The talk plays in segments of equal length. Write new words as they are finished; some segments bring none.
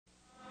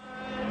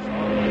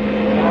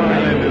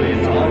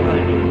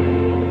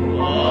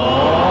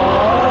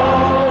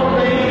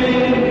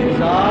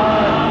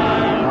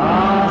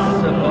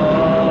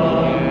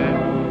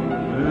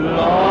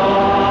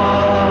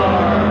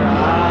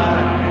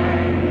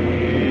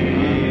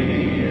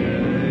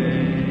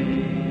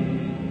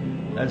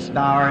Let's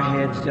bow our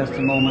heads just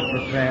a moment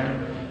for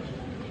prayer.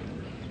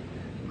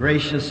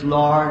 Gracious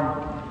Lord,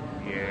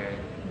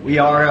 we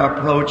are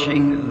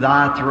approaching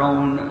Thy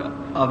throne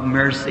of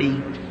mercy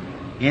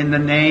in the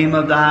name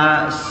of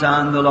Thy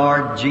Son, the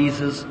Lord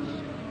Jesus.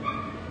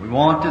 We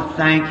want to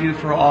thank You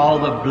for all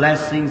the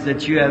blessings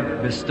that You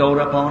have bestowed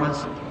upon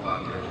us,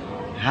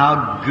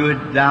 how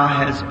good Thou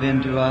hast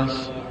been to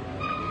us.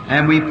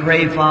 And we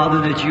pray,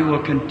 Father, that You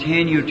will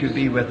continue to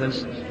be with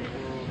us.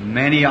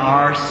 Many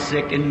are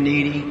sick and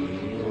needy,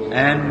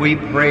 and we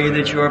pray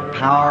that Your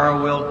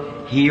power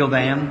will heal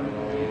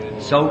them.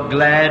 So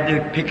glad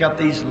to pick up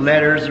these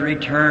letters and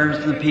returns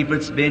to the people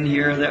that's been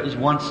here that was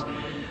once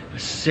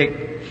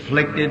sick,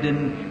 afflicted,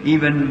 and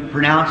even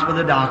pronounced by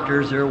the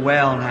doctors they're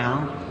well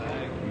now.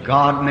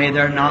 God, may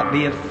there not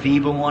be a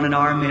feeble one in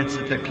our midst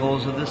at the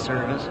close of the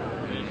service.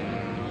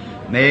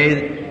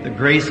 May the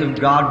grace of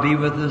God be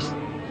with us.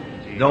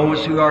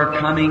 Those who are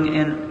coming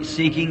and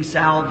seeking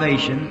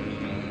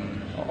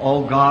salvation,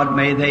 oh God,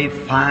 may they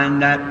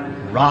find that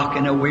rock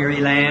in a weary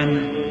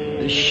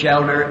land, the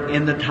shelter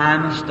in the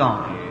time of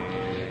storm.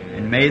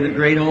 And may the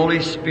great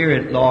Holy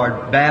Spirit,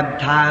 Lord,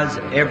 baptize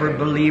every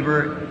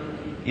believer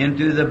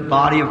into the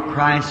body of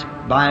Christ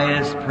by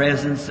His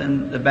presence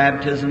and the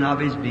baptism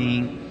of His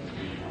being.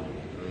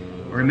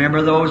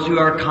 Remember those who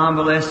are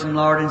convalescent,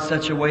 Lord, in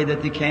such a way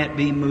that they can't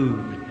be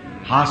moved,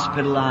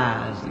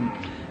 hospitalized, and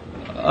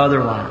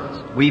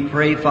otherwise. We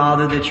pray,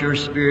 Father, that Your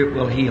Spirit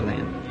will heal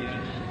them.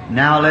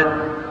 Now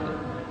let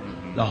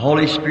the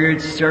Holy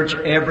Spirit search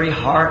every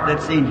heart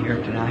that's in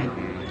here tonight.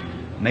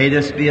 May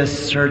this be a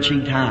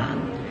searching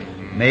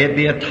time. May it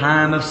be a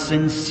time of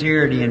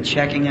sincerity and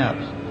checking up.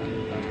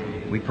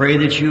 We pray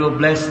that You will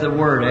bless the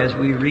Word as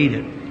we read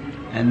it.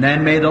 And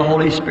then may the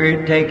Holy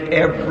Spirit take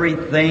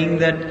everything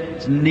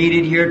that's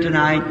needed here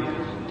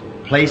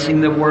tonight,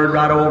 placing the Word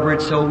right over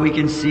it so we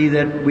can see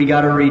that we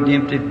got a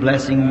redemptive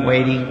blessing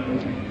waiting.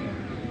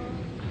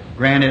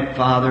 Grant it,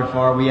 Father,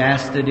 for we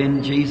ask it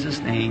in Jesus'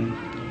 name.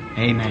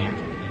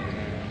 Amen.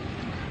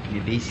 You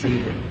be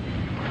seated.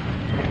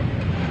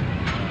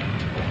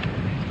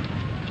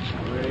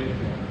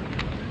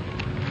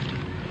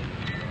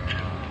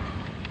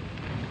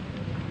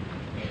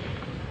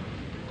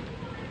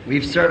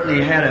 We've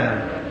certainly had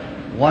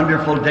a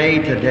wonderful day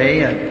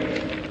today.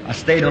 I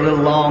stayed a little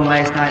long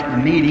last night in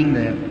the meeting.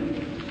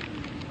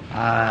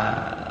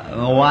 My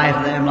wife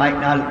and them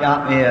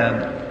got me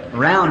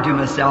around to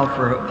myself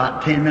for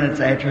about 10 minutes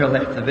after I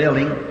left the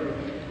building.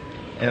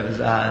 It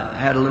was I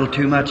had a little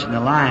too much in the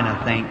line,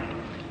 I think.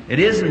 It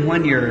isn't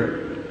when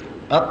you're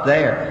up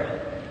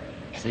there,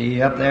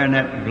 see, up there in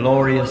that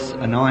glorious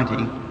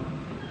anointing,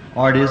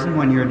 or it isn't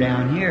when you're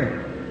down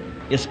here.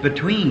 It's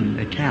between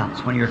the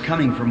counts, when you're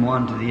coming from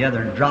one to the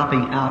other and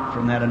dropping out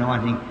from that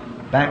anointing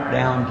back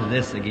down to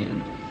this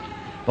again.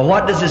 But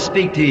what does it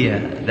speak to you?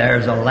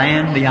 There's a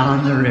land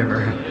beyond the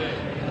river.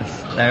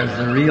 There's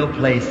the real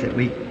place that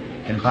we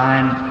can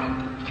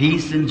find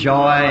peace and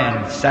joy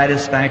and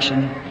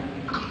satisfaction.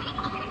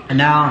 And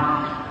now,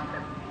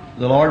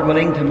 the Lord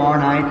willing, tomorrow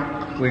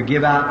night we'll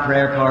give out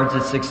prayer cards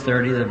at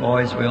 6:30. The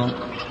boys will,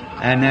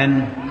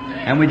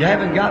 and we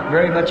haven't got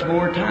very much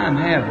more time,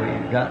 have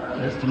we? We've got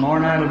this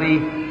tomorrow night will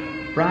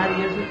be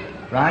Friday, is it?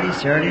 Friday,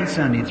 Saturday, and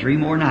Sunday, 3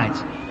 more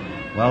nights.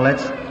 Well,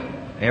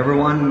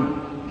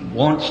 everyone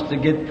wants to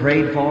get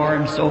prayed for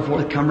and so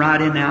forth. Come right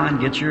in now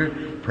and get your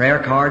prayer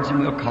cards, and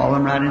we'll call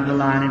them right into the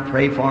line and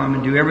pray for them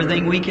and do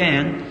everything we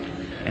can.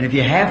 And if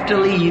you have to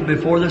leave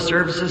before the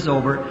service is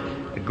over,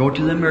 go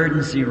to the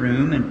emergency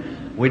room,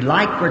 and we'd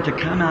like for it to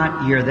come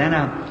out here. Then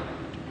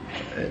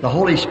the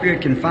Holy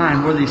Spirit can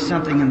find where there's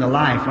something in the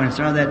life when it's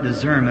under that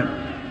discernment.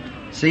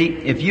 See,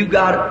 if you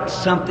got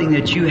something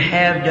that you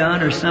have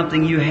done or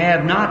something you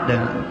have not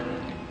done,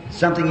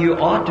 something you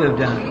ought to have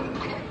done,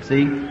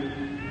 see,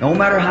 no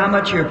matter how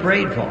much you're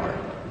prayed for,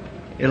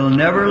 it'll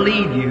never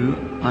leave you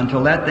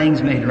until that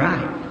thing's made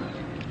right.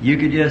 You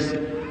could just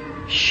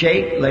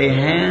shake, lay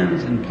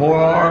hands, and pour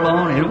oil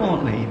on, it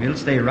won't leave. It'll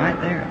stay right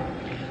there.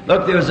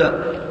 Look,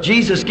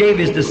 Jesus gave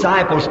His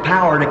disciples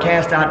power to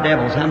cast out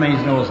devils. How many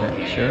knows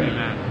that? Sure.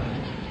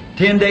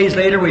 10 days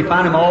later, we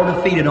find them all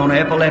defeated on an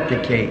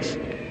epileptic case.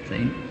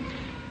 See?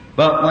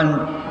 But when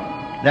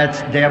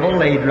that devil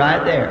laid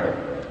right there,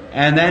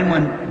 and then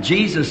when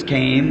Jesus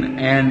came,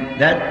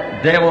 and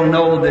that devil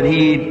know that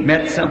he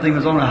met something that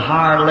was on a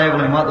higher level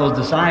than what those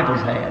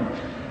disciples had,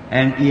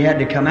 and he had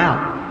to come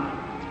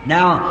out.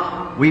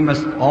 Now, we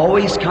must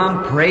always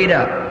come prayed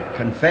up,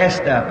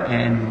 confessed up,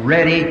 and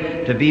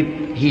ready to be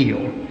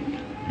healed.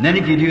 And then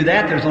if you do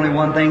that, there's only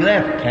one thing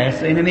left: cast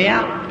the enemy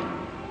out.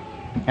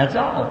 That's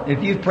all.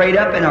 If you've prayed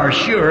up and are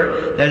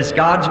sure that it's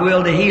God's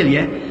will to heal you,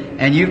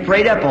 and you've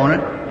prayed up on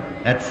it,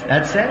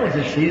 that settles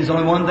it. See, there's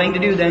only one thing to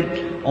do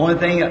then. Only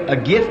thing a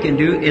gift can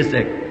do is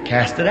to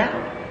cast it out.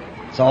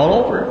 It's all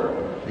over.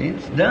 See,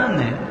 it's done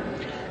then.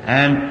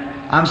 And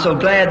I'm so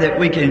glad that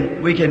we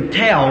can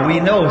tell, we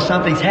know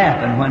something's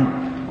happened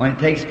when it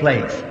takes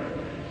place.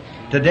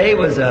 Today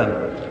was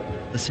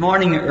this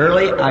morning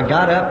early, I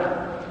got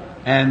up,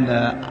 and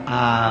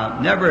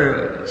I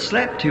never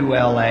slept too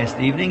well last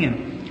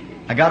evening,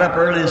 I got up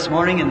early this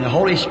morning and the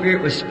Holy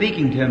Spirit was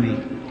speaking to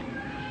me.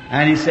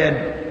 And He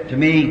said to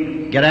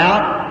me, get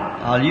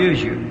out, I'll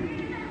use you.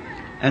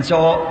 And so,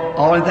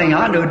 only thing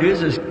I knew to do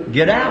is just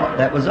get out.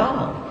 That was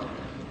all.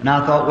 And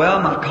I thought, well,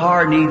 my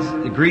car needs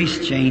the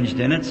grease changed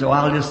in it, so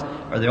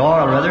or the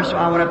oil rather, so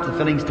I went up to the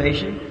filling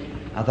station.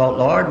 I thought,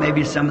 Lord,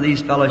 maybe some of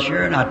these fellows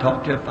here, and I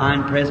talked to a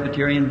fine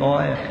Presbyterian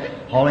boy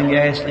hauling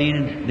gasoline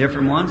and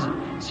different ones.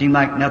 It seemed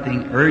like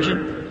nothing urgent.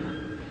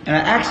 And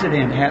an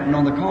accident happened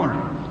on the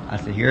corner. I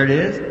said, here it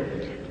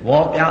is.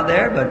 Walked out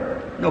there,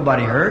 but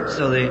nobody hurt,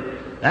 so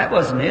that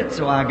wasn't it.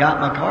 So I got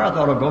my car. I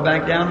thought I'd go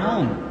back down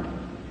home.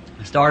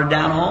 I started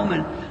down home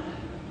and,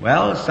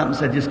 well, something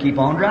said just keep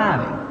on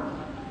driving.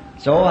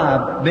 So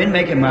I've been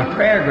making my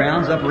prayer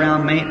grounds up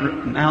around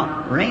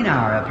Mount Rainier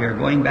up here,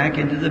 going back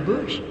into the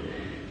bush.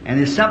 And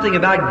there's something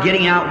about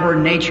getting out where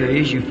nature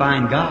is, you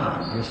find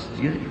God. Just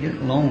get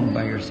alone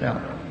by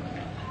yourself.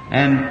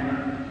 And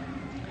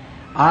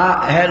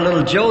I had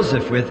little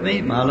Joseph with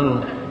me, my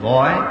little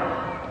boy,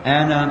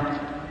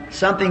 and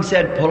something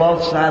said pull off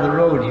the side of the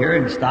road here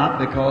and stop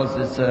because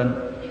it's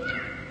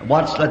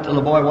let the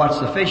little boy watch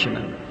the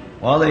fishermen.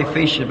 Well, they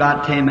fished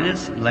about 10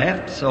 minutes,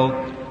 left,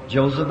 so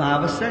Joseph and I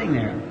was sitting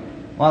there.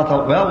 Well, I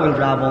thought, well, we'll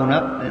drive on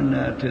up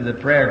and to the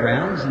prayer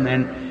grounds, and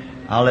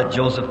then I'll let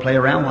Joseph play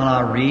around while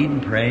I read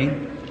and pray.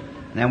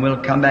 And then we'll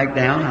come back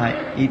down.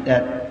 I eat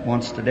that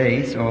once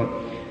today,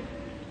 so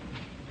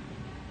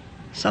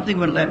something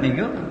wouldn't let me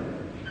go.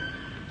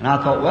 And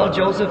I thought, well,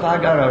 Joseph,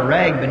 I got a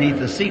rag beneath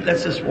the seat.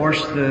 Let's just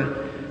wash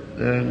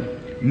the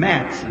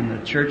mats in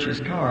the church's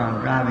car.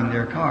 I'm driving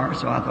their car,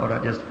 so I thought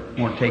I just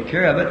want to take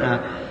care of it. And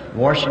I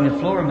washing the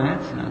floor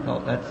mats, and I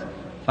thought that's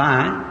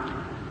fine.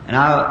 And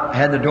I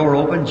had the door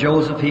open.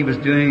 Joseph, he was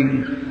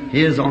doing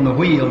his on the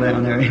wheel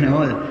down there,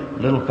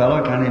 the little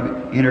fellow kind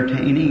of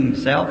entertaining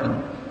himself,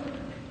 and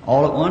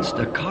all at once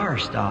the car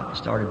stopped,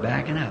 started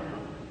backing up.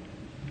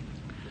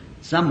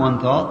 Someone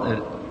thought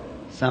that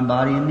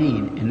somebody in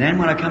need. And then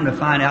when I come to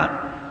find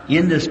out,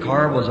 in this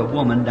car was a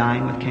woman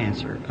dying with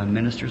cancer, a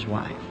minister's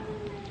wife.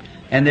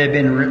 And they'd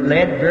been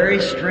led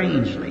very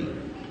strangely.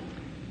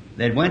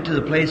 They went to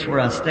the place where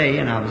I stay,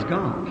 and I was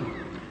gone.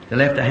 They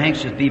left a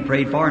handkerchief to be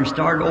prayed for and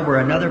started over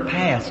another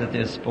path that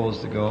they're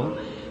supposed to go.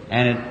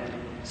 And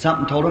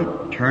something told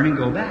them, turn and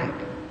go back.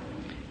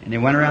 And they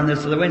went around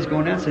this other way and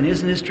going down and said,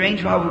 isn't this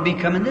strange? Why would we be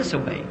coming this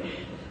way?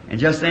 And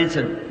just then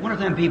said, one of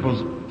them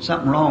people's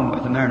something wrong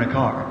with them there in the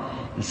car.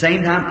 At the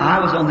same time, I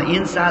was on the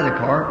inside of the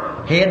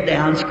car, head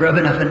down,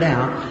 scrubbing up and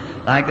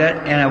down, like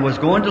that. And I was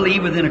going to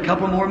leave within a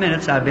couple more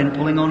minutes. I'd been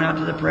pulling on out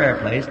to the prayer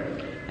place.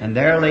 And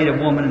there laid a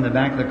woman in the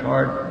back of the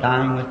car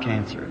dying with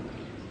cancer.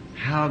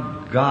 How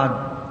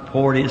God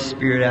poured His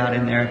Spirit out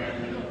in there.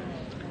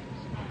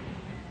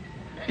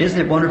 Isn't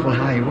it wonderful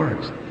how He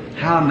works?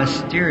 How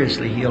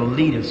mysteriously He'll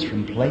lead us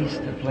from place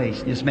to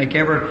place. Just make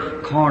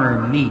every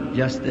corner meet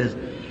just as...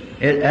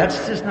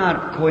 that's just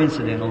not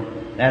coincidental.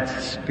 That's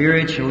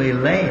spiritually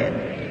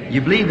led.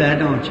 You believe that,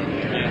 don't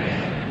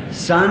you?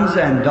 Sons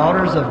and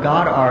daughters of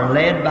God are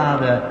led by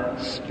the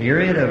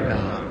Spirit of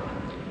God.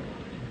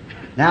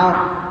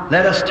 Now,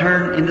 let us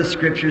turn into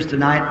Scriptures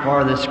tonight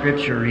for the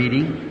Scripture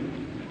reading.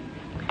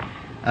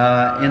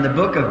 In the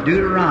book of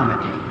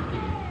Deuteronomy,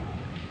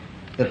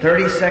 the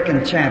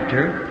 32nd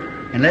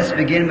chapter, and let's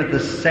begin with the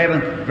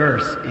 7th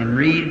verse and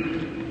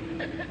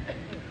read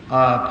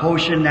a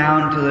portion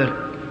down to the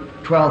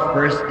 12th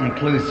verse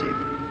inclusive.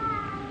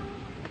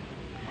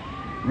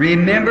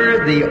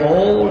 Remember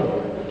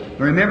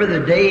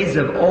the days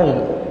of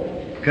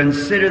old.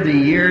 Consider the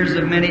years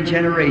of many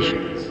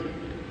generations.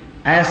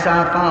 Ask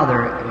thy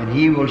father, and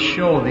he will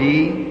show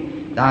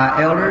thee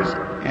thy elders,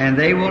 and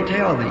they will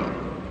tell thee.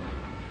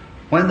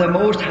 When the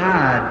Most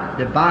High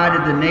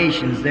divided the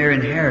nations their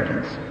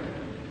inheritance,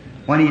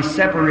 when He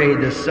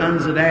separated the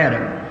sons of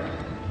Adam,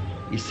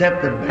 He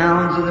set the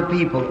bounds of the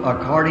people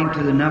according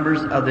to the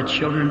numbers of the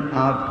children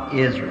of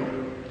Israel.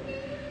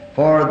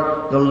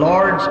 For the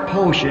Lord's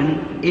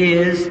portion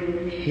is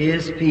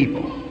His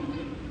people.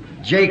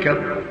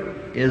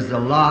 Jacob is the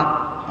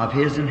lot of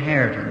His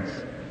inheritance.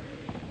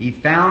 He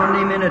found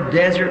him in a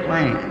desert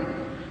land,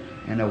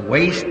 in a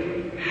waste,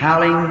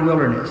 howling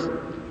wilderness.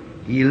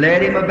 He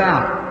led him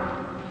about.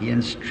 He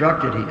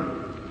instructed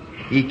him.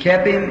 He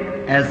kept him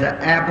as the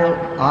apple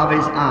of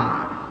His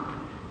eye.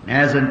 And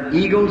as an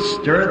eagle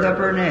stirreth up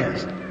her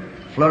nest,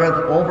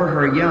 flutteth over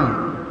her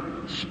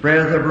young,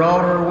 spreadeth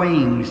abroad her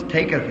wings,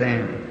 taketh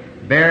them,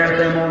 beareth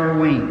them on her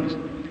wings.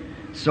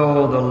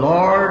 So the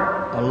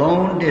Lord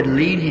alone did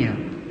lead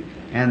him,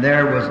 and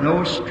there was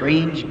no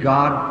strange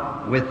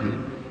God with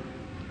him.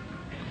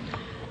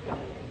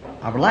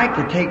 I would like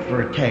to take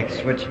for a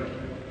text, which,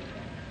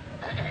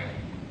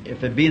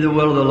 if it be the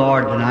will of the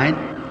Lord tonight,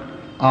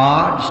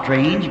 odd,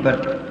 strange, but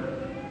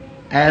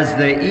as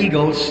the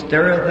eagle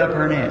stirreth up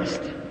her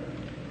nest,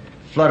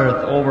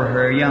 fluttereth over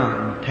her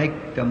young,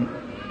 take them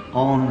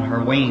on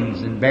her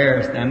wings and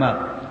beareth them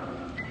up.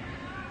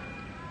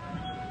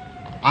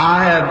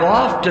 I have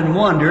often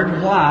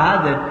wondered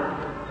why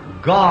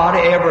that God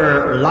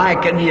ever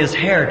likened His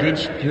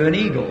heritage to an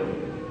eagle.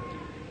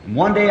 And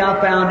one day I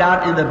found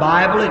out in the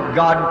Bible that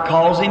God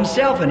calls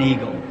Himself an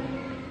eagle.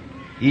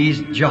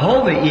 He's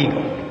Jehovah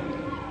Eagle.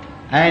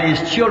 And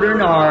His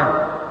children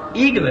are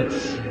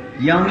eaglets,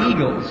 young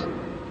eagles,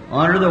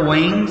 under the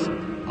wings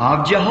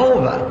of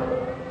Jehovah.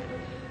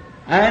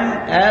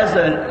 And as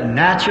a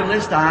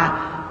naturalist,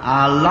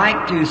 I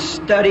like to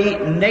study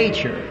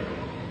nature.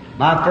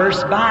 My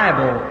first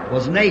Bible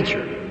was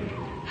nature.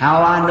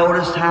 How I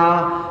noticed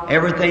how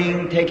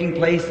everything taking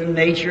place in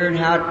nature and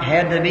how it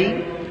had to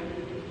be.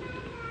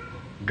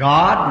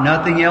 God,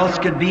 nothing else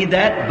could be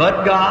that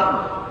but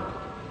God.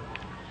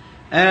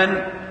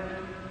 And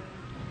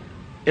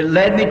it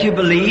led me to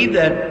believe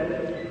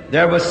that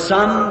there was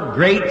some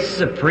great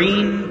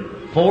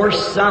supreme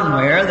force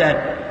somewhere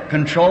that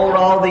controlled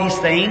all these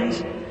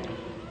things.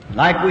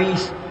 Like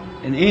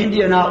in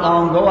India not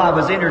long ago, I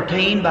was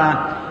entertained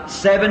by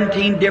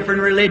 17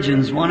 different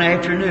religions one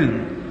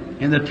afternoon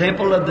in the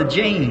temple of the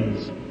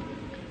Jains.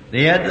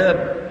 They had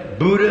the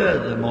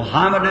Buddha, the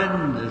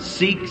Mohammedan, the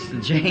Sikhs,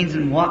 the Jains,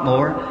 and what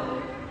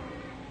more.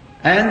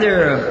 And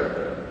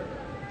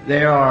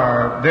they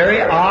are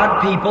very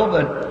odd people,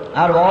 but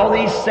out of all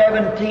these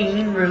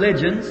 17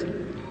 religions,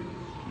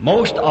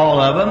 most all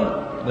of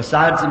them,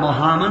 besides the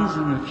Mohammedans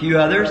and a few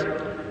others,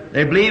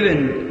 they believe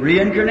in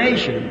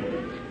reincarnation.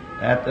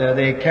 That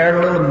they carried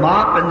a little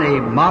mop and they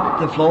mopped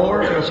the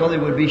floor so they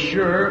would be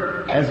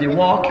sure as they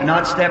walked to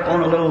not step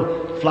on a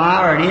little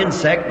fly or an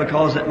insect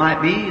because it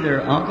might be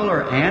their uncle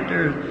or aunt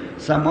or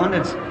someone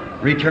that's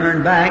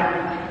returned back.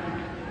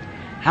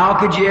 How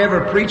could you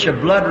ever preach a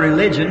blood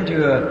religion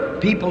to a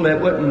people that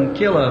wouldn't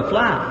kill a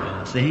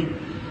fly, see?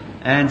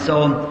 And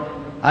so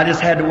I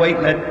just had to wait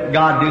and let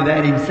God do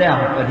that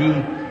Himself, but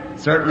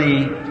He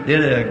certainly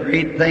did a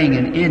great thing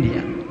in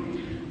India.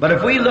 But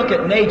if we look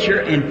at nature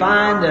and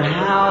find that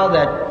how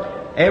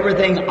that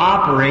everything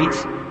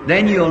operates,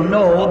 then you'll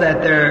know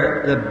that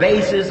the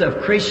basis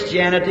of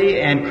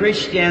Christianity, and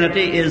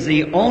Christianity is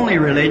the only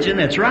religion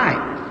that's right.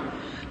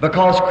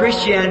 Because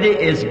Christianity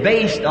is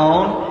based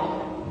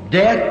on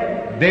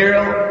death,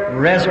 burial,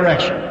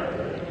 resurrection.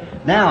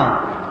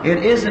 Now, it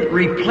isn't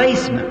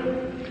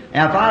replacement.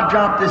 Now, if I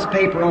drop this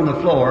paper on the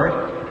floor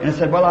and I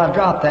said, well, I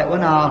dropped that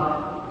one,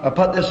 I'll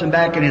put this one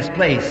back in its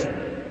place.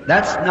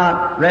 That's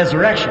not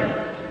resurrection.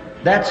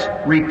 That's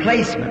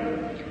replacement.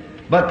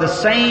 But the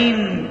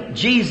same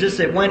Jesus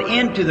that went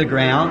into the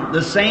ground,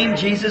 the same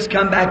Jesus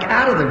come back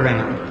out of the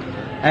ground.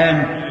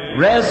 And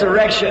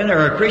resurrection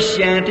or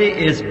Christianity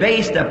is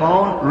based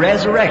upon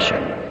resurrection.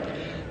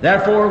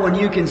 Therefore, when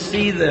you can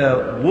see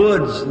the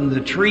woods and the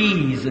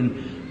trees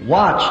and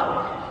watch,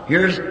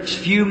 here's a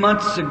few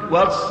months,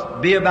 well, it'll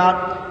be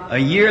about a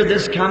year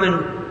this coming,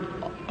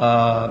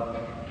 about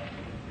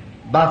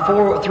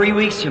 3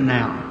 weeks from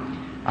now.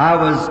 I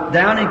was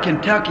down in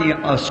Kentucky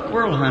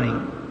squirrel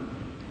hunting,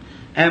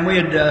 and we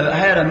had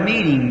had a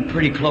meeting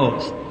pretty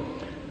close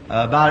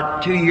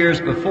about 2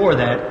 years before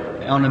that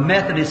on the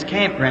Methodist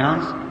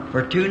campgrounds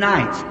for 2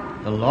 nights.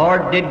 The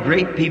Lord did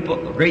great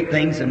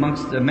things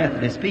amongst the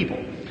Methodist people.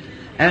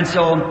 And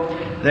so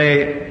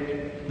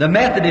the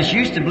Methodists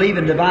used to believe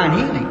in divine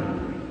healing.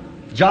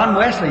 John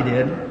Wesley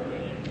did.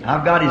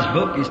 I've got his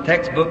book, his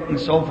textbook and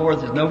so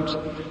forth, his notes.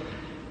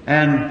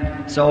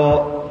 And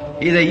so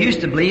they used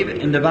to believe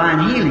in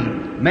divine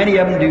healing. Many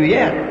of them do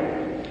yet.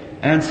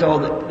 And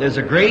so there's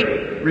a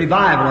great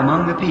revival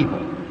among the people.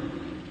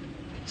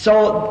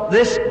 So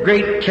this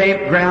great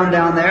campground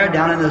down there,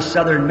 down in the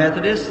Southern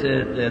Methodist,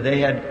 they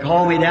had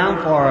called me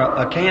down for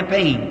a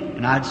campaign.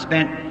 And I'd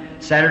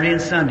spent Saturday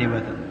and Sunday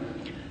with them.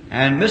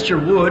 And Mr.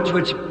 Woods,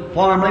 which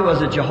formerly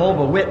was a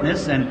Jehovah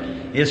Witness,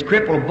 and his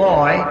crippled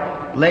boy,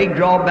 leg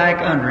drawn back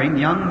under him,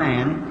 young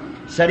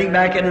man, sitting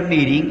back in a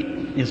meeting,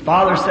 his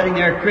father sitting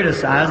there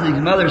criticizing,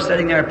 his mother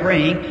sitting there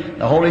praying.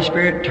 The Holy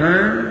Spirit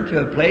turned to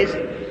a place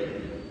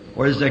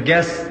where there's, I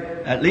guess,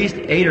 at least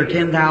 8,000 or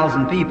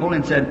 10,000 people,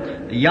 and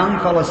said, the young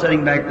fellow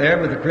sitting back there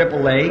with a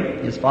crippled leg,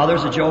 his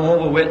father's a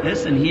Jehovah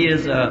Witness, and he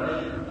is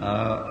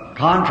a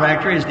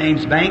contractor. His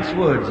name's Banks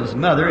Woods. His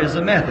mother is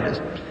a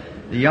Methodist.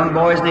 The young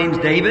boy's name's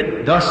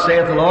David. Thus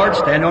saith the Lord,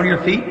 stand on your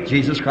feet.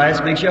 Jesus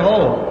Christ makes you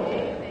whole.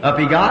 Up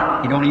he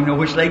got. You don't even know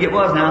which leg it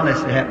was now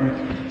unless it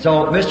happened.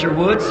 So Mr.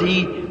 Woods,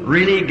 he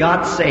really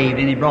got saved,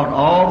 and he brought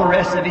all the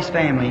rest of his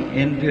family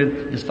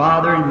into his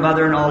father and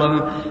mother and all of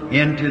them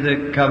into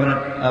the covenant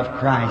of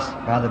Christ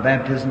by the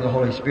baptism of the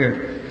Holy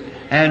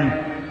Spirit.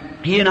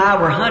 And he and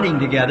I were hunting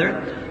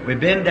together. We've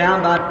been down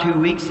about 2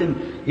 weeks,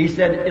 and he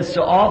said it's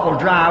so awful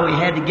dry we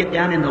had to get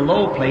down in the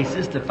low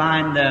places to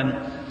find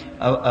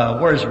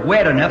where it's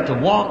wet enough to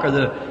walk or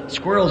the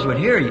squirrels would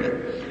hear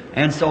you.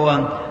 And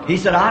so he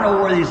said, I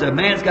know where a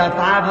man's got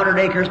 500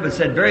 acres, but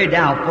said very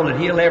doubtful that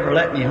he'll ever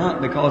let me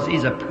hunt because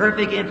he's a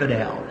perfect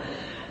infidel.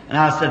 And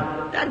I said,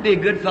 that'd be a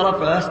good fellow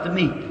for us to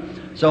meet.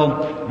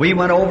 So we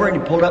went over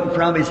and he pulled up in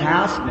front of his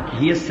house. And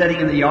he is sitting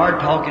in the yard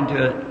talking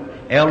to an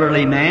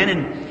elderly man.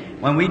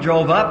 And when we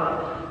drove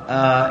up,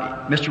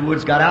 Mr.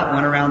 Woods got out and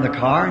went around the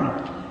car.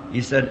 And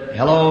he said,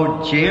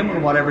 hello, Jim,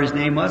 or whatever his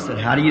name was. I said,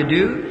 how do you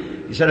do?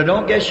 He said, I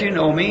don't guess you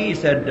know me. He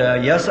said,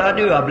 yes, I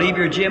do. I believe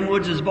you're Jim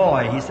Woods'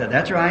 boy. He said,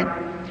 that's right.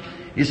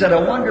 He said,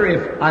 I wonder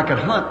if I could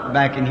hunt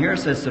back in here.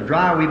 He said, it's so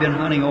dry. We've been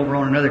hunting over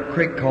on another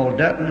creek called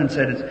Dutton, and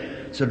said,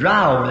 it's so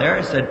dry over there.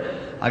 He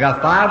said, I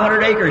got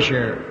 500 acres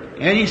here.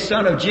 Any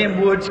son of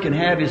Jim Woods can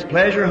have his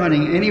pleasure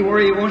hunting anywhere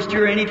he wants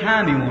to or any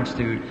time he wants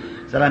to.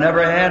 He said, I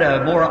never had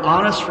a more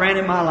honest friend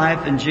in my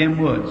life than Jim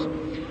Woods.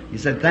 He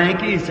said,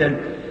 thank you. He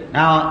said,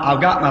 now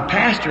I've got my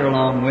pastor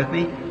along with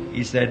me.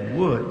 He said,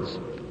 Woods,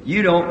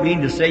 you don't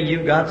mean to say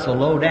you've got so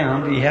low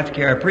down that you have to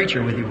carry a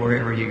preacher with you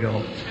wherever you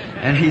go.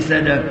 And he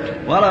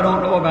said, well, I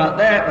don't know about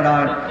that, but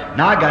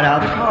now I got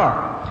out of the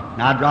car.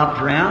 And I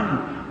dropped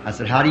around. I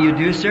said, how do you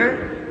do,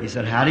 sir? He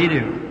said, how do you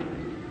do?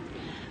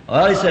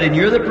 Well, he said, and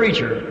you're the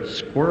preacher.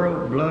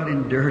 Squirrel, blood,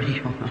 and dirty.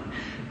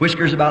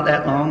 Whiskers about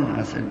that long. And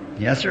I said,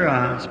 yes, sir,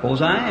 I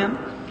suppose I am.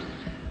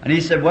 And he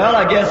said, well,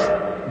 I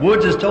guess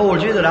Woods has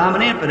told you that I'm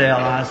an infidel.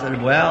 I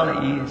said,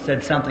 well, he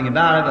said something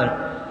about it,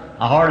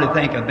 but I hardly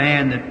think a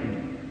man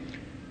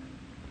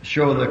that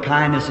show the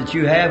kindness that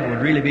you have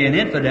would really be an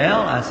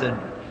infidel. I said,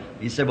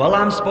 he said, well,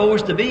 I'm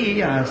supposed to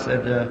be. I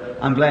said,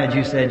 I'm glad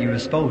you said you were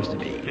supposed to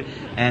be.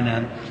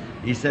 And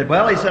he said,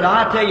 well, he said,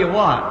 I'll tell you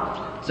what.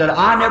 He said,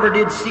 I never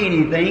did see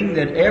anything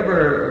that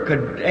ever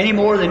could, any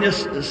more than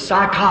this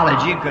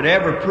psychology could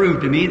ever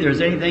prove to me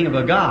there's anything of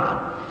a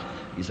God.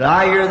 He said,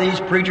 I hear these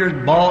preachers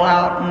bawl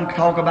out and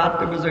talk about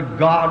there was a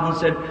God, and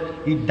said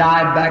he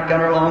died back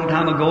there a long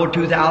time ago,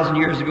 2,000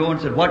 years ago, and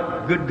said,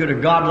 what good could a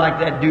God like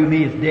that do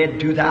me? It's dead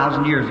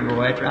 2,000 years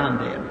ago after I'm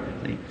dead.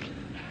 See?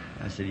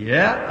 I said,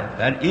 yeah, if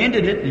that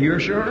ended it, you're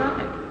sure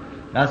right.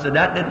 And I said,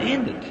 that didn't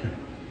end it.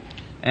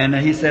 And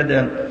he said,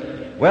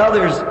 well,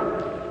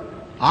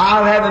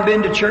 I haven't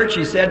been to church,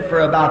 he said, for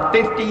about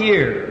 50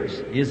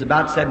 years. He's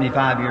about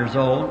 75 years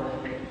old.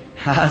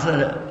 I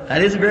said,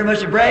 that isn't very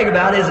much to brag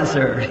about, is it,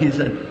 sir? He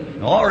said,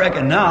 no, I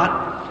reckon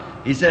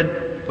not. He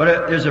said,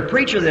 but there's a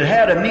preacher that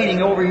had a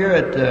meeting over here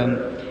at,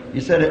 he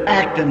said, at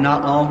Acton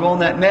not long ago on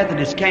that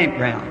Methodist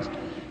campgrounds.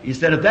 He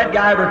said, if that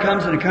guy ever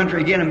comes in the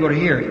country again, I'm going to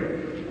hear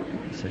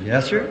him. I said,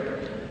 yes, sir.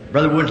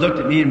 Brother Woods looked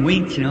at me and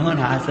winked, and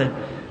I said,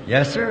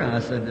 yes, sir. I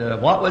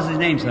said, what was his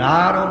name? He said,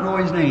 I don't know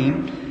his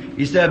name.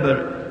 He said,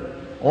 but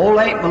old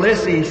Aunt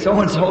Melissa,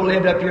 so-and-so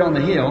lived up here on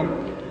the hill,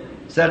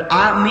 said,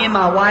 me and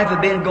my wife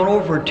have been going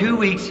over for 2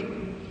 weeks,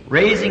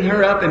 raising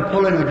her up and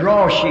pulling a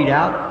draw sheet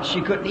out.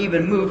 She couldn't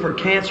even move for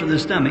cancer of the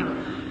stomach.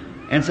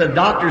 And said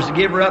doctors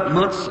give her up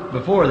months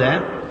before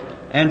that.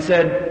 And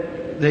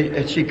said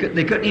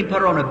they couldn't even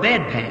put her on a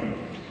bedpan.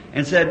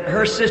 And said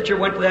her sister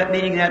went to that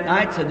meeting that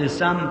night, said there's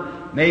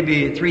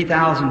maybe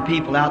 3,000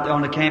 people out there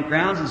on the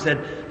campgrounds, and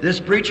said this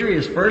preacher,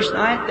 his first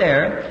night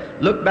there,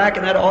 looked back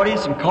in that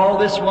audience and called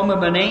this woman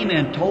by name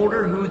and told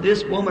her who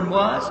this woman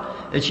was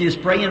that she was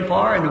praying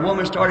for, and the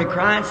woman started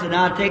crying, said,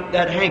 now take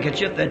that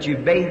handkerchief that you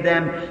bathed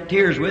them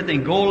tears with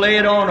and go lay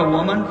it on a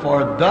woman,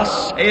 for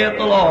thus saith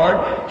the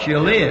Lord, she'll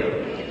live.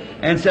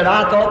 And said,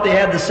 I thought they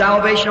had the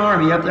Salvation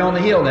Army up there on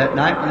the hill that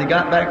night when they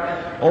got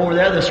back over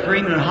there, they're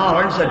screaming and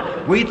hollering, and said,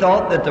 we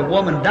thought that the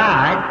woman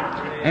died.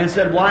 And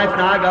said, wife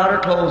and I got her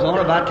clothes on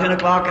about 10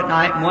 o'clock at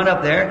night and went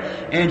up there,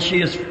 and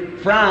she is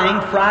frying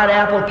fried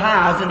apple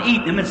pies and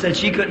eating them, and said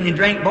she couldn't even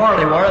drink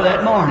barley water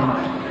that morning.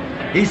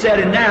 He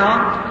said, and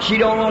now she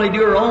don't only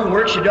do her own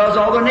work, she does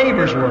all the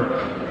neighbors' work.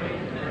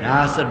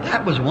 Now I said,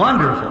 that was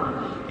wonderful.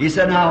 He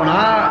said, now when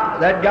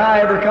that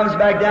guy ever comes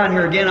back down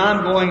here again,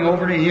 I'm going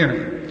over to hear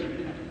him.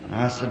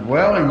 I said,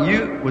 well,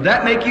 and would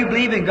that make you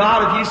believe in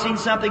God if you seen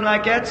something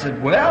like that?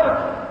 Said,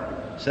 well,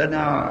 said,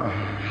 now,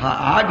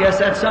 I guess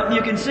that's something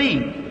you can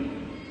see.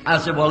 I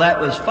said, well,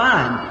 that was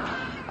fine.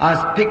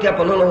 I picked up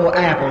a little old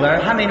apple there.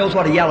 How many knows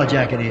what a yellow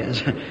jacket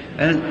is?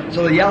 And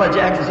so the yellow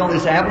jacket is on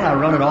this apple, and I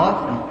run it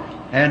off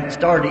and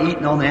started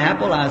eating on the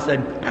apple. I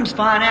said, them's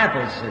fine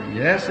apples. He said,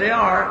 yes, they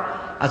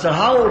are. I said,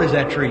 how old is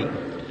that tree?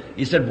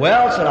 He said,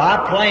 well, said,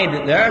 I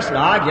planted it there. I said,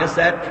 I guess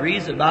that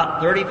tree's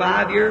about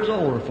 35 years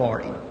old or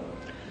 40.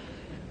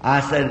 I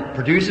said,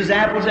 produces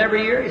apples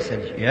every year? He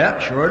said, yeah,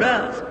 sure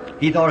does.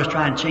 He thought I was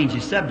trying to change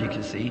his subject,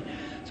 you see.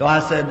 So I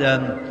said,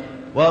 I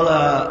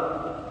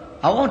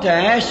want to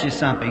ask you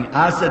something.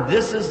 I said,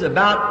 this is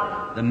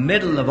about the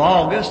middle of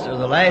August or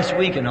the last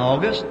week in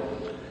August.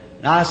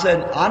 And I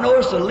said, I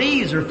noticed the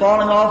leaves are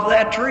falling off of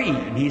that tree.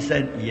 And he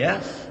said,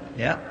 yes,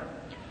 yeah.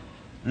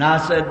 And I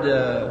said,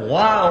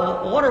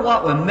 I wonder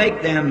what would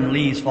make them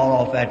leaves fall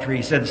off that tree.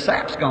 He said, the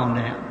sap's gone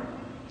down.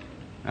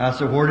 And I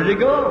said, where did it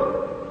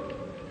go?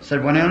 He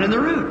said, went down in the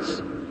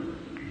roots.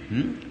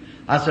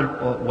 I said,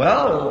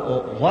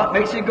 well, what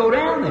makes it go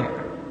down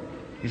there?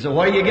 He said,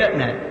 what are you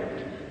getting at?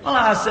 Well,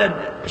 I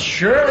said,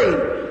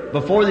 surely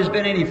before there's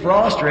been any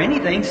frost or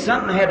anything,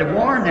 something had to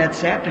warn that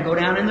sap to go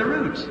down in the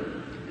roots.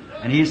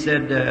 And he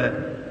said,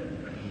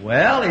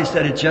 he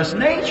said, it's just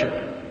nature.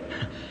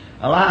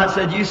 Well, I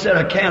said, you set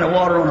a can of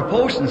water on a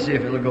post and see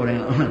if it'll go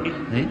down.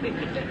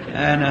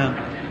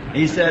 And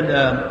he said,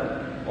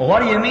 well,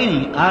 what do you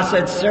mean? I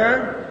said,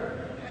 sir,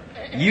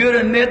 you'd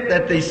admit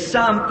that the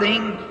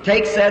something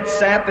takes that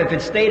sap, if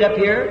it stayed up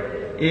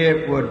here,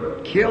 it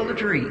would kill the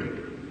tree.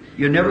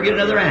 You'd never get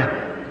another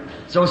apple.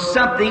 So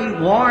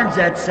something warns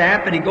that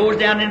sap, and it goes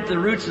down into the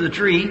roots of the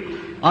tree,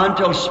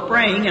 until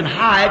spring and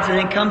hides and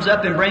then comes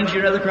up and brings you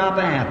another crop of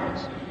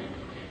apples.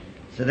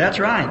 So that's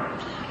right.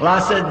 Well, I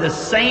said the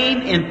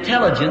same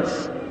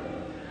intelligence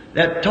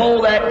that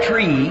told that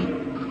tree,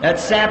 that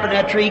sap in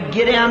that tree,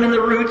 get down in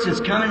the roots. It's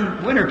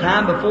coming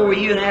wintertime before we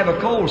even have a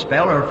cold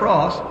spell or a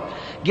frost.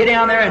 Get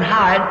down there and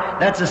hide.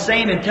 That's the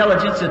same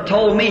intelligence that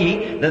told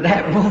me that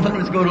that woman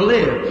was going to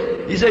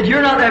live. He said,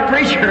 you're not that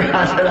preacher.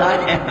 I said,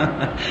 I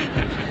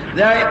am.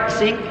 There,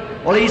 see?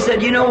 Well, he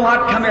said, you know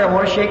what? Come here. I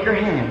want to shake your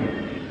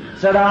hand.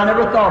 Said, I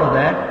never thought of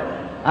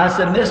that. I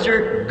said,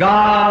 mister,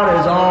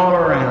 God is all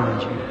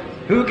around you.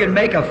 Who can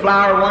make a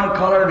flower one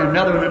color and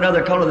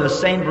another color, the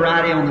same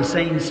variety on the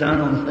same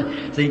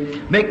sun?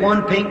 See, make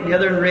one pink, the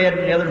other in red,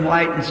 the other in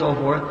white, and so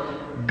forth.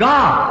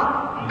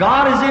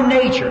 God is in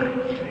nature.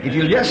 If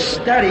you just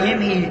study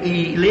Him,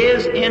 He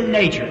lives in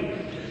nature.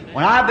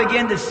 When I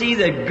began to see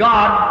that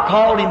God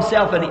called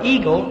Himself an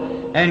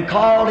eagle and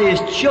called His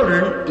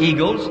children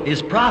eagles,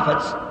 His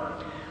prophets,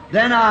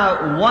 then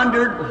I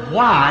wondered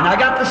why. And I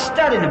got to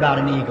studying about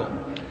an eagle.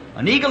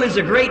 An eagle is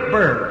a great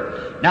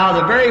bird. Now,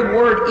 the very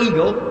word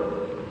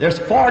eagle, there's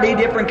 40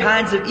 different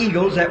kinds of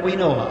eagles that we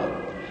know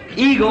of.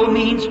 Eagle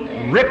means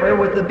ripper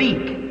with the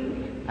beak.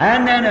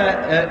 And then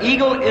an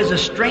eagle is a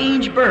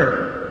strange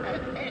bird.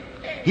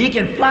 He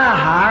can fly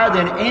higher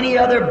than any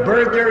other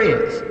bird there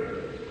is.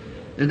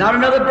 There's not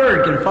another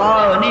bird can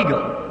follow an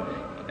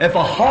eagle. If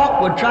a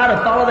hawk would try to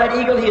follow that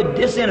eagle, he'd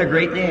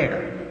disintegrate in the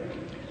air.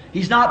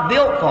 He's not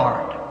built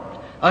for it.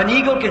 An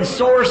eagle can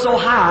soar so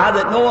high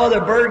that no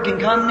other bird can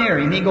come near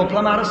him. He can go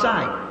plumb out of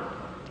sight.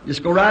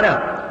 Just go right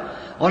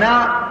up. Well,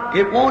 now,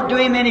 it won't do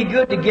him any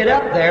good to get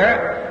up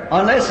there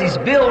unless he's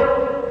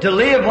built to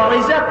live while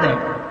he's up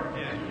there.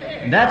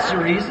 And that's the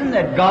reason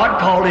that God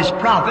called His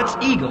prophets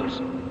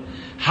eagles.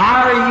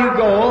 Higher you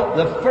go,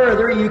 the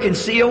further you can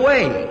see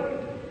away.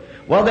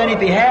 Well, then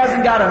if he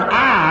hasn't got an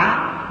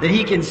eye that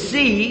he can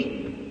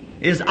see,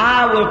 his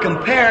eye will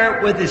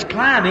compare with his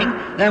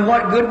climbing, then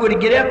what good would he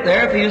get up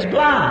there if he was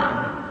blind?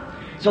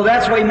 So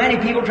that's why many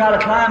people try to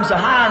climb so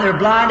high and they're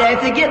blind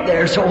after they get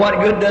there. So what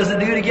good does it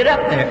do to get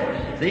up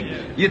there? See?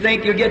 You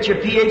think you'll get your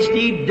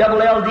PhD, double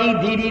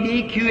LD,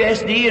 DDD,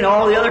 QSD, and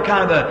all the other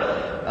kind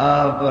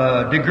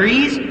of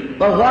degrees.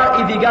 But what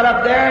if you got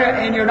up there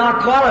and you're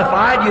not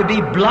qualified? You'd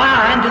be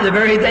blind to the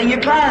very thing you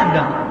climbed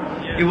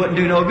on. It wouldn't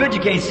do no good. You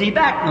can't see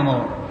back no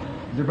more.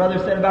 The brother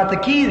said about the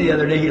key the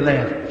other day he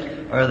left,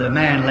 or the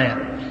man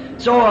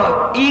left. So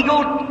an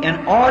eagle,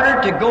 in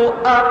order to go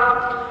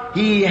up,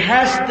 he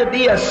has to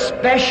be a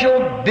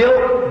special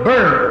built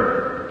bird.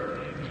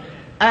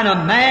 And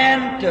a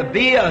man to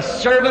be a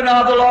servant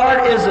of the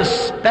Lord is a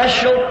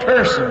special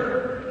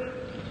person.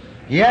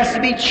 He has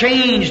to be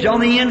changed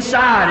on the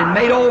inside and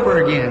made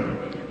over again.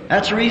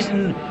 That's the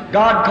reason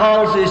God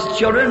calls His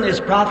children, His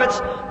prophets,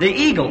 the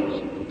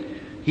eagles.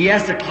 He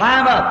has to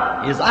climb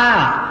up, his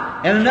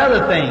eye. And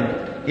another thing,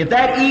 if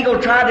that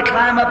eagle tried to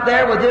climb up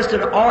there with just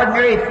an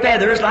ordinary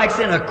feathers, like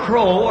in a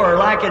crow or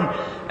like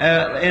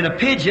in a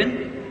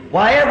pigeon,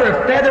 why every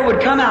feather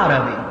would come out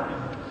of him.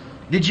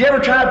 Did you ever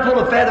try to pull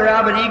a feather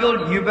out of an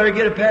eagle? You better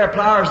get a pair of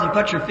pliers and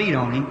put your feet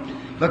on him,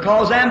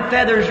 because them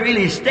feathers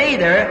really stay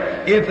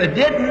there. If it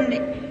didn't,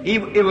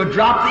 it would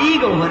drop the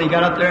eagle when he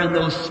got up there in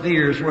those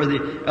spheres where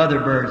the other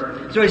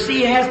birds. So you see,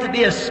 he has to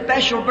be a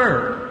special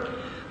bird.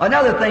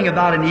 Another thing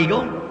about an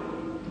eagle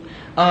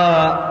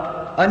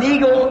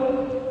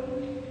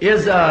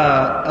is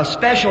a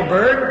special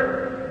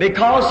bird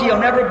because he'll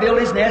never build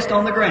his nest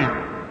on the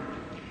ground.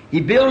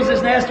 He builds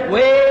his nest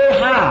way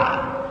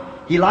high.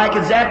 He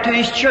likens that to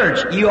his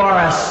church. You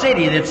are a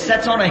city that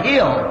sits on a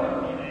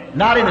hill,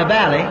 not in a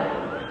valley.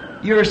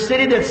 You're a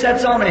city that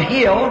sits on a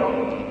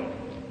hill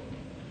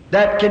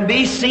that can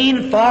be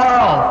seen far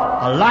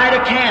off. A light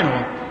a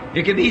candle,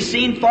 it can be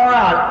seen far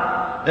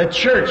out. The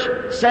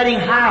church setting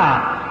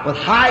high with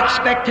high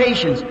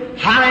expectations,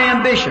 high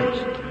ambitions.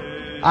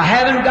 I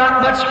haven't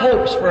got much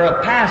hopes for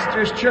a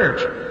pastor's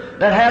church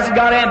that hasn't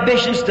got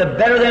ambitions to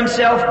better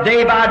themselves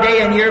day by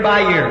day and year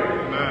by year.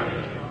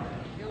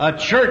 Amen. A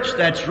church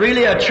that's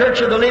really a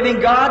church of the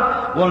living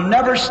God will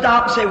never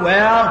stop and say,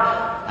 well,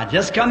 I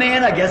just come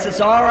in, I guess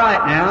it's all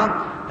right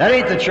now. That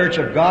ain't the church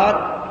of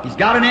God. He's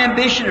got an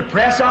ambition to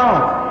press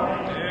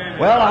on.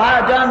 Well,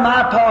 I done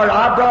my part.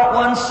 I brought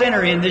one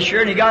sinner in this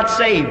year and he got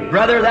saved.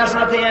 Brother, that's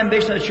not the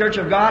ambition of the church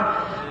of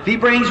God. If he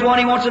brings one,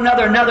 he wants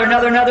another.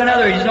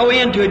 He's no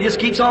end to it. He just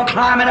keeps on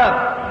climbing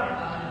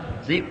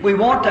up. See, we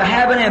want to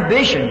have an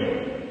ambition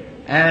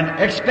and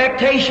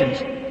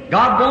expectations.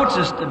 God wants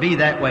us to be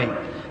that way.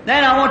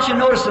 Then I want you to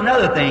notice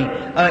another thing.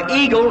 An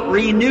eagle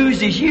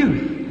renews his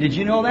youth. Did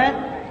you know that?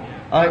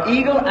 An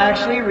eagle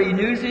actually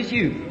renews his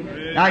youth.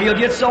 Now he'll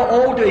get so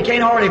old that he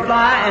can't hardly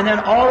fly, and then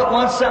all at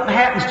once something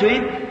happens to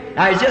him.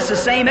 Now he's just the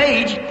same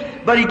age,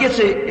 but he gets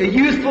a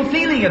youthful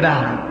feeling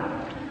about him.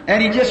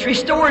 And he just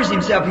restores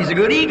himself. He's a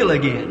good eagle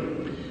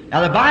again.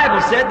 Now the Bible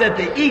said that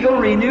the eagle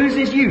renews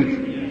his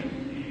youth.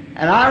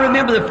 And I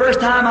remember the first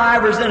time I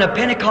was in a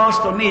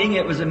Pentecostal meeting,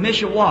 it was in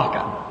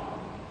Mishawaka.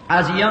 I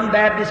was a young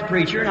Baptist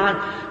preacher, and I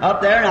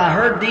up there, and I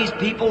heard these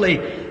people,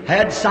 they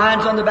had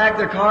signs on the back of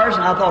their cars,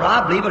 and I thought,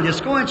 I believe I'll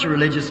just go into a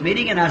religious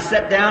meeting, and I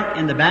sat down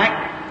in the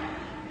back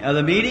of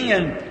the meeting,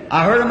 and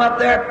I heard them up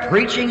there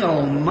preaching.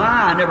 Oh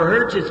my, I never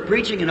heard such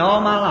preaching in all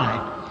my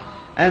life.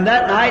 And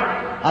that night,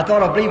 I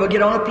thought, I believe I'll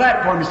get on the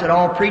platform. He said,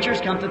 all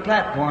preachers come to the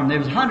platform. There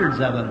was hundreds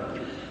of them.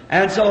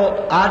 And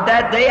so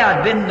that day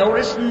I'd been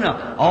noticing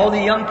all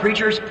the young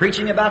preachers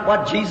preaching about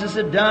what Jesus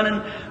had done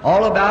and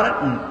all about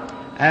it.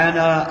 And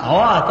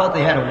I thought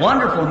they had a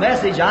wonderful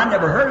message. I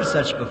never heard of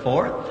such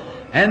before.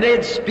 And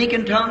they'd speak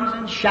in tongues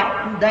and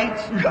shout and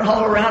dance and run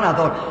all around. I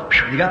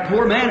thought, you got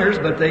poor manners,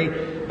 but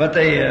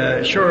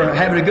they sure are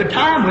having a good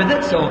time with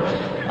it. So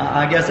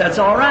I guess that's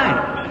all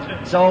right.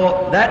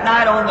 So that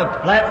night on the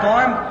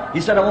platform, he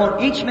said, I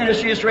want each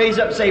ministry just raise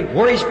up and say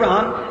where he's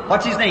from,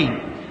 what's his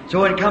name. So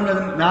when it come to the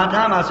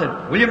time, I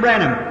said, William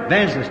Branham,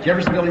 evangelist,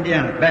 Jeffersonville,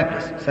 Indiana,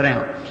 Baptist, sit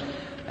down.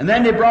 And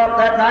then they brought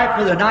that night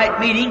for the night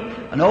meeting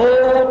an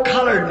old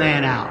colored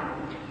man out.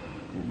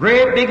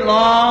 Great big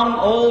long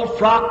old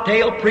frock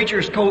tail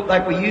preacher's coat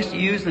like we used to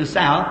use in the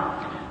South.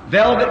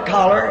 Velvet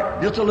collar,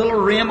 just a little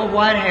rim of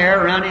white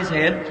hair around his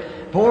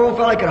head. Poor old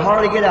fellow could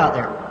hardly get out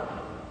there.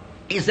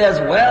 He says,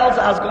 Wells,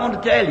 I was going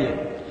to tell you.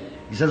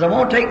 He says, I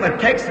won't take my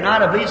text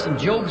tonight, I believe some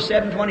Job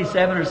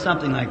 7:27 or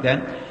something like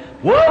that.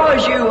 Woe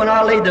was you when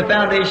I laid the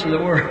foundation of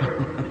the world.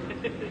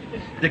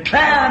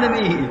 Declare unto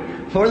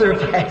me for their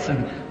fasten.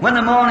 When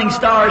the morning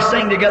stars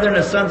sang together and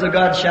the sons of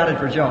God shouted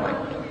for joy.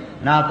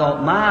 And I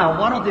thought, my,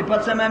 why don't they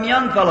put some of them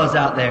young fellows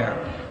out there?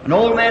 An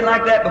old man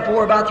like that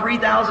before about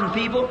 3,000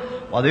 people?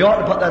 Well, they ought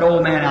to put that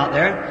old man out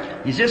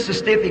there. He's just so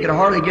stiff he could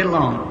hardly get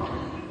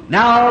along.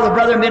 Now all the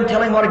brethren been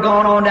telling what had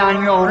gone on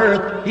down here on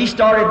earth. He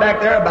started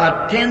back there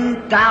about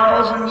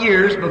 10,000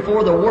 years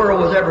before the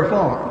world was ever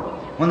formed.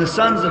 When the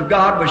sons of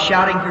God was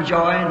shouting for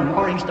joy and the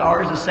morning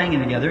stars was singing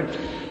together,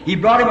 He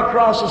brought him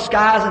across the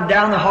skies and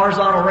down the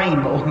horizontal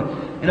rainbow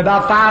in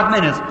about 5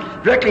 minutes.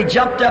 Directly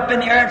jumped up in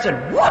the air and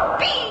said,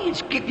 "Whoopee!"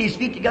 And kicked his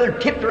feet together,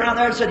 tipped around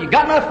there and said, "You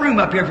got enough room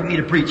up here for me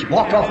to preach."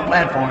 Walked off the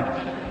platform.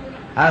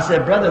 I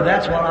said, "Brother,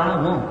 that's what I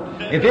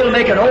want. If it'll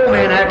make an old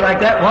man act like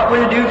that, what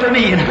will it do for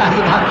me?" And I was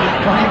about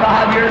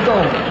 25 years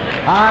old.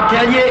 I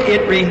tell you,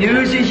 it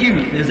renews his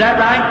youth. Is that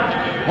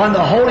right? When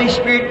the Holy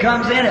Spirit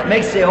comes in, it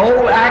makes the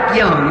old act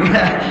young.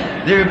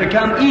 They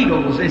become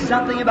eagles. There's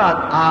something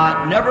about,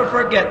 I never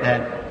forget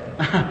that.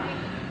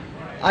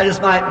 I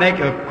just might make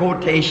a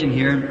quotation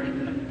here.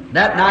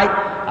 That night,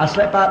 I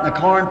slept out in the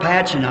corn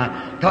patch, and I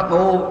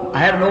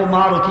had an old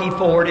Model T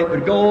Ford. It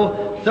would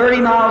go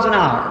 30 miles an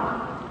hour.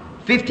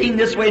 15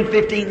 this way and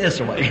 15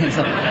 this way.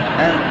 So,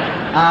 and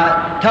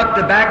I tucked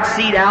the back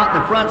seat out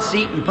in the front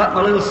seat and put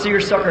my little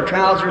seersucker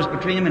trousers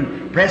between them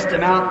and pressed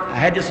them out. I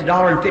had just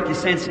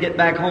 $1.50 to get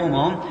back home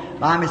on.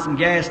 Buy me some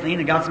gasoline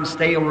and got some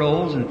stale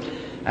rolls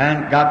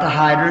and got the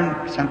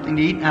hydrant, something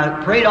to eat. And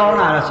I prayed all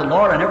night. I said,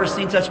 "Lord, I never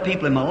seen such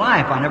people in my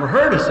life. I never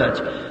heard of such.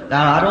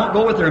 Now, I don't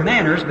go with their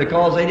manners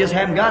because they just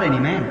haven't got any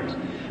manners.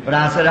 But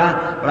I said,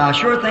 I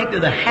sure think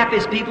they're the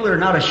happiest people that are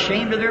not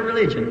ashamed of their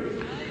religion."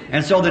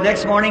 And so the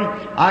next morning,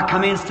 I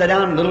come in, sit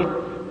down, a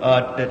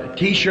little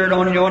T-shirt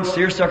on, and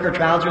seersucker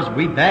trousers.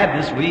 We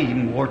Baptists, we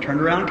even wore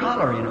turned-around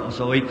collar,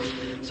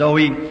 So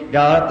we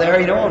got up there,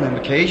 on an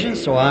occasion.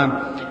 So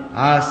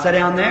I sat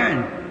down there,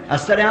 and I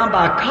sat down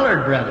by a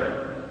colored brother.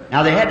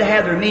 Now, they had to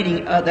have their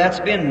meeting,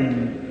 that's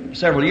been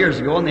several years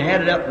ago, and they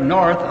had it up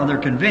north on their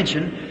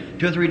convention.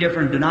 2 or 3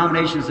 different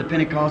denominations of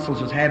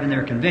Pentecostals was having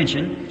their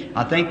convention.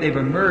 I think they've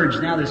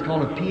emerged now. There's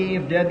called a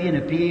PAFW and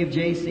a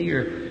PAFJC,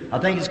 or I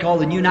think it's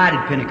called the United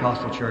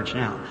Pentecostal Church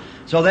now.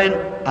 So then,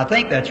 I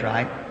think that's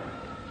right.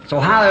 So,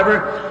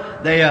 however,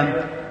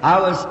 I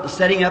was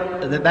setting up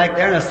back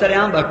there, and I sat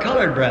down by a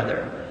colored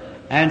brother.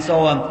 And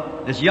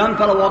so, this young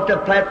fellow walked up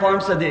the platform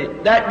and said,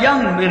 "That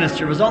young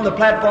minister was on the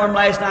platform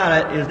last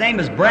night. His name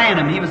is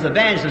Branham. He was an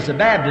evangelist, a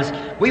Baptist.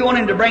 We want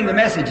him to bring the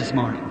message this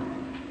morning."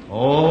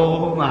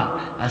 Oh my!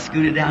 I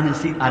scooted down the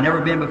seat. I'd never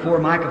been before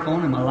a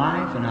microphone in my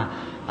life, and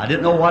I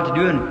didn't know what to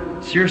do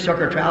in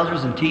seersucker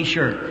trousers and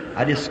T-shirt.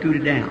 I just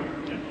scooted down.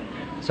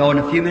 So in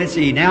a few minutes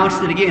he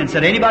announced it again.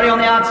 Said, "Anybody on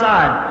the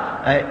outside?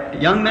 A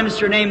young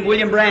minister named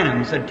William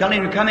Branham." Said, "Tell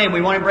him to come in.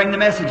 We want him to bring the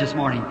message this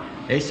morning."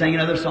 They sang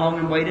another song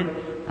and waited.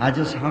 I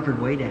just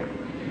hunkered way down.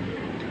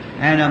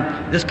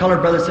 And this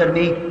colored brother said to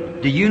me,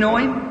 "Do you know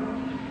him?"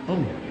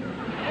 "Oh."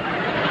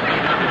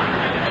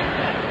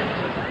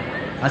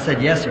 I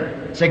said, "Yes, sir."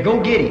 He said, "Go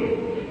get him."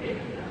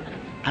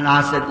 And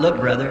I said, "Look,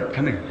 brother,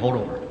 come here, hold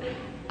over."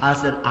 I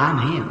said, "I'm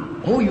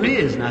him." "Oh, you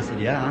is?" And I said,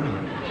 "Yeah, I'm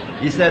him."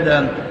 He said,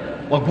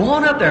 "Well, go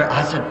on up there."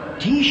 I said,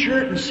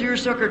 "T-shirt and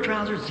seersucker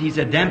trousers?" He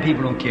said, "Them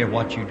people don't care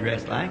what you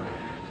dress like.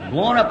 Go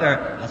on up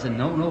there." I said,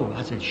 No.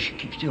 I said, "Shh,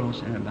 keep still, don't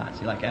say nothing about it."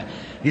 See, like that.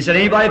 He said,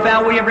 "Anybody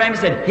found William Branham?" He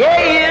said, "Here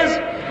he is."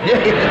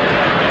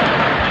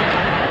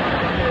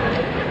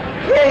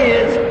 Here he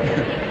is.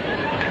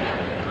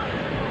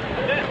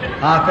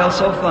 I felt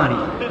so funny.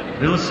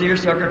 Little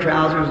seersucker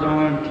trousers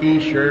on,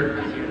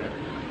 T-shirt.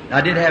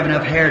 I did have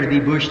enough hair to be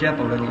bushed up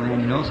a little then,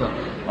 you know, so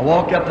I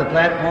walked up the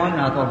platform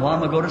and I thought, what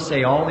am I going to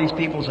say? All these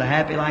people so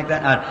happy like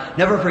that. I'd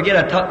never forget,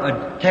 I took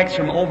a text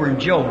from over in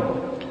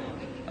Job.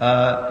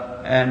 I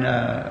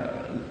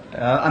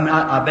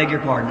beg your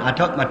pardon. I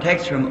took my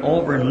text from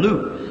over in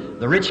Luke.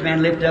 The rich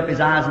man lifted up his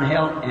eyes in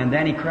hell and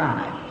then he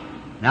cried.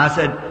 And I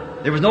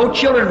said, there was no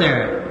children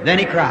there. Then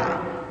he cried.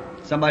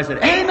 Somebody said,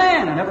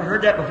 amen. I never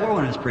heard that before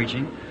when I was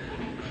preaching.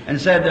 And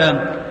said,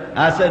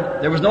 I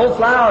said, there was no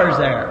flowers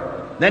there.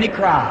 Then he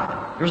cried.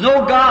 There was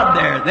no God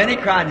there. Then he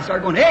cried. He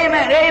started going,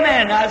 amen,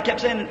 amen. And I just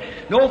kept saying,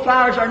 no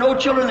flowers there, no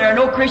children there,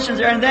 no Christians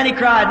there. And then he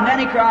cried, and then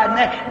he cried,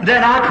 and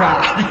then I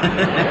cried.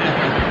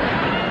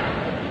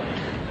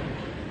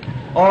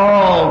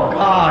 Oh,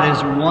 God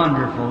is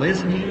wonderful,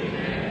 isn't He?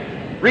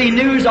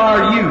 Renews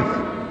our youth.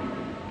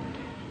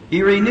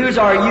 He renews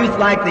our youth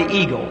like the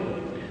eagle.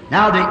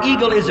 Now, the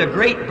eagle is a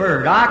great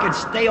bird. I could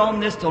stay on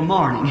this till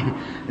morning,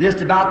 just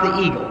about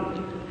the eagle.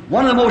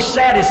 One of the most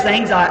saddest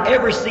things I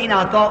ever seen,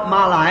 I thought in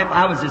my life,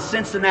 I was at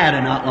Cincinnati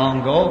not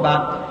long ago,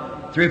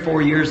 about 3 or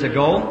 4 years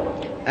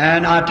ago,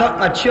 and I took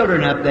my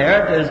children up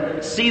there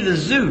to see the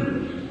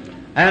zoo.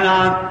 And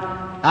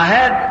I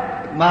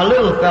had my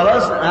little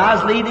fellas, and I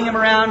was leading them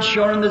around,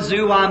 showing them the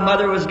zoo while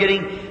Mother was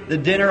getting the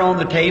dinner on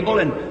the table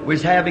and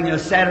was having a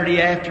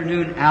Saturday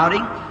afternoon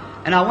outing.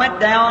 And I went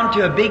down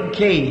to a big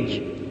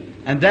cage.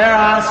 And there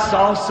I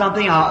saw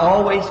something I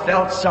always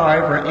felt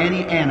sorry for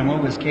any animal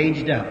was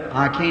caged up.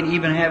 I can't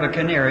even have a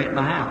canary at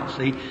my house.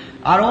 See,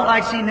 I don't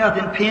like seeing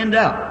nothing pinned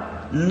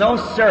up. No,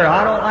 sir,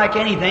 I don't like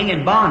anything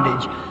in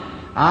bondage.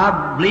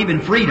 I believe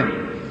in freedom.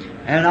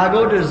 And I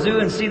go to the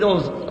zoo and see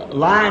those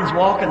lions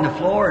walking the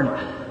floor. And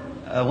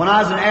when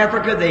I was in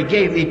Africa, they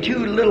gave me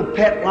 2 little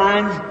pet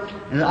lions,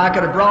 and I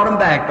could have brought them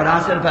back. But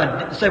I said, if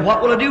I said,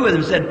 what will I do with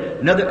them? Said,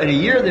 in a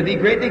year they'd be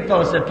great big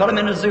fellows. Said, put them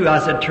in the zoo. I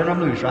said, turn them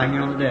loose right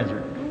here on the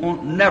desert.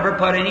 Won't never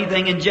put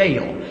anything in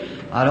jail.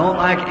 I don't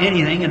like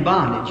anything in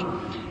bondage.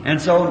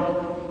 And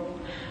so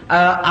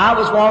I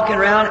was walking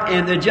around,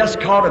 and they just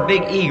caught a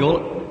big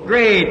eagle,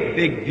 great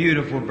big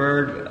beautiful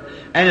bird,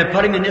 and they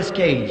put him in this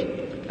cage.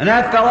 And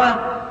that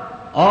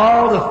fella,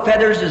 all the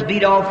feathers is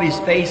beat off his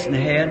face and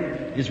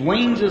head. His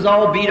wings is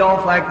all beat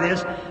off like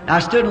this. And I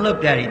stood and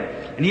looked at him,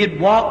 and he'd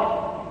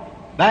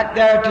walk back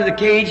there to the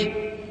cage.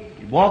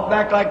 He'd walk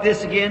back like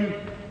this again.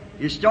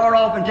 He'd start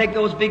off and take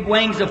those big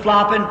wings a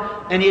flopping,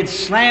 and he'd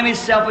slam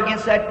himself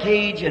against that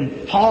cage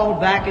and fall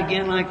back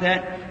again like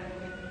that.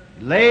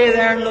 Lay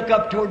there and look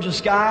up towards the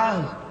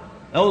sky.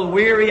 Those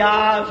weary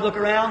eyes look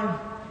around.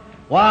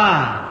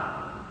 Why?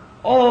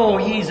 Oh,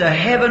 he's a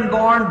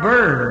heaven-born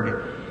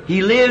bird.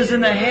 He lives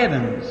in the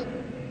heavens.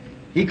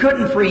 He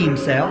couldn't free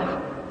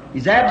himself.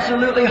 He's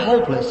absolutely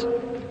hopeless.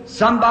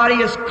 Somebody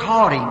has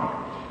caught him.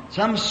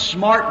 Some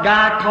smart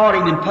guy caught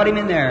him and put him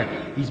in there.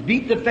 He's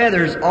beat the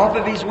feathers off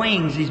of his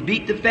wings. He's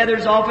beat the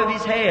feathers off of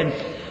his head.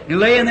 He's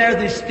laying there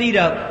with his feet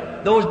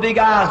up, those big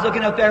eyes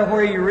looking up there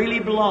where he really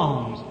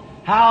belongs.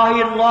 How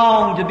he'd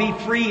long to be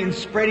free and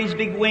spread his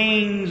big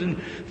wings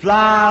and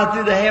fly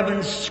through the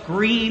heavens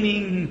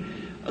screaming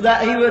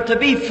that he was to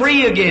be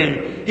free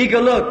again. He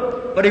could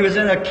look, but he was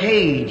in a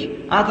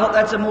cage. I thought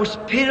that's the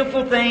most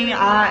pitiful thing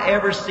I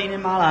ever seen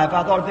in my life.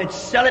 I thought if they'd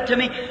sell it to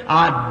me,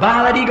 I'd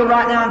buy that eagle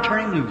right now and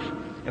turn him loose.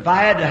 If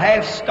I had to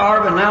half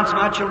starve and lounge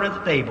my children at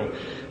the table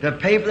to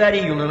pay for that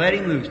eagle to let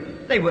him loose,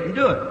 they wouldn't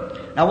do it.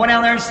 I went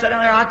down there and sat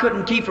down there. I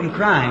couldn't keep from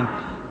crying.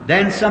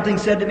 Then something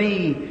said to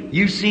me,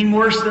 you've seen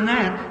worse than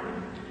that.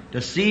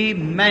 To see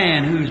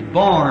man who's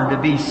born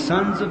to be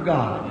sons of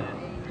God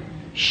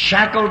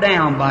shackled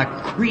down by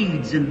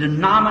creeds and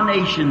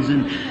denominations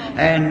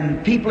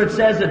and people, it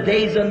says the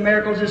days of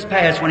miracles is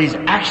past, when he's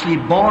actually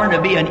born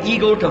to be an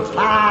eagle to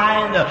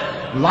fly in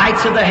the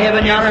lights of the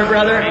heaven yonder,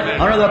 brother,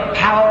 under the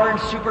power and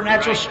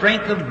supernatural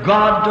strength of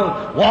God,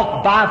 to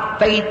walk by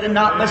faith and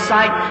not by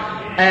sight.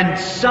 And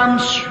some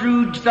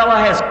shrewd fellow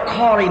has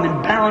caught him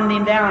and bound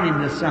him down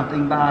into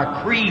something by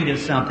a creed or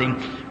something.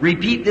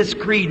 Repeat this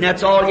creed, and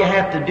that's all you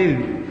have to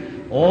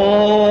do.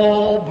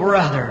 Oh,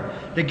 brother,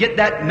 to get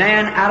that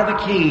man out of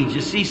a cage,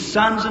 to see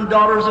sons and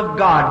daughters of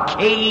God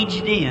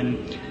caged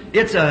in.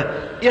 It's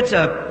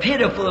a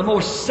pitiful, the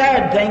most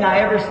sad thing I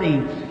ever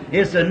seen,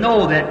 is to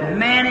know that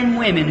men and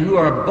women who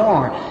are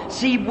born,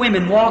 see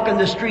women walking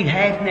the street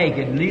half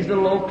naked in these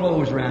little old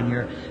clothes around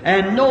here,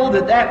 and know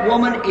that that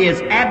woman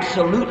is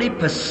absolutely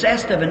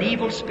possessed of an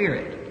evil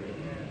spirit.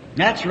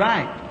 That's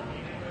right.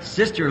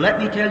 Sister, let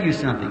me tell you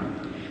something.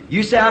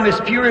 You say, I'm as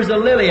pure as a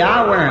lily,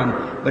 I wear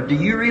them. But do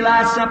you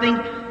realize something?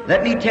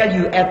 Let me tell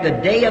you, at the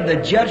day of the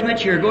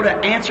judgment, you're going to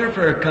answer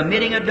for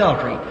committing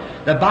adultery.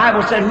 The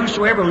Bible said,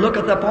 whosoever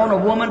looketh upon a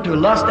woman to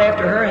lust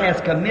after her has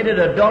committed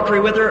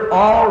adultery with her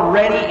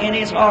already in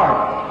his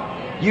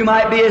heart. You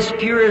might be as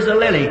pure as a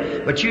lily,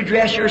 but you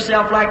dress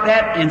yourself like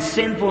that, and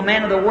sinful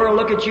men of the world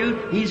look at you.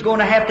 He's going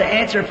to have to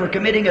answer for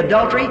committing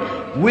adultery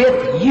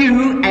with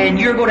you, and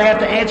you're going to have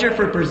to answer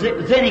for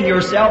presenting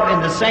yourself in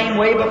the same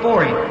way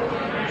before him.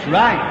 That's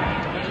right.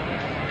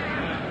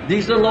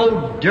 These little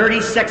old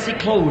dirty, sexy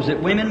clothes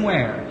that women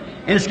wear.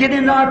 And it's getting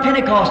into our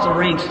Pentecostal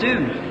ranks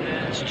too.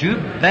 It's too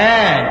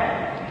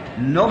bad.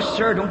 No,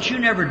 sir, don't you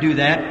never do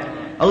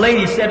that. A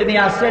lady said to me,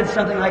 I said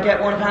something like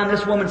that one time.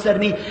 This woman said to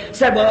me,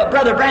 well,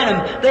 Brother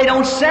Branham, they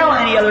don't sell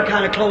any other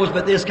kind of clothes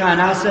but this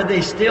kind. I said,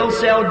 they still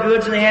sell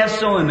goods and they have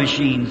sewing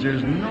machines.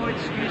 There's no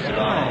excuse at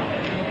all.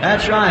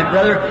 That's right,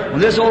 brother. When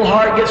this old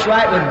heart gets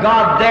right with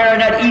God there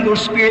and that eagle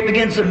spirit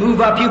begins to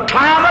move up, you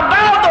climb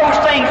above those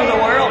things of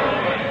the world.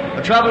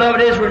 The trouble of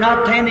it is we're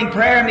not attending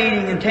prayer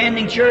meeting and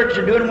attending church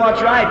and doing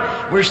what's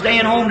right. We're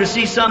staying home to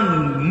see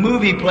some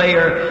movie play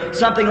or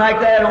something like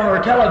that on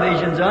our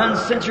televisions,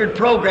 uncensored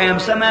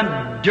programs, some of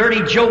them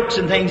dirty jokes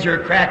and things are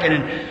cracking.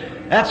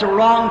 And that's a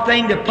wrong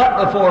thing to put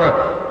before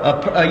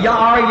our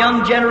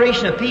young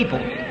generation of people.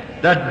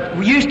 That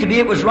used to be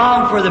it was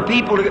wrong for the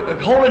people,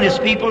 holiness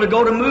people, to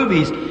go to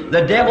movies.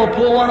 The devil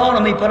pulled one on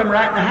them, he put them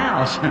right in the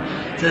house.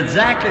 It's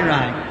exactly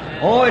right.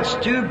 Oh, it's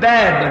too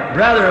bad, but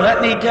brother,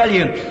 let me tell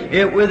you,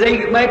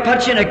 they may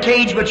put you in a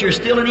cage, but you're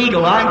still an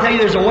eagle. I can tell you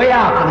there's a way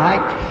out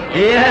tonight.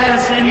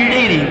 Yes,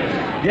 indeed.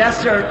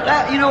 Yes, sir.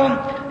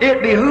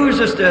 It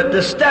behooves us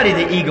to study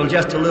the eagle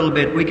just a little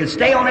bit. We could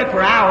stay on it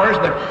for hours,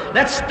 but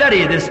let's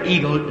study this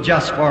eagle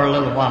just for a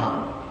little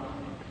while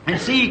and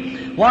see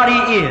what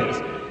he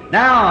is.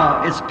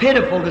 Now, it's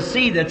pitiful to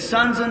see that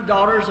sons and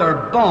daughters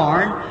are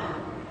born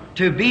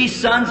to be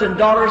sons and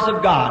daughters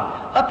of God.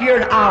 Up here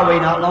in Iowa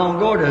not long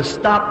ago, to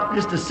stop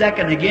just a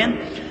second again,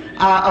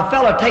 a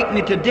fellow take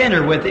me to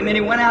dinner with him, and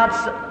he went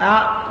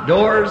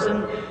outdoors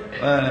and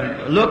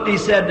looked. He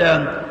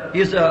said,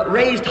 he's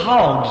raised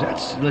hogs.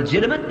 That's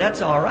legitimate.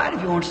 That's all right if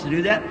he wants to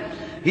do that.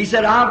 He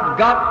said, I've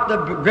got the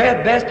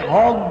best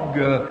hog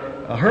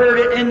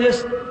herd in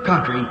this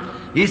country.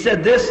 He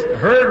said, this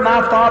herd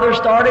my father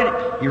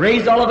started, he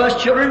raised all of us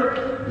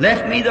children,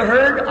 left me the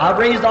herd, I've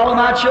raised all of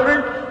my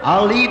children,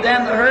 I'll leave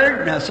them the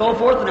herd, and so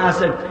forth. And I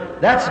said,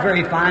 that's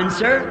very fine,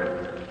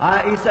 sir.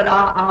 He said,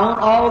 I own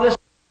all this.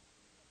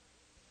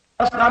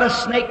 Not a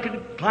snake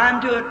could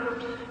climb to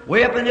it.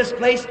 Way up in this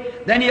place,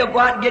 then he'll go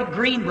out and get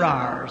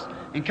greenbriers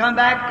and come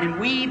back and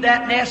weave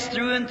that nest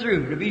through and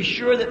through to be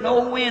sure that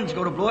no wind's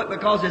going to blow it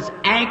because it's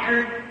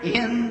anchored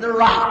in the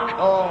rock.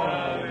 Oh,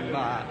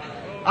 my.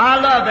 I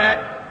love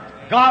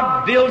that.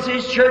 God builds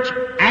His church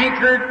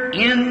anchored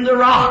in the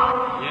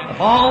rock. Yes.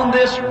 Upon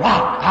this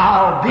rock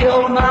I'll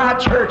build my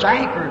church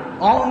anchored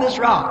on this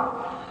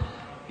rock.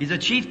 He's a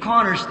chief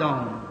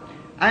cornerstone.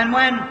 And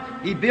when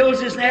He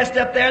builds His nest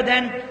up there,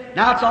 then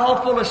now it's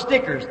all full of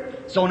stickers.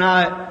 So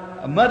now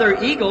a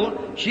mother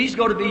eagle, she's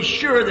going to be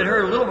sure that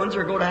her little ones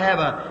are going to have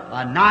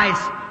a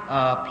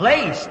nice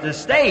place to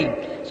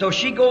stay. So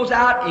she goes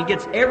out and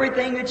gets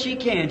everything that she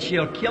can.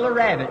 She'll kill a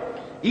rabbit,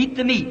 eat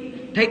the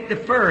meat, take the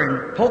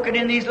fur and poke it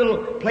in these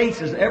little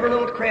places, every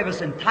little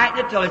crevice, and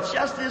tighten it till it's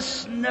just as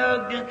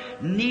snug and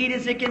neat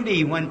as it can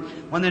be when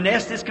the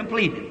nest is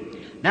completed.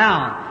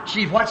 Now,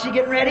 what's she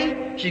getting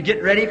ready? She's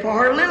getting ready for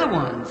her little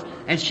ones.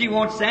 And she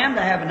wants them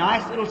to have a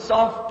nice little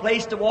soft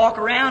place to walk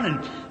around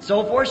and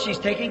so forth. She's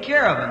taking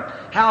care of them.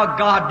 How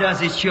God does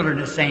His children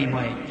the same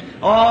way.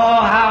 Oh,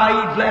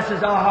 how He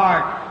blesses our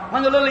heart.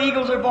 When the little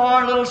eagles are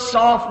born, a little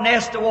soft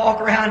nest to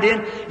walk around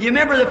in. You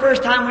remember the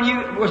first time when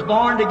you was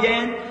born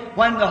again?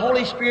 When the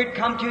Holy Spirit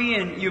come to you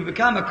and you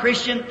become a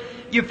Christian,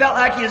 you felt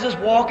like you was just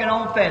walking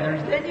on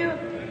feathers, didn't you?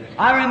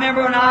 I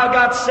remember when I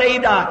got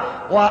saved,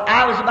 I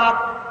was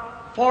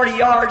about 40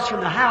 yards from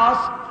the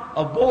house,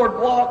 a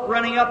boardwalk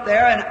running up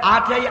there, and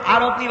I tell you, I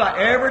don't believe I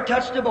ever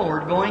touched a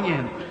board going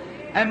in.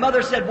 And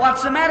Mother said,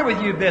 "What's the matter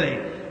with you, Billy?"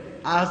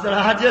 I said,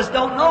 "I just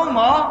don't know,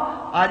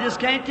 Ma. I just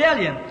can't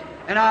tell you."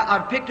 And I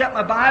picked up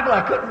my Bible.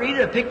 I couldn't read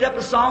it. I picked up a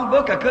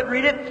songbook. I couldn't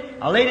read it.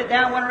 I laid it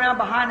down, went around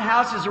behind the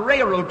house. There's a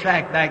railroad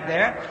track back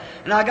there.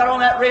 And I got on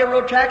that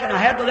railroad track, and I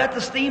had to let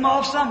the steam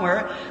off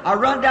somewhere. I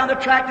run down the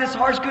track. This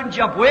horse couldn't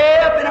jump way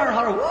up in our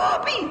holler.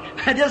 Whoopee!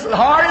 Just as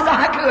hard as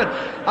I could.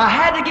 I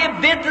had to give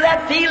vent to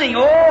that feeling.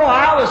 Oh,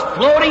 I was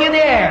floating in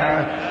the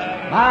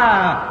air.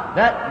 My,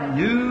 that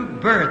new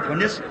birth, when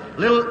this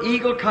little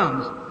eagle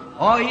comes.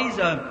 Oh,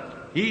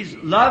 he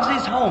loves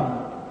his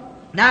home.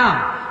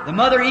 Now, the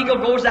mother eagle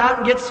goes out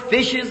and gets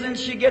fishes, and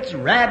she gets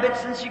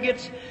rabbits, and she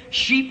gets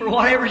sheep or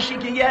whatever she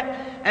can get,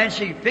 and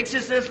she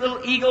fixes this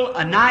little eagle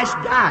a nice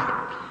diet.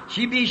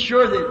 She be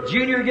sure that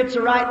Junior gets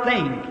the right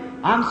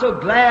thing. I'm so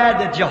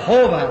glad that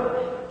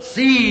Jehovah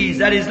sees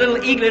that His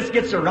little eaglets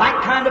gets the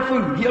right kind of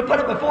food. He'll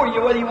put it before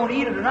you whether you want to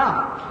eat it or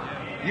not.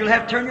 You'll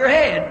have to turn your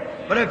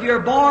head. But if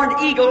you're a born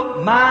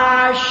eagle,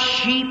 my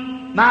sheep,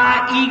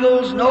 my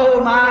eagles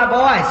know my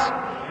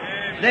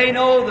voice. They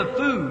know the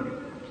food.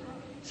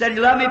 Said,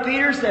 "You love me,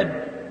 Peter?"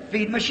 Said,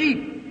 "Feed my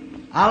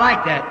sheep." I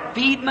like that.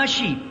 Feed my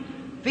sheep.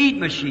 Feed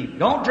my sheep.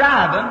 Don't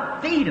drive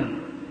them. Feed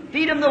them.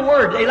 Feed them the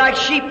Word. They like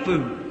sheep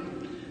food.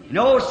 You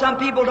know, some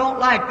people don't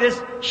like this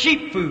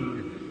sheep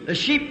food. The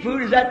sheep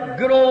food is that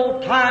good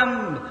old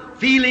time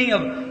feeling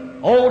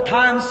of old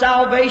time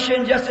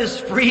salvation, just as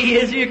free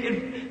as you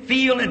can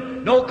feel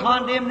and no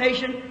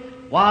condemnation.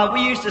 While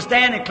we used to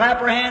stand and clap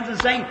our hands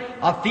and sing,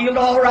 "I feel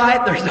all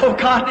right. There's no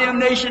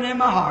condemnation in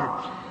my heart."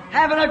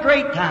 Having a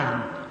great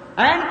time.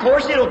 And, of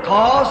course, it'll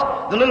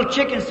cause the little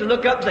chickens to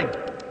look up and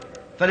say,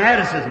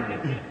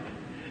 fanaticism.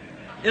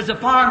 is a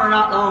farmer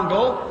not long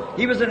ago.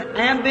 He was an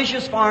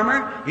ambitious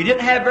farmer. He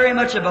didn't have very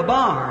much of a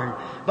barn,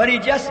 but he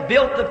just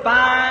built the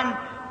fine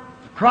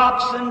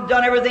crops and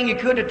done everything he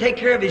could to take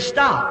care of his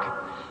stock.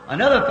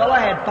 Another fellow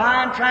had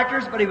fine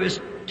tractors, but he was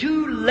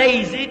too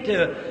lazy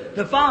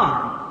to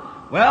farm.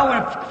 Well,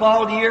 when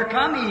fall of the year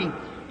come,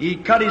 he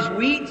cut his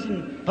weeds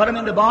and put them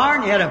in the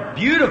barn. He had a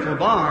beautiful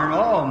barn.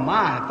 Oh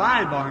my,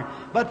 fine barn.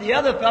 But the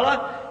other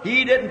fella,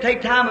 he didn't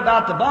take time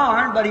about the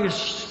barn, but he was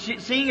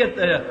seeing if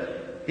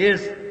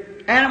his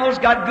animals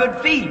got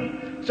good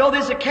feed. So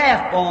there's a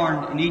calf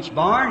born in each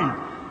barn,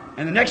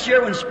 and the next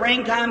year when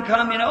springtime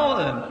come, you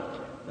know,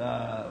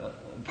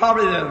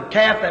 probably the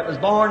calf that was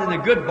born in the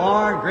good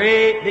barn,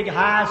 great big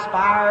high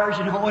spires,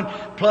 you know, and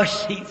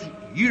plush seats.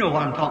 You know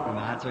what I'm talking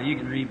about, so you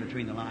can read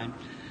between the lines.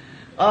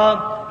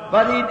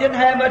 But he didn't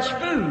have much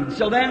food,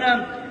 so then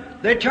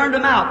they turned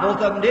him out.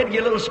 Both of them did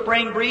get a little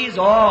spring breeze.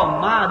 Oh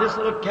my, this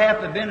little calf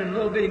had been in a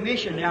little bitty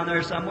mission down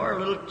there somewhere, a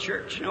little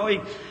church. You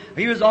know,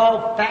 he was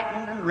all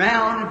fattened and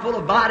round and full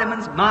of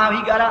vitamins. My,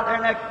 he got out there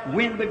and that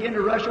wind began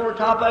to rush over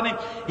top of him.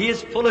 He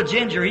is full of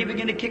ginger. He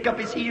began to kick up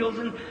his heels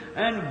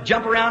and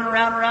jump around and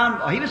around and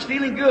around. Oh, he was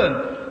feeling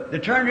good. They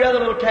turned the other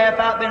little calf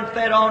out, been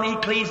fed on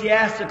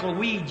ecclesiastical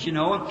weeds, you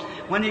know.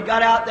 When he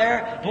got out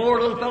there,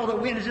 poor little fellow, the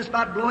wind is just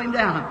about to blow him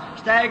down,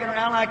 staggering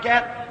around like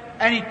that.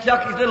 And he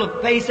stuck his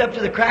little face up to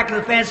the crack of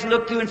the fence and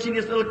looked through and seen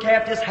this little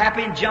calf just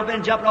happy and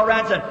jumping all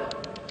around and said,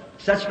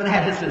 such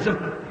fanaticism.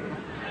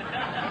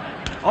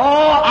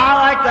 Oh,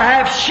 I like to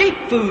have sheep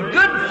food,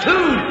 good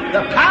food,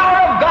 the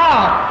power of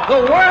God,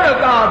 the Word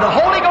of God, the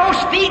Holy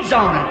Ghost feeds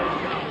on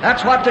it.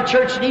 That's what the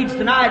church needs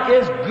tonight,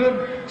 is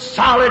good,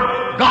 solid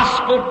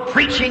gospel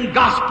preaching,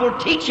 gospel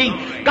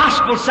teaching,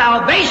 gospel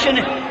salvation,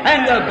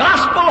 and the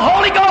gospel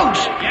Holy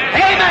Ghost.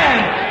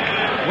 Amen.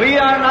 We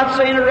are not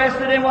so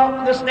interested in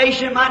what this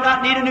nation might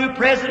not need a new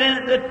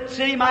president, the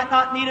city might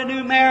not need a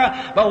new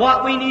mayor, but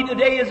what we need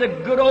today is a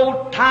good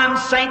old time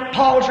St.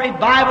 Paul's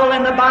revival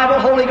and the Bible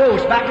Holy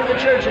Ghost back to the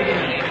church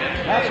again.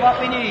 That's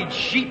what we need.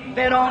 Sheep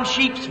fed on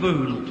sheep's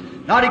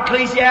food, not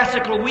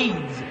ecclesiastical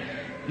weeds.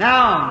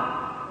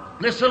 Now,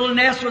 this little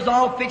nest was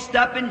all fixed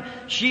up and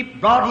sheep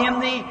brought him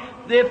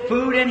the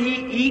food and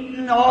he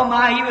eaten. Oh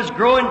my, he was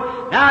growing.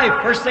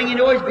 Now, first thing you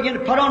know, he's beginning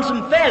to put on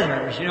some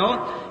feathers, you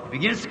know. He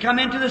begins to come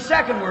into the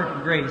second work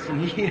of grace,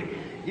 and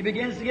he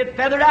begins to get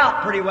feathered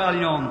out pretty well,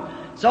 you know.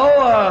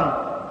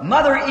 So,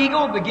 Mother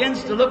Eagle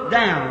begins to look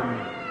down,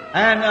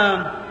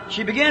 and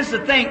she begins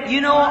to think,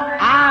 you know,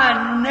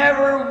 I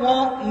never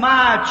want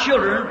my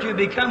children to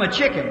become a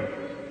chicken.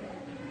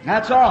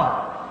 That's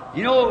all.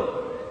 You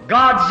know,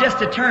 God's just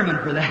determined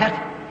for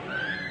that.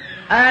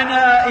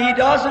 And He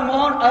doesn't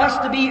want us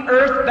to be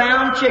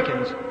earthbound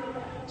chickens.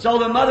 So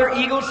the Mother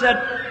Eagle said,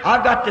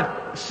 I've got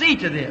to see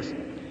to this.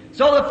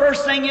 So the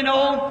first thing you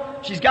know,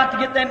 she's got to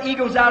get them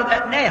eagles out of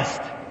that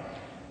nest.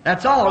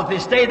 That's all. If they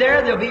stay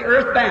there, they'll be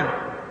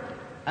earthbound.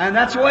 And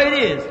that's the way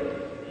it is.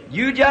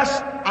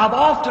 I've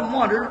often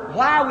wondered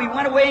why we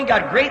went away and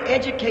got great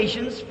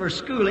educations for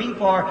schooling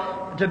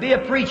to be a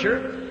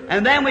preacher,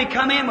 and then we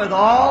come in with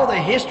all the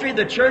history of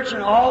the church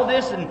and all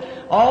this and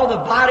all the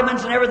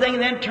vitamins and everything,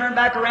 and then turn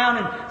back around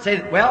and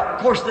say, well,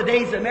 of course the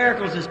days of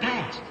miracles is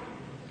past.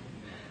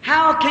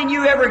 How can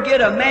you ever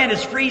get a man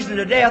that's freezing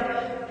to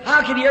death?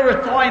 How can you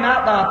ever thaw him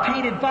out by a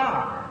painted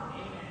fire?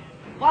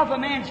 Well, if a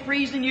man's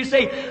freezing, you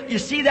say, you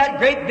see that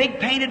great big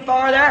painted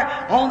fire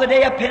there? On the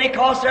day of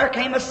Pentecost, there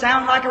came a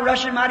sound like a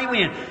rushing mighty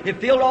wind.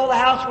 It filled all the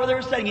house where they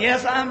were sitting.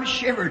 Yes, I'm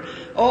shivered.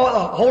 Oh,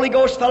 the Holy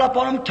Ghost fell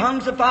upon them,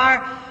 tongues of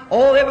fire.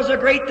 Oh, it was a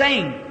great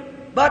thing.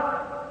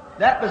 But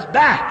that was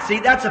back. See,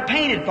 that's a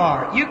painted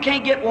fire. You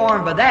can't get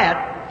warm by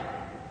that.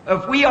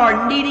 If we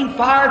are needing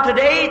fire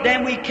today,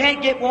 then we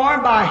can't get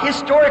warm by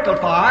historical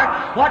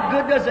fire. What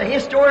good does a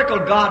historical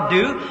God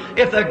do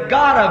if the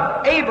God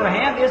of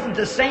Abraham isn't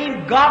the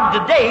same God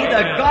today?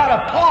 The God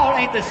of Paul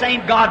ain't the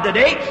same God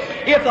today.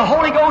 If the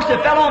Holy Ghost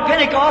that fell on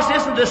Pentecost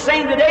isn't the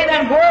same today,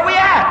 then where are we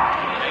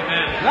at?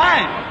 Amen.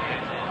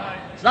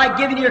 Right. It's like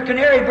giving your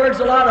canary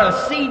birds a lot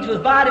of seeds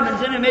with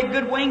vitamins in and make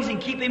good wings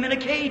and keep him in a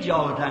cage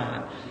all the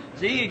time.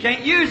 See, you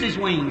can't use his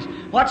wings.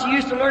 What's he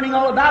used to learning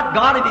all about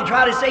God if you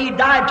try to say he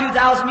died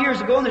 2,000 years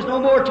ago and there's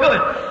no more to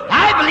it?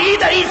 I believe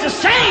that he's the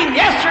same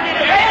yesterday,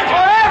 today, and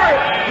forever.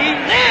 He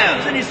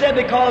lives. And he said,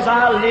 because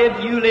I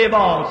live, you live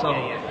also.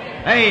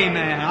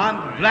 Amen.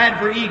 I'm glad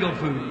for eagle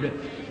food.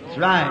 That's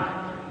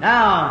right.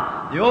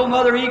 Now, the old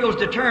Mother Eagle's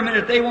determined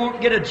that they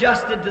won't get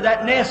adjusted to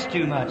that nest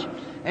too much.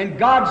 And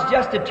God's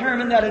just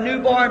determined that a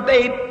newborn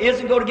babe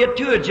isn't going to get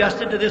too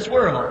adjusted to this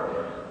world.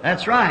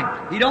 That's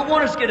right. He don't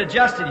want us to get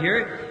adjusted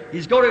here.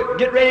 He's going to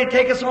get ready to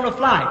take us on a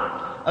flight.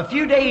 A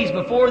few days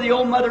before the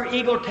old Mother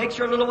Eagle takes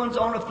her little ones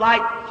on a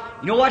flight,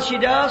 you know what she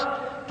does?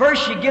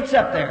 First she gets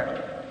up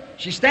there.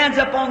 She stands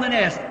up on the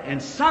nest,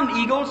 and some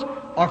eagles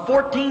are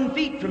 14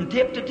 feet from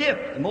tip to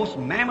tip, the most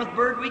mammoth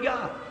bird we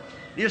got.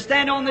 You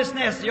stand on this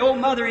nest. The old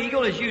Mother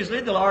Eagle is usually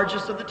the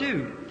largest of the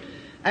two.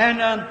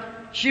 And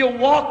she'll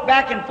walk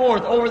back and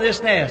forth over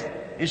this nest,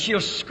 and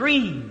she'll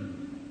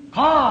scream.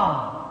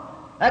 Caw!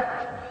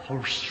 That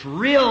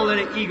shrill that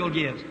an eagle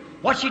gives.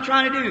 What's she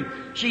trying to do?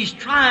 She's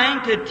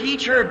trying to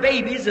teach her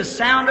babies the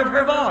sound of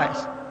her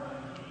voice.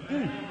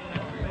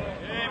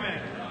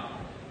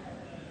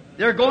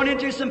 They're going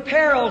into some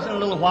perils in a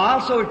little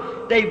while,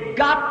 so they've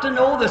got to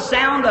know the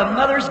sound of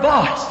mother's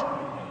voice.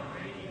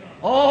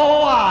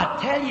 Oh, I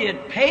tell you,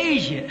 it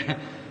pays you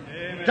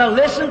to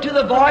listen to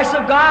the voice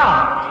of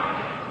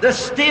God. The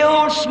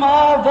still,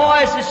 small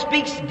voice that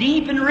speaks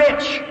deep and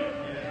rich.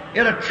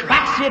 It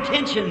attracts the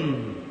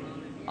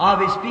attention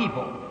of His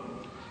people.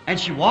 And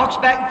she walks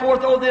back and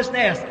forth over this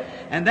nest.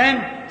 And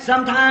then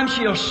sometimes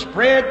she'll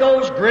spread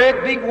those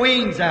great big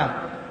wings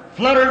out,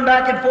 fluttering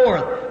back and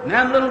forth. And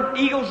them little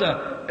eagles,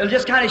 it'll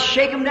just kind of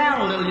shake them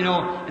down a little, you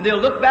know. And they'll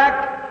look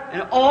back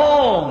and,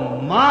 oh,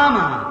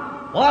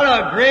 Mama, what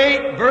a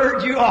great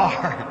bird you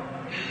are.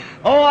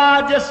 Oh,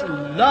 I just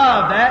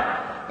love that.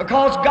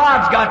 Because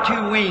God's got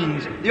two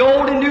wings. The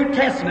Old and New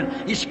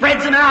Testament. He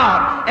spreads them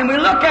out. And we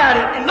look at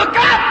it and look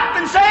up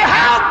and say,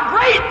 how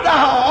great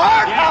thou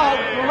art! How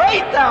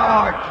great thou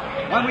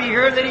art! When we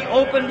hear that He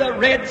opened the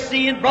Red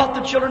Sea and brought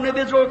the children of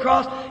Israel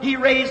across, He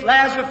raised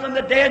Lazarus from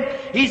the dead.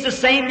 He's the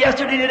same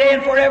yesterday, today,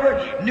 and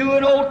forever. New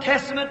and Old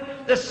Testament,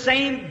 the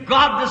same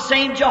God, the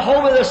same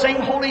Jehovah, the same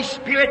Holy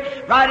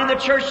Spirit right in the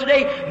church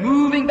today,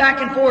 moving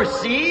back and forth.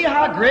 See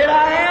how great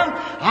I am?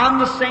 I'm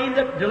the same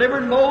that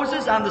delivered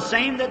Moses. I'm the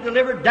same that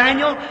delivered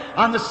Daniel.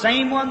 I'm the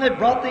same one that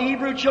brought the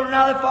Hebrew children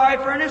out of the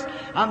fiery furnace.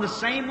 I'm the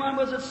same one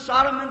that was at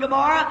Sodom and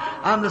Gomorrah.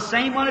 I'm the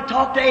same one that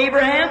talked to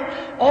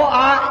Abraham. Oh,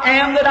 I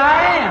am that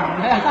I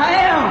am. I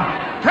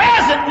am.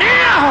 Present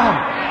now.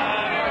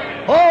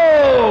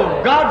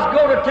 Oh, God's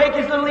going to take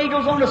His little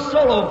eagles on a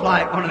solo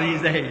flight one of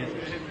these days.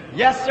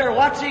 Yes, sir.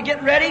 What's He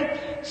getting ready?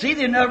 See,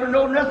 they never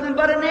know nothing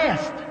but a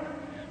nest.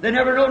 They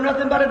never know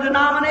nothing but a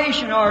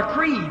denomination or a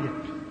creed.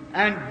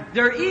 And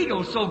they're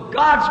eagles, so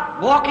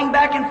God's walking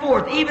back and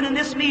forth, even in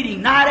this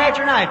meeting, night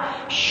after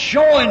night,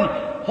 showing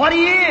what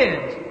He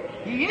is.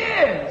 He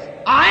is.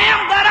 I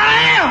am that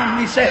I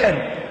am, He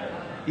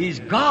said.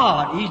 He's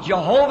God. He's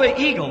Jehovah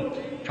Eagle,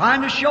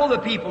 trying to show the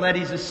people that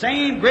He's the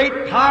same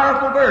great,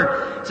 powerful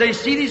bird. So you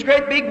see these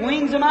great big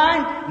wings of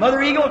mine,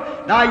 Mother Eagle?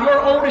 Now your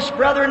oldest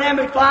brother and them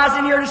that flies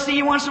in here to see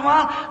you once in a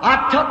while,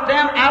 I took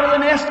them out of the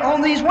nest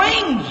on these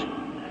wings.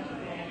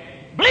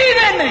 Believe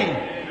in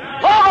me.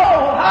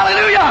 Oh,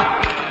 hallelujah.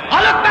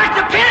 I look back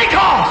to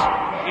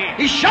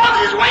Pentecost. He shoves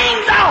His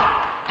wings out.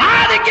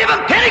 I that give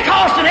Him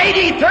Pentecost in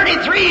AD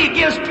 33, He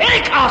gives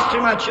Pentecost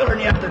to my children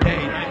yet today.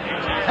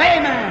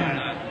 Amen.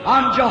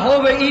 I'm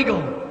Jehovah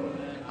Eagle.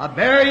 I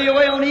bear you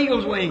away on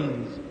eagle's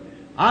wings.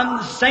 I'm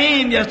the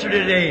same yesterday,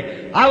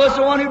 today. I was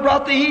the one who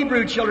brought the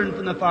Hebrew children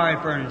from the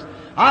fiery furnace.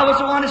 I was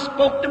the one who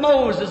spoke to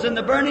Moses in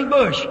the burning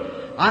bush.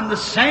 I'm the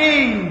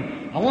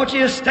same. I want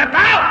you to step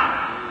out.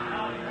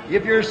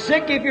 If you're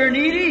sick, if you're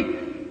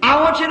needy, I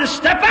want you to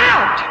step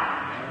out.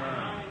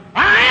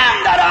 I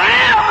am that I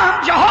am.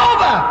 I'm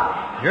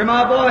Jehovah. Hear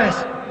my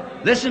voice.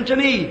 Listen to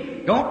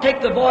me. Don't take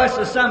the voice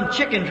of some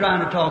chicken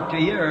trying to talk to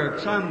you or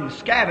some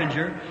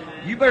scavenger.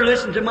 You better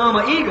listen to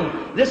Mama Eagle.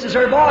 This is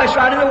her voice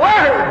right in the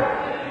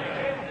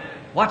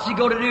Word. What's He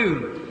going to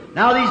do?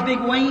 Now these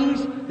big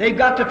wings, they've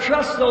got to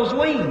trust those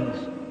wings.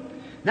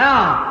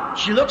 Now,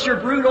 she looks her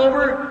brood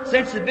over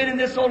since they've been in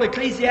this old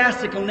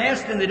ecclesiastical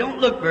nest and they don't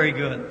look very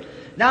good.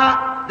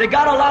 Now, they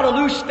got a lot of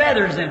loose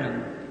feathers in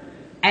them.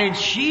 And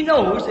she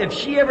knows if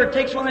she ever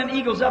takes one of them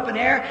eagles up in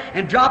the air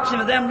and drops him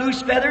with them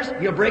loose feathers,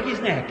 he'll break his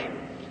neck.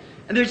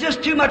 And there's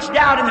just too much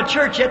doubt in the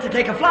church yet to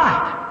take a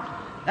flight.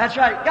 That's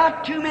right.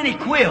 Got too many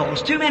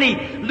quills, too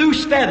many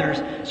loose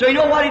feathers. So you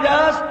know what he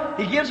does?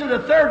 He gives her the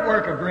third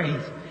work of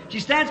grace. She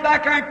stands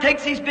back there and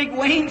takes these big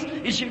wings,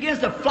 and she begins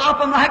to flop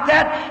them like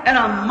that, and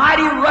a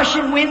mighty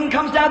rushing wind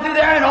comes down through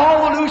there, and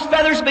all the loose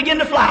feathers begin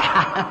to fly.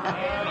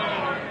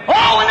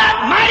 Oh, when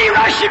that mighty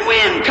rushing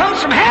wind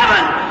comes from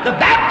heaven, the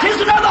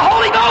baptism of the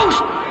Holy Ghost,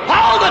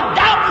 all the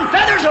doubt and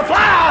feathers will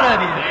fly out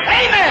of you.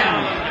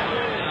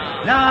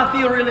 Amen. Now I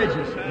feel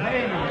religious.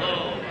 Amen.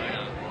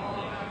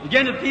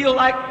 Begin to feel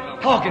like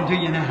talking to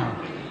you now.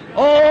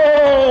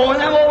 Oh, in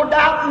them old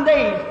doubting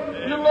days,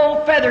 little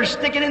old feathers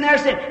sticking in there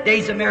saying,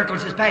 days of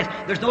miracles is past.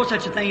 There's no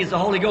such a thing as the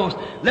Holy Ghost.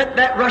 Let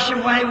that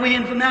rushing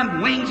wind from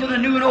them wings of the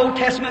New and Old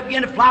Testament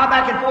begin to fly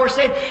back and forth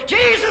saying,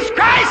 Jesus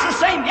Christ the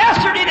same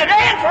yesterday,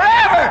 today, and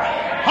forever.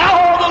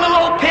 All the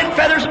little old pin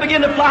feathers will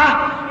begin to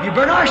fly. You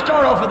better not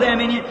start off with them,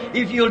 and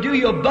if you'll do,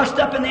 you'll bust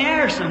up in the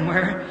air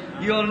somewhere.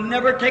 You'll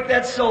never take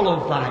that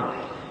solo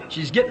flight.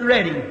 She's getting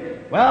ready.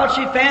 Well,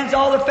 she fans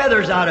all the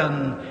feathers out of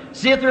them.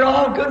 See if they're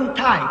all good and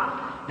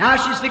tight. Now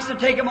she's fixing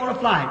to take them on a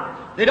flight.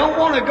 They don't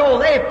want to go.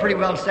 They're pretty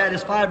well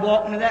satisfied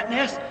walking to that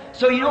nest.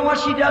 So you know what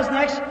she does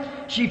next?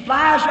 She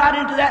flies right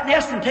into that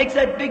nest and takes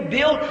that big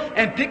bill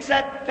and picks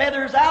that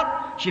feathers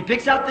out. She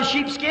picks out the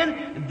sheepskin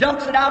and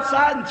dumps it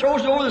outside and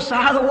throws it over the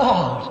side of the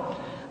walls.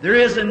 There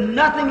isn't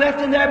nothing left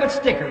in there but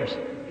stickers.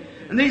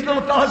 And these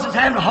little fellas is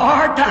having a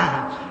hard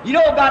time. You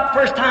know about the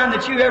first time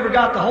that you ever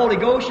got the Holy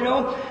Ghost, you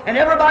know? And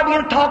everybody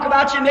began to talk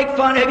about you, make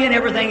fun of you and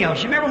everything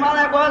else. You remember how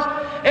that was?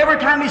 Every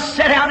time he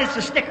sat down, it's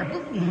a sticker.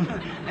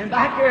 And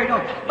back there, you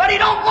know. But he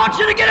don't want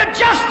you to get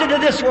adjusted to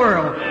this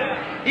world.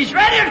 He's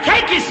ready to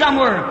take you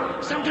somewhere.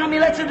 Sometimes he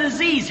lets a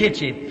disease hit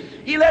you.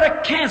 He let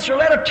a cancer,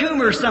 let a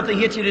tumor or something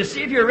hit you to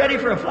see if you're ready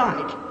for a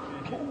flight.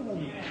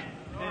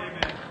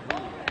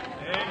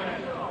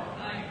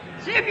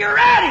 See if you're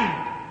ready.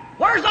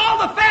 Where's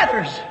all the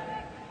feathers?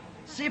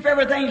 See if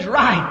everything's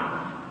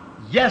right.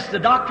 Yes, the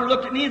doctor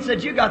looked at me and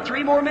said, you got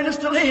 3 more minutes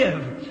to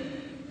live.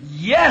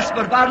 Yes,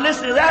 but if I'd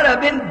listened to that,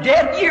 I'd been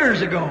dead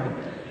years ago.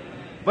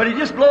 But he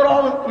just blowed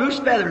all the loose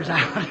feathers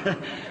out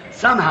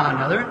somehow or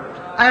another.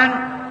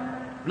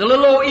 And the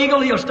little old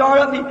eagle, he'll start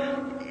up and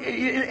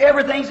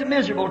everything's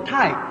miserable,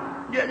 tight.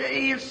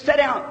 He'll sit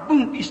down,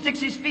 boom, he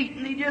sticks his feet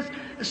and he just,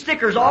 the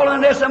stickers all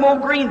in this, some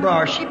old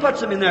Greenbrier. She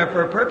puts them in there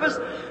for a purpose.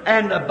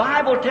 And the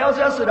Bible tells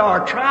us that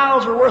our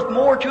trials are worth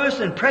more to us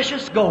than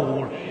precious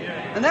gold.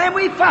 And then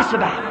we fuss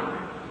about it.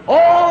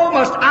 Oh,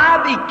 must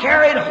I be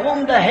carried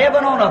home to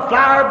heaven on a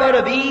flower bed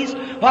of ease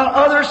while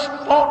others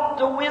fought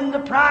to win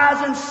the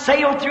prize and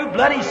sailed through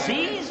bloody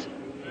seas?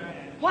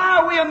 Why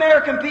are we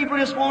American people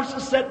just wants to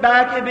sit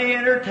back and be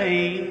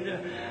entertained?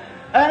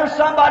 And if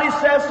somebody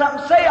says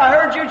something, say, I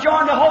heard you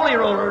join the Holy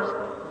Rollers.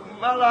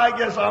 Well, I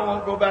guess I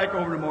won't go back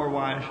over to more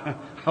wine.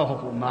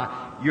 Oh my,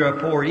 you're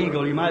a poor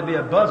eagle. You might be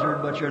a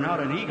buzzard, but you're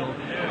not an eagle.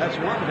 That's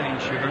one thing,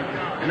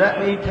 sure. Let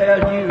me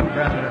tell you,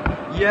 brother.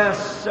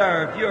 Yes,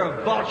 sir, if you're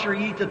a vulture,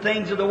 you eat the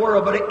things of the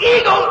world, but an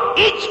eagle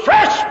eats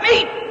fresh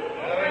meat.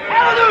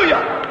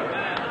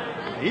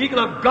 Hallelujah. The eagle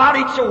of God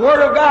eats the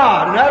Word of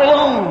God, and that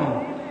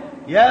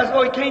alone. Yes,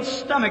 oh, he can't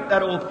stomach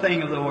that old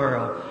thing of the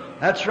world.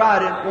 That's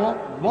right,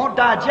 it won't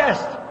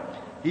digest.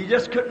 He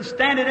just couldn't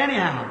stand it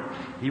anyhow.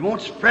 He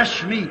wants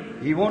fresh meat.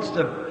 He wants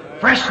the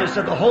freshness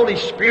of the Holy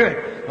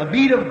Spirit, the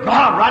meat of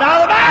God right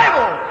out of the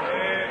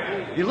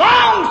Bible. He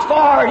longs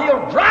for it.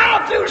 He'll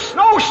drive through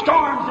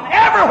snowstorms and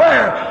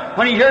everywhere.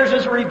 When he hears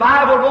there's a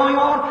revival going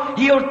on,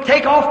 he'll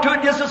take off to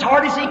it just as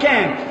hard as he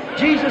can.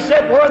 Jesus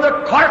said, where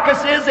the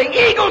carcass is, the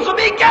eagles will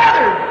be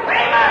gathered.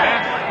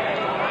 Amen.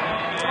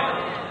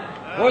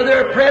 Or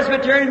they're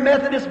Presbyterian,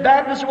 Methodist,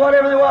 Baptist, or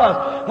whatever there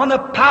was. When the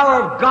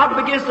power of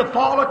God begins to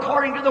fall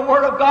according to the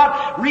Word of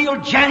God, real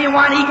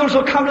genuine eagles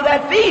will come to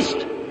that feast.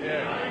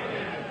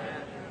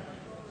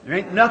 There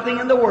ain't nothing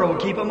in the world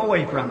will keep them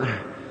away from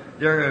it.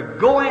 They'll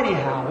go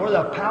anyhow. Where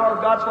the power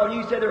of God's falling,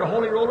 you say they're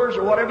holy rollers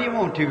or whatever you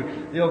want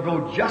to, they'll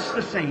go just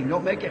the same.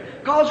 Don't make it,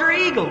 because they're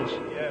eagles.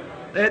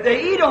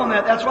 They eat on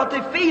that. That's what they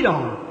feed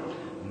on.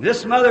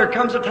 This mother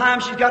comes a time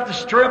she's got to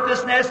stir up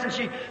this nest and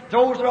she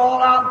throws it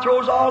all out and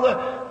throws all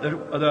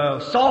the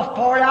soft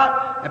part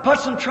out and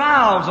puts some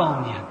trials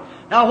on you.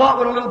 Now what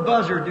would a little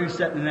buzzard do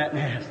sitting in that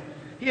nest?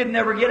 He'd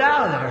never get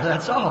out of there,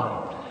 that's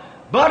all.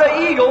 But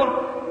an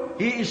eagle,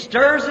 he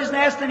stirs his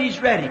nest and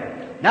he's ready.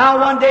 Now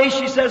one day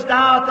she says,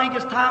 now I think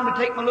it's time to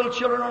take my little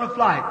children on a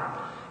flight.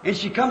 And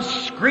she comes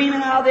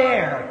screaming out of the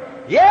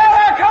air.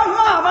 Yeah, there comes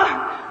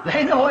Mama.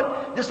 They know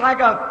it. Just like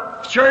a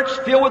church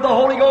filled with the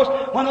Holy Ghost.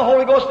 When the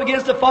Holy Ghost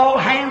begins to fall,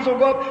 hands will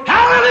go up.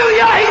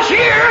 Hallelujah, He's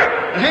here!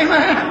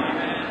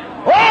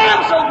 Amen. Oh,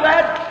 I'm so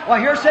glad. Well,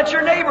 here sits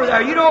your neighbor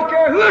there. You don't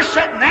care who's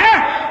sitting there.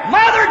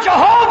 Mother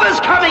Jehovah's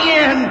coming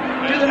in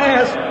to the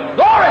nest.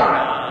 Glory!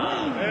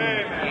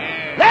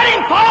 Let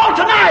Him fall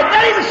tonight.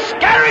 Let Him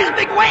scatter His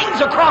big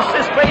wings across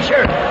this place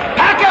here.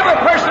 Pack every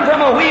person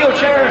from a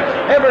wheelchair,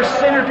 every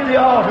sinner to the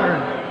altar.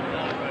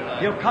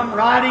 He'll come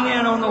riding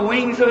in on the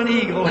wings of an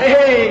eagle.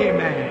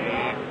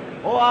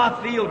 Amen. Oh,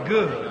 I feel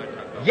good.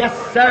 Yes,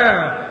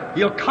 sir.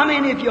 He'll come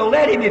in if you'll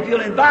let Him, if you'll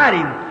invite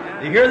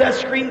Him. You hear that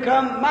scream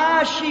come?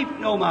 My sheep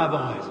know my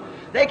voice.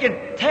 They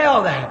can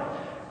tell that.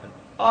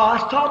 Oh, I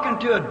was talking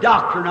to a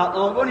doctor not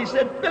long ago, and he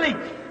said, Billy,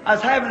 I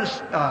was having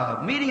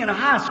a meeting in a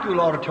high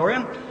school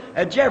auditorium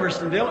at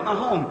Jeffersonville at my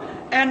home.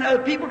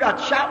 And people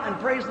got shouting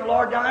and praising the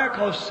Lord down there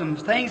because some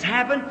things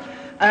happened.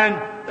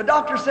 And the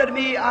doctor said to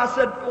me, I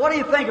said, what do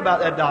you think about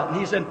that, Doc? And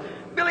he said,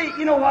 Billy,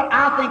 you know what?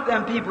 I think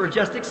them people are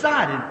just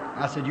excited.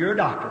 I said, you're a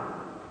doctor.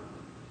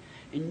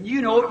 And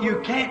you know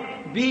you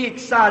can't be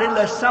excited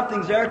unless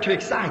something's there to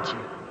excite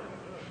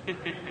you.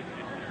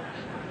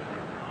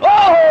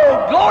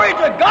 Oh, glory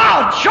to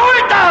God.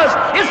 Sure it does.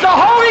 It's the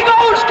Holy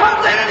Ghost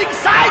comes in and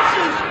excites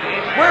us.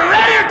 We're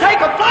ready to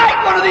take a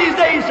flight one of these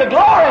days to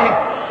glory.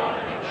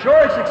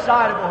 Sure it's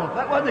excitable. If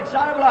that wasn't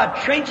excitable, I'd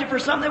trade you for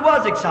something that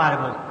was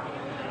excitable.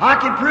 I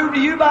can prove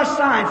to you by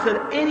science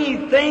that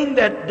anything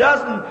that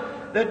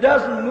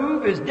doesn't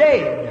move is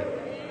dead.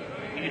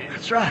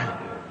 That's right.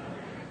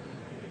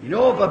 You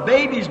know, if a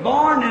baby's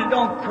born and it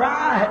don't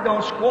cry, it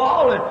don't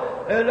squall,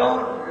 it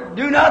don't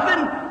do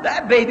nothing,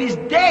 that baby's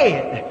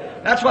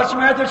dead. That's what's the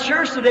matter with the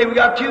church today. We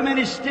got too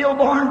many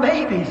stillborn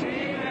babies.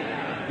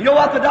 You know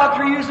what the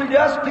doctor usually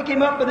does? Pick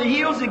him up by the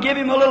heels and give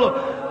him a little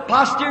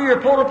posterior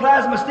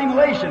protoplasma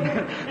stimulation.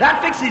 That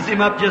fixes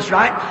him up just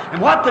right.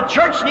 And what the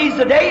church needs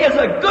today is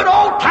a good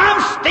old-time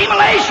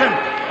stimulation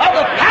of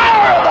the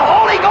power of the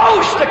Holy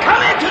Ghost to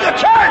come into the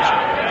church.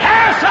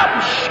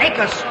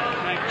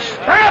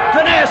 Stir up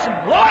the nest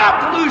and blow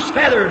out the loose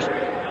feathers.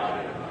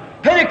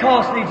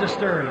 Pentecost needs a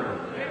stirring.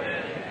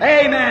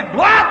 Amen.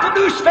 Blow out the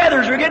loose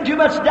feathers. We're getting too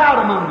much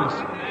doubt among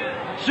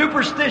us.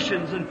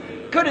 Superstitions and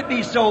could it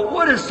be so?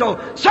 Would it so?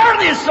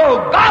 Certainly it's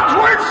so. God's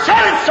Word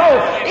said it so.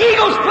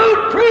 Eagle's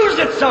food proves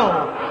it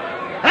so.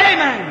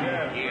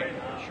 Amen.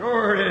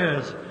 Sure it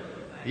is.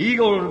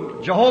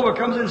 Eagle, Jehovah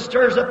comes in and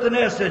stirs up the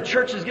nest. The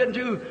church is getting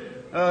too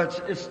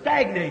it's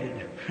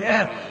stagnated.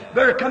 Yeah,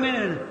 better come in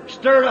and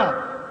stir it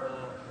up.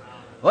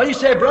 Well, you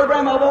say, Brother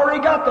Branham, I've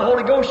already got the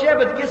Holy Ghost, yeah,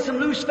 but get some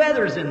loose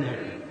feathers in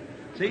there.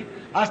 See?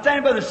 I was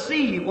standing by the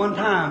sea one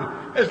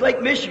time. It was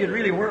Lake Michigan,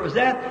 really, where it was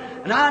at.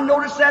 And I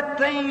noticed that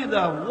thing,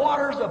 the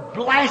waters are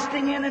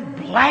blasting in and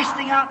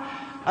blasting out.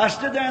 I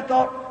stood there and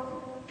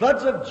thought,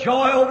 floods of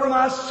joy over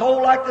my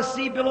soul like the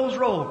sea billows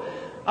roll.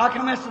 I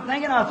commenced to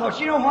thinking, I thought,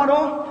 you know what,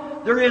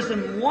 oh? There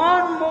isn't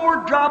one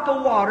more drop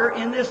of water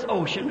in this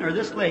ocean, or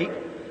this lake,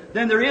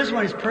 than there is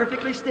when it's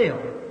perfectly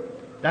still.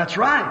 That's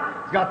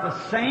right. It's got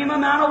the same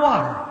amount of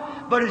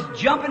water. But it's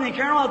jumping and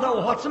carrying on. I thought,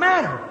 well, what's the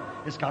matter?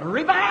 It's got a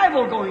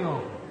revival going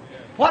on.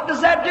 What does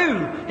that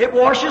do? It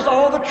washes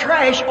all the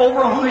trash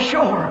over on the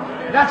shore.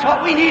 That's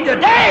what we need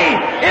today,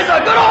 is a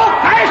good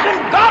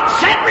old-fashioned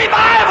God-sent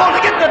revival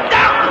to get the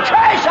doubt and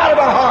trash out of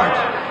our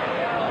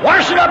hearts.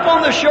 Wash it up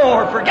on the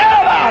shore. Forget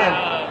about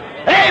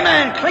it.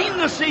 Amen. Clean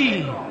the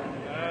sea.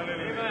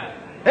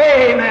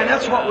 Amen.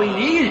 That's what we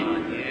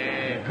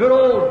need. Good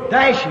old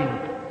dashing.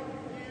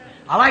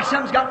 I like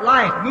something's got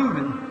life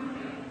moving.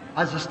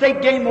 I was a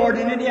state game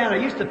warden in Indiana. I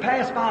used to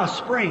pass by a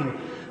spring.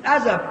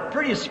 That's the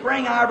prettiest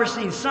spring I ever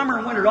seen. Summer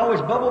and winter, it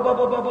always bubble,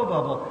 bubble, bubble,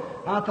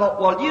 bubble. I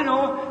thought, well, you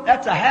know,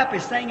 that's the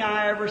happiest thing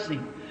I ever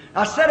seen.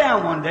 I sat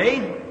down one day,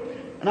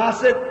 and I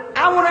said,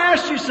 I want to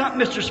ask you something,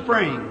 Mr.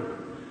 Spring.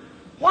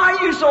 Why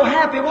are you so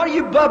happy? What are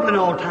you bubbling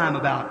all the time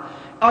about?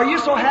 Are you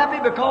so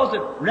happy because the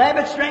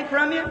rabbits drank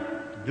from you?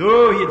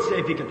 No, he'd say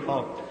if he could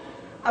talk.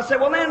 I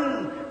said, well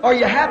then, are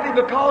you happy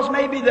because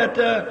maybe that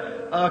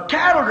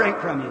cattle drank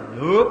from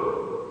you? Nope.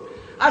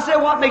 I said,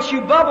 what makes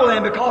you bubble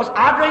then? Because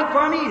I drank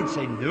from you? He'd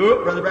say,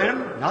 nope, Brother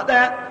Branham, not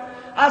that.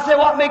 I said,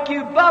 what make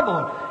you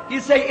bubble?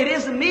 He'd say, it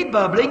isn't me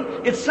bubbling,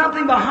 it's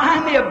something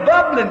behind me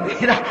bubbling me.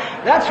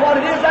 That's what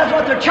it is. That's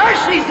what the church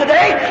needs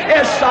today.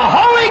 It's the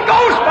Holy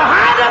Ghost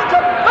behind them to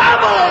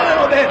bubble a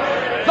little bit.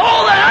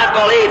 Throw the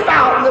unbelief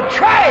out and the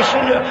trash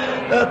and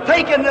the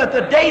thinking that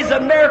the days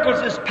of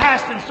miracles is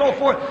past and so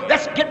forth.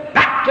 Let's get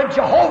back to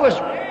Jehovah's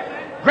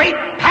great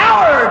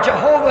power,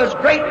 Jehovah's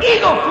great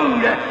eagle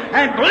food,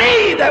 and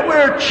believe that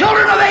we're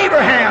children of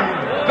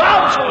Abraham.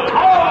 God's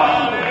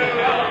call.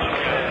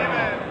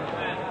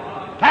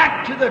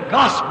 Back to the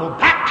gospel,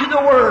 back to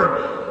the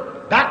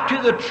word, back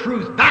to the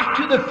truth, back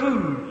to the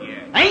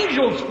food.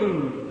 Angels'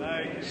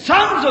 food,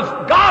 sons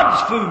of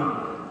God's food.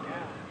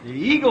 The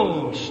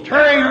eagle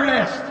stirring her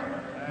nest,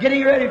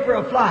 getting ready for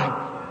a flight.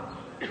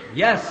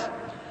 Yes.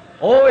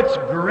 Oh, it's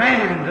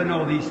grand to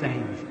know these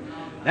things.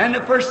 Then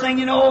the first thing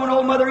you know, when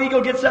old Mother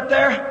Eagle gets up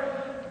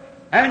there,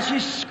 and she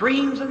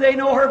screams and they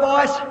know her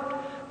voice,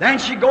 then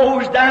she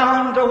goes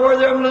down to where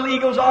them little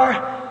eagles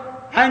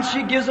are, and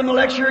she gives them a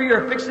lecture.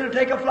 You're fixing to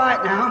take a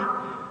flight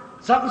now.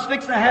 Something's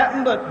fixing to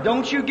happen, but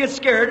don't you get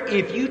scared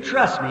if you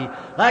trust me,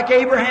 like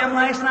Abraham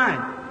last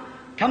night.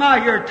 Come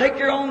out here, take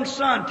your own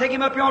son, take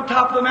him up here on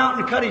top of the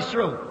mountain and cut his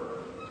throat.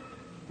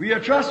 Will you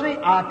trust me?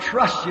 I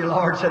trust you,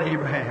 Lord, said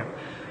Abraham.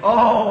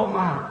 Oh,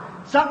 my.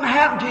 Something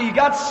happened to you. You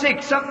got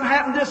sick. Something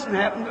happened. This and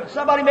happened.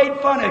 Somebody made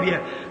fun of you.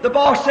 The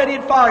boss said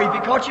he'd fire you if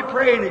he caught you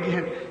praying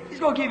again. He's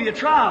going to give you a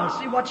trial and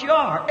see what you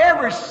are.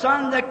 Every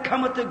son that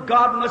cometh to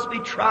God must be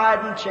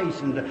tried and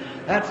chastened.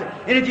 That's it.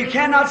 And if you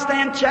cannot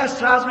stand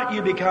chastisement,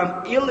 you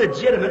become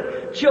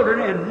illegitimate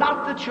children and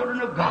not the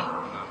children of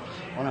God.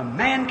 When a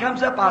man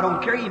comes up, I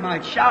don't care. He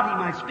might shout. He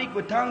might speak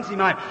with tongues. He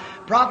might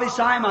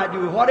prophesy. He might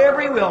do whatever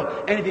he will.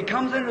 And if he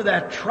comes into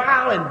that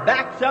trial and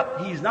backs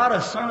up, he's not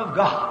a son of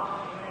God.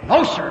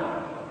 No, sir.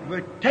 If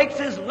it takes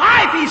his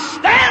life, he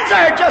stands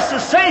there just the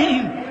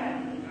same.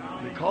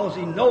 Because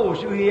he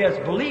knows who he has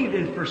believed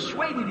and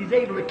persuaded, he's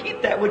able to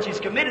keep that which is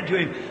committed to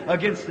him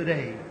against the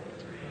day.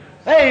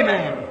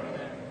 Amen.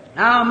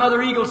 Now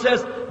Mother Eagle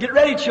says, get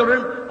ready,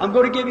 children. I'm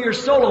going to give you your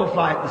solo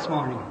flight this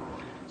morning.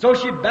 So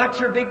she backs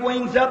her big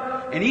wings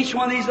up, and each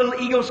one of these little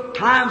eagles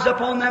climbs up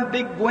on them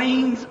big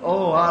wings.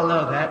 Oh, I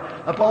love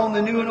that. Up on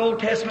the New and Old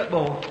Testament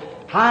bowl.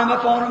 Climb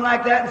up on them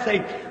like that and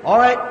say, all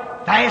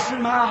right,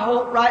 fasten my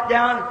holt right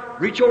down,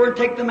 reach over and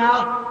take them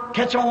out,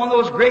 catch on one of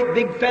those great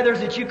big feathers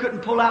that you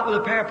couldn't pull out with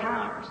a pair of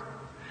pliers.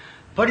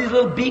 Put his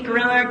little beak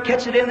around there,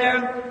 catch it in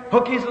there,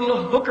 hook his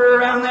little hooker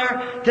around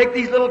there, take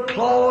these little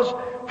claws,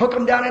 hook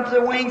them down into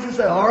the wings and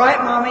say, all right,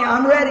 Mommy,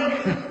 I'm ready.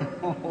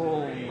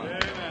 Oh, my.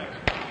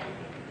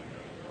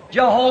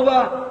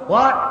 Jehovah,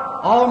 what?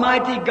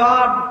 Almighty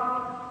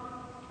God,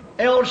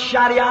 El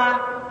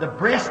Shaddai, the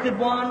breasted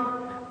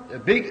one, the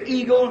big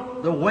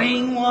eagle, the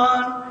winged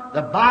one,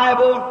 the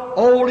Bible,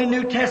 Old and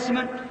New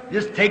Testament.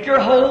 Just take your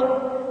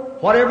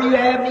holt, whatever you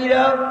have need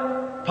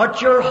of,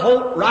 put your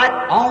holt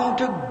right on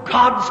to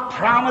God's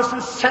promise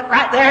and set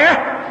right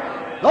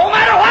there. No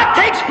matter what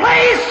takes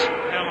place,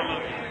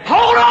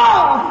 hold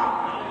on.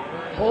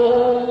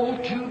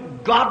 Hold to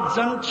God's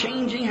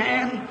unchanging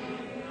hand.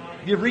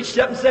 If you've reached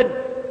up and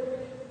said,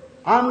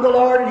 I'm the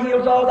Lord and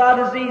heals all thy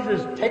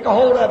diseases, take a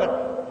hold of it.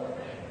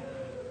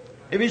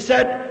 If He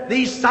said,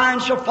 these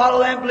signs shall follow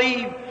them that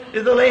believe,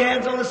 if they lay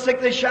hands on the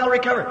sick, they shall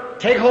recover,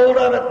 take hold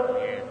of it.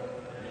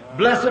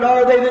 Blessed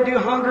are they that do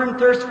hunger and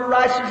thirst for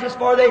righteousness,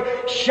 for they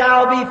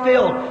shall be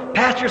filled.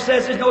 Pastor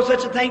says there's no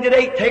such a thing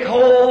today. Take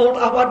hold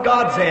of what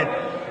God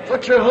said.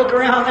 Put your hook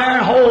around there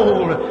and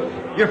hold.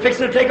 You're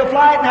fixing to take a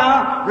flight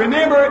now.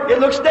 Remember, it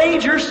looks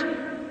dangerous.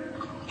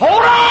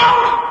 Hold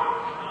on!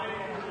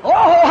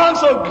 Oh, I'm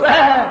so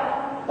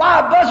glad. Why,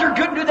 a buzzard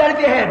couldn't do that if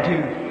he had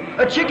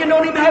to. A chicken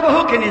don't even have a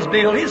hook in his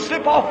bill. He'd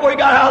slip off before he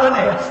got out of the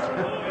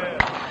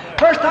nest.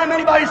 First time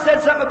anybody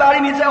said something about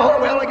him, he'd say,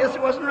 oh, well, I guess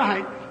it wasn't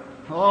right.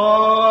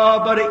 Oh,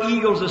 but an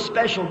eagle's a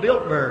special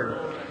built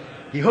bird.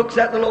 He hooks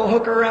that little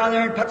hooker around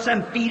there and puts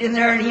some feet in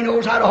there, and he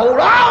knows how to hold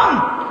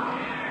on.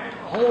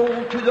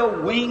 Hold to the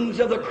wings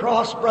of the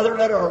cross, brother.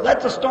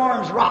 Let the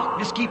storms rock.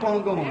 Just keep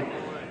on going.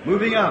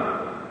 Moving up.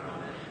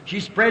 She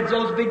spreads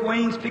those big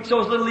wings, picks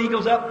those little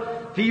eagles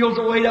up, feels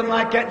the weight of them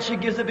like that, and she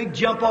gives a big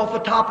jump off the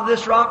top of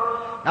this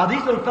rock. Now,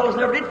 these little fellows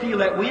never did feel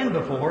that wind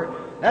before.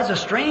 That's a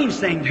strange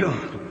thing to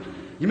them.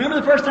 You remember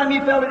the first time you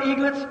felt it,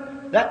 eaglets?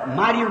 That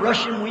mighty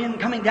rushing wind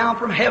coming down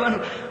from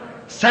heaven,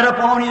 set up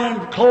on you,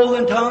 and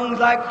cloven tongues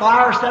like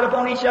fire set up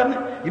on each of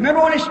them. You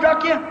remember when it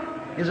struck you?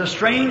 It's a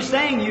strange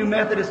thing, you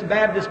Methodist,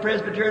 Baptist,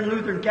 Presbyterian,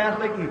 Lutheran,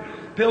 Catholic, and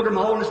Pilgrim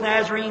Holiness,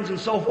 Nazarenes, and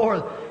so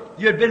forth.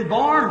 You had been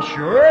born,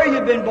 sure,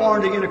 you'd been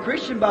born again a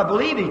Christian by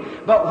believing,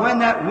 but when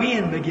that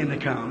wind began to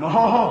come,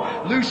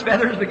 oh, loose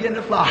feathers begin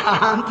to fly.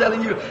 I'm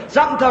telling you,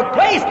 something took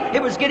place.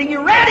 It was getting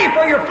you ready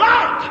for your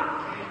flight.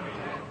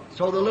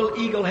 So the little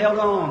eagle held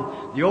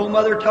on. The old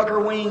mother took her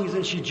wings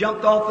and she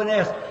jumped off the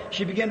nest.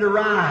 She began to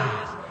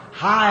rise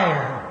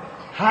higher,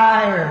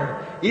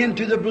 higher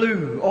into the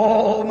blue.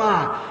 Oh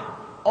my.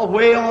 Oh,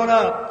 way on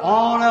up,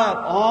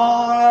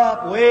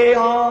 way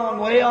on,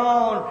 way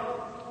on.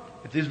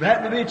 If there's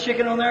happened to be a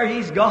chicken on there,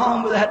 he's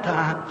gone by that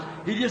time.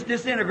 He just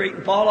disintegrate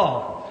and fall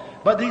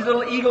off. But these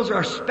little eagles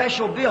are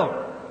special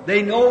built.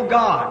 They know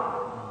God.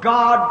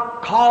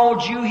 God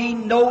called you, He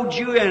knowed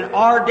you and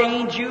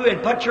ordained you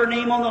and put your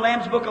name on the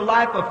Lamb's Book of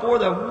Life before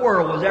the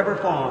world was ever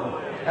formed.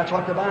 That's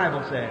what the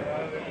Bible said.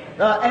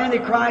 The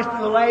Antichrist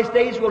in the last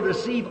days will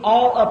deceive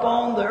all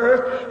upon the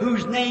earth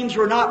whose names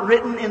were not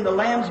written in the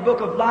Lamb's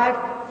Book of Life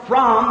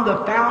from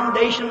the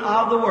foundation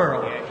of the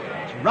world.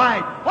 That's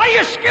right. What are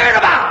you scared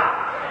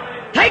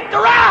about? Take the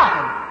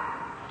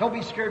ride. Don't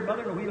be scared,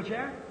 mother, in a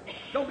wheelchair.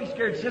 Don't be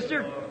scared,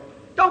 sister.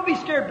 Don't be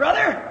scared,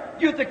 brother.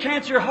 You with the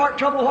cancer, heart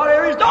trouble,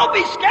 whatever it is, don't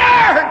be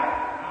scared.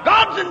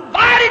 God's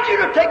invited you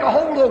to take a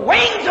hold of the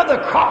wings of the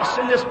cross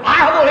in this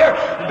Bible here.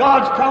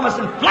 God's promise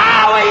and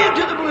fly away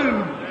into the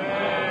blue.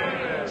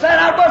 Said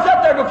I was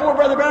up there before,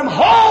 Brother Branham.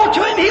 Hold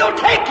to Him, He'll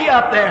take you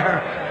up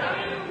there.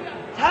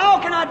 How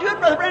can I do it,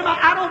 Brother Branham?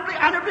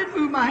 I never did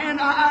move my hand.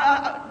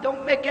 I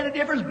don't make any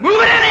difference. Move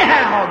it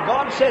anyhow.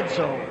 God said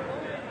so.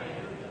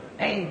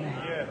 Amen.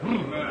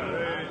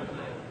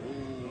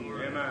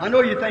 I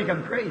know you think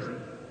I'm crazy.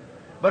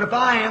 But if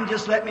I am,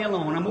 just let me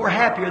alone. I'm more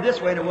happier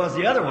this way than it was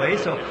the other way,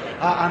 so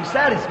I'm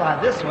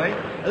satisfied this way.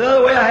 The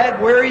other way I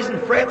had worries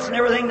and frets and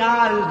everything.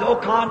 Now there's no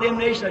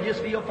condemnation. I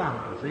just feel fine,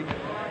 see.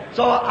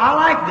 So I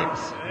like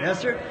this.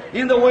 Yes, sir.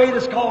 In the way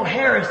that's called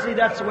heresy,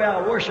 that's the way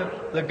I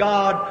worship the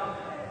God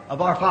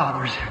of our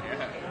fathers.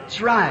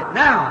 That's right.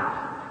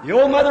 Now, the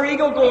old mother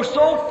eagle goes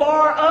so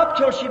far up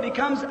till she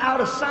becomes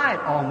out of sight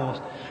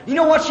almost. You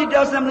know what she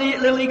does to them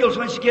little eagles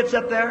when she gets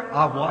up there?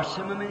 I've watched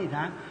them many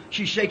times.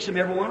 She shakes them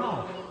every one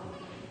off.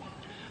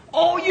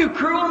 Oh, you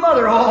cruel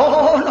mother.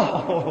 Oh,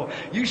 no.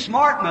 You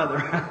smart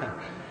mother.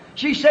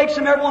 She shakes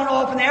them every one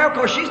off in the air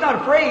because she's not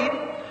afraid.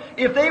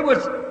 If they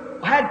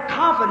had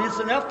confidence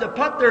enough to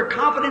put their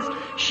confidence,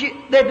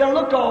 they'd done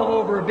looked all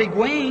over her big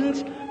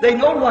wings. They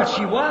know what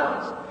she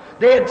was.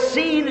 They had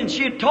seen and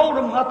she had told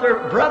them what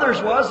their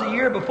brothers was the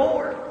year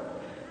before.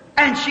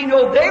 And she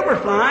knew they were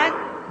flying.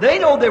 They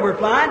know they were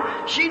flying.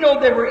 She knew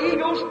they were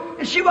eagles.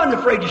 And she wasn't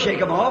afraid to shake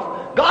them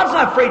off. God's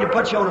not afraid to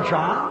put you on a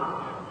trial.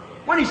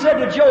 When He said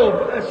to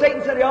Job,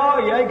 Satan said,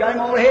 oh yeah, he got him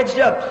all hedged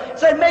up.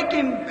 Said,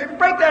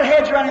 break that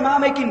hedge around him, I'll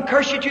make him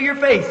curse you to your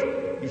face.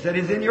 He said,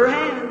 he's in your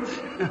hands.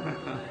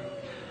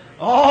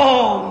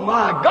 Oh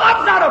my,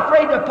 God's not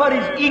afraid to put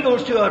His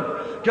eagles to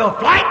a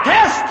flight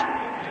test.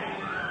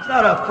 He's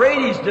not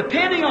afraid, He's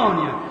depending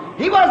on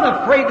you. He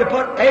wasn't afraid to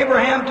put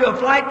Abraham to a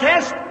flight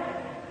test.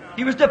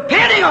 He was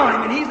depending on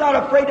Him, and He's not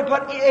afraid to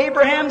put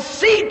Abraham's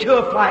seed to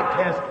a flight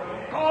test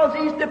because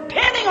He's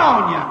depending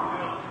on you.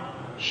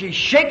 She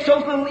shakes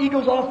those little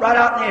eagles off right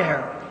out in the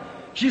air.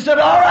 She said,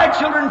 all right,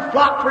 children,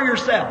 flock for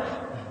yourself.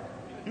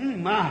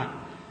 My.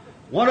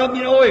 One of them,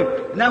 you know,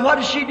 and then what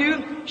does she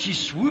do? She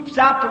swoops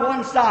out to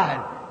one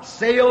side,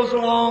 sails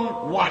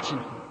along, watching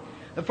them.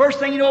 The first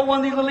thing you know, one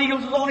of these little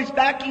eagles is on his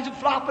back. He's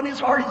flopping as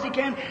hard as he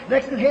can.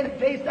 Next thing, head and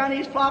face down,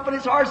 he's flopping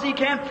as hard as he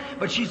can.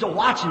 But she's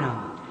a-watching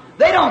them.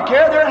 They don't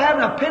care. They're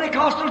having a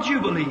Pentecostal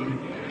jubilee.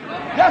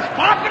 Just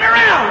flopping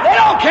around. They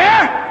don't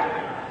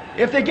care.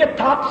 If they get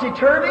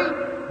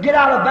topsy-turvy, get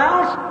out of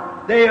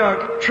balance, they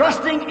are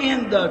trusting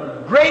in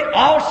the great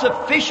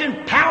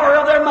all-sufficient power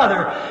of their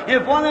mother.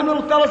 If one of them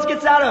little fellas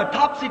gets out of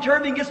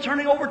topsy-turvy and gets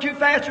turning over too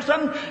fast or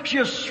something,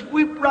 she'll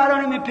sweep right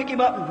on him and pick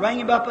him up and bring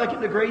him up back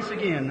into grace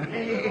again.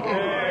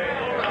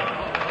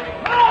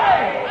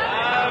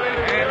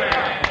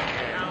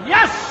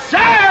 Yes,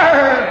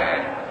 sir!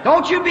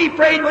 Don't you be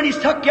afraid when He's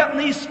tucked you up in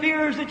these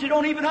spheres that you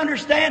don't even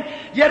understand,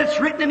 yet it's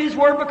written in His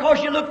Word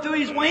because you look through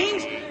His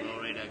wings.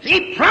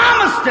 He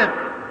promised it.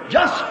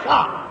 Just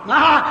flop.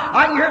 Now,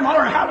 I can hear him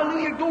hollering,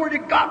 hallelujah, glory to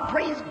God,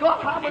 praise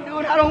God, how am I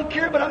doing? I don't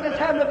care, but I'm just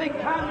having a big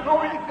time,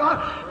 glory to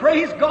God,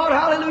 praise God,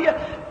 hallelujah.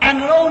 And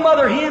an old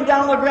mother hen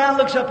down on the ground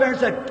looks up there and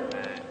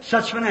said,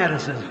 such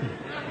fanaticism.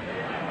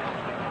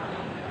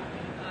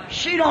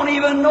 She don't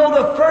even know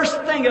the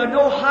first thing of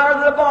no higher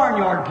than a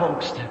barnyard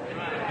post.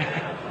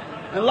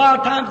 And a lot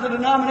of times the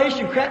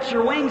denomination cracks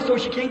her wings so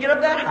she can't get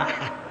up that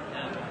high.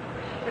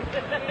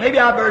 Maybe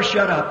I better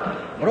shut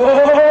up. But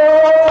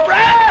oh,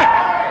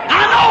 Brad,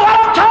 I know what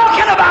I'm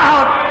talking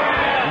about.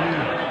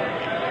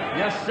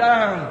 Yes,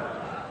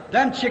 sir.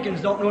 Them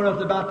chickens don't know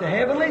nothing about the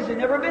heavenlies. They've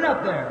never been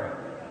up there.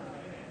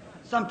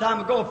 Some time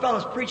ago, a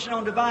fellow's preaching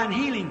on divine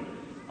healing.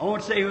 I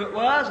won't say who it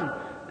was.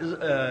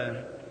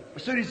 And,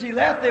 as soon as he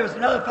left, there was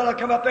another fellow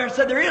come up there and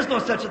said, there is no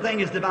such a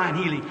thing as divine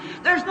healing.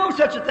 There's no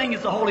such a thing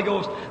as the Holy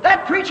Ghost.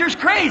 That preacher's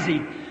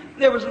crazy.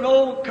 There was an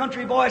old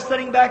country boy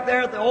sitting back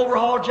there with the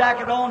overhaul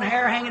jacket on,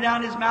 hair hanging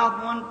down his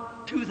mouth, one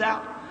tooth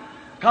out.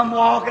 Come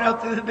walking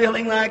up through the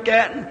building like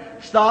that and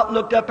stopped and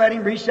looked up at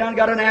him, reached down,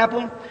 got an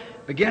apple,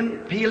 began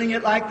peeling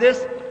it like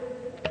this.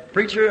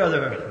 Preacher, or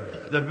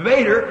the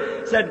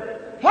debater,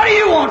 said, what do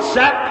you want,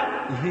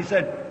 sap? And he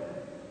said,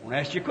 I want to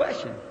ask you a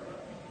question.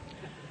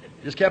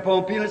 Just kept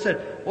on peeling it.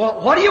 Said,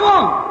 well, what do you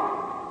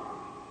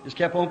want? Just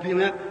kept on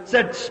peeling it.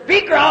 Said,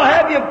 speaker, I'll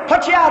have you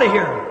put you out of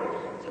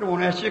here. Said, I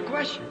want to ask you a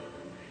question.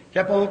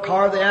 Kept on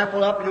carved the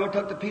apple up,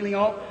 took the peeling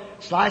off,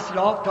 sliced it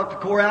off, took the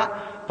core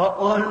out, put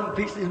one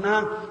piece in his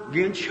mouth,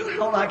 again chewing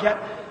it all like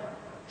that.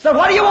 Said,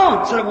 what do you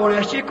want? Said, I want to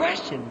ask you a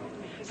question.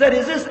 Said,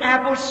 is this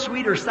apple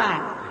sweet or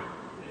sour?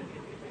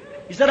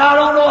 He said, I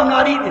don't know, I'm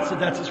not eating it. Said,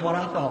 that's just what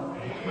I thought.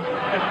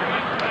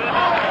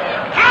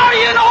 How do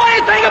you know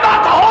anything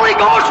about the Holy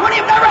Ghost when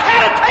you've never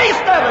had a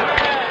taste of it?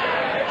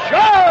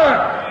 Sure.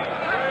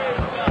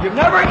 You've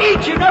never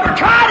eaten, you've never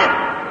tried it.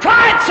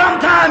 Try it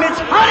sometime.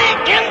 It's honey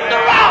in the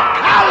rock.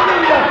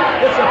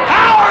 Hallelujah. It's the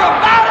power of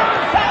God and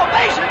the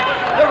salvation,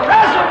 the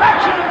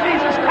resurrection of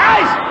Jesus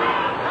Christ.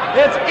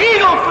 It's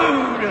eagle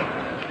food.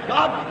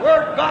 God's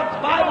Word, God's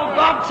Bible,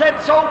 God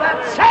said so. That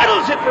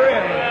settles it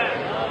forever.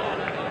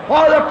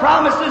 For the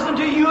promise is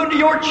unto you and to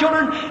your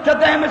children, to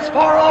them as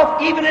far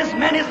off, even as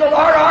many as the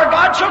Lord our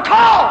God shall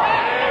call.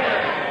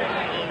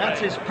 That's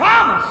His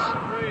promise.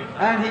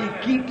 And He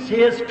keeps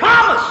His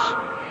promise.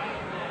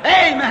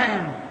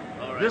 Amen.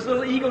 This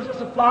little eagle's just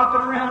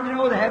flopping around,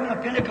 they're having a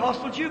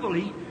Pentecostal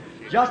jubilee.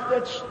 Just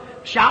that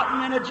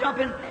shouting and a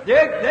jumping.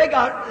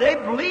 They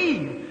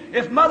believe.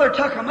 If Mother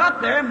took them up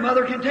there,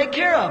 Mother can take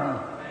care of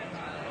them.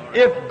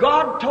 If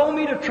God told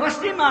me to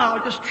trust Him,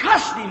 I'll just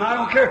trust Him. I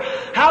don't care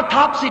how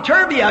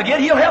topsy-turvy I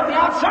get. He'll help me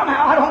out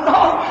somehow. I don't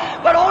know.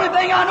 But the only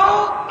thing I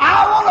know,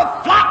 I want to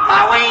flop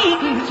my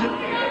wings.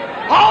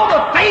 All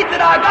the faith that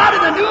I got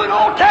in the New and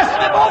Old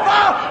Testament, both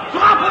I'll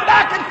flop them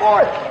back and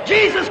forth.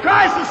 Jesus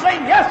Christ is the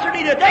same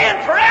yesterday, today, and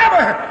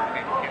forever.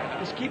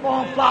 Just keep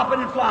on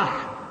flopping and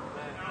flying.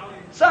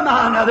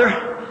 Somehow or another,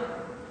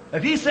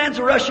 if He sends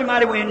a rushing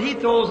mighty wind, He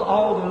throws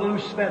all the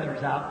loose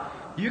feathers out.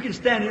 You can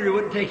stand here, He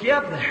wouldn't take you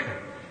up there.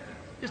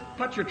 Just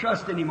put your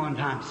trust in Him one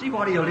time. See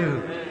what He'll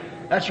do.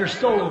 That's your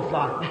solo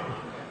flight.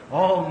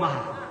 Oh, my.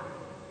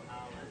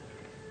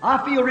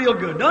 I feel real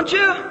good, don't you?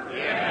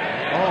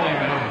 Yeah. Oh,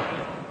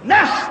 my.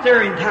 Nest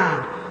stirring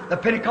time. The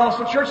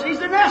Pentecostal church needs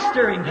a nest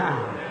stirring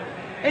time.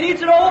 It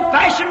needs an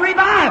old-fashioned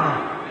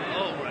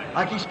revival.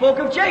 Like He spoke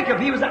of Jacob.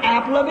 He was the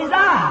apple of His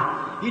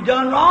eye. He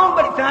done wrong,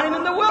 but He found him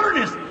in the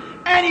wilderness.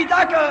 And he's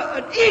like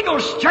an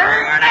eagle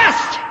stirring her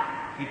nest.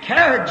 He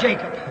carried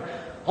Jacob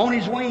on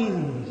his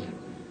wings.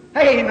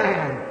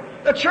 Amen.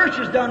 The church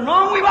has done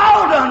wrong. We've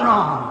all done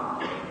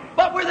wrong.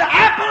 But we're the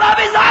apple of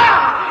His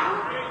eye.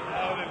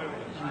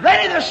 He's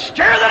ready to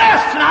stir the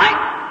nest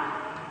tonight.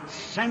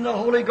 Send the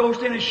Holy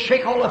Ghost in and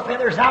shake all the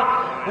feathers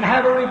out and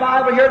have a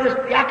revival here in this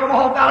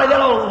Yakima Valley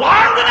that'll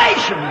alarm the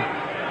nation.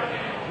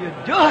 If you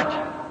do it,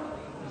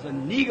 as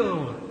an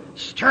eagle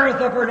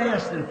stirreth up her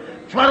nest and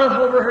flutteth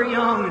over her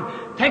young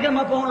and taketh them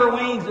up on her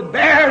wings and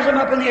bears them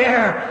up in the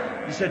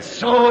air. He said,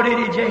 so did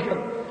He,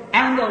 Jacob.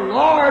 And the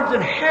Lord's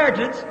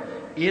inheritance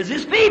is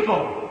His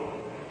people.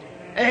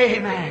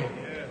 Amen.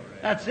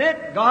 That's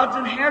it. God's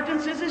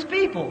inheritance is His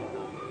people.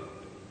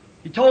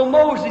 He told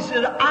Moses, He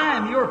said, I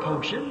am your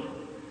portion.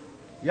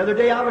 The other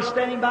day I was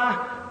standing by,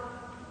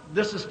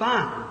 this is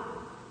fine.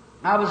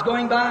 I was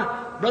going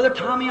by Brother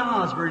Tommy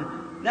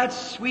Osborne, that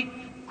sweet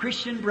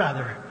Christian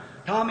brother,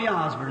 Tommy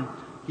Osborne.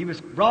 He was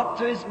brought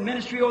to his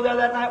ministry over there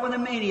that night when a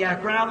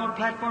maniac ran out on the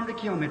platform to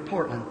kill him in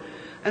Portland.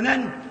 And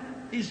then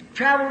he's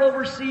traveled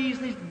overseas,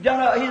 and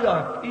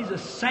he's a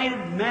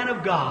sainted man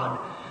of God.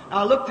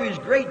 I looked through his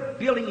great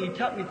building, and he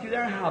took me through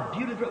there, and how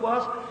beautiful it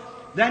was.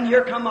 Then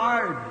here come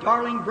our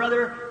darling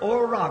brother,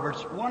 Oral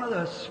Roberts, one of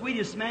the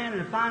sweetest men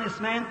and the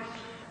finest man.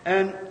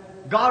 And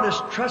God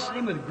has trusted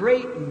him with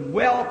great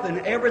wealth and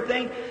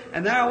everything.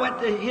 And then I went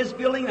to his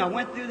building. I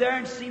went through there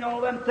and seen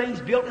all them things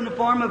built in the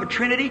form of a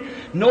trinity.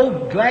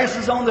 No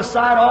glasses on the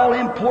side, all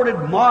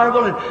imported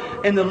marble.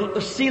 And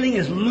the ceiling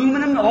is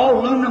aluminum.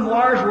 All aluminum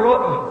wires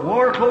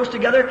wore close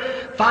together.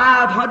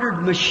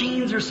 500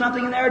 machines or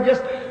something in there,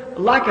 just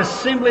like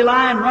assembly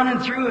line running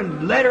through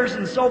and letters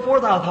and so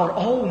forth. I thought,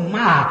 oh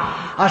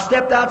my. I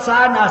stepped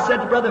outside and I said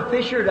to Brother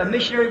Fisher, a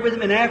missionary with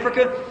him in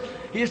Africa,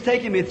 he was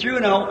taking me through,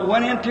 and I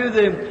went into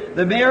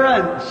the mirror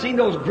and seen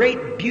those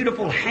great,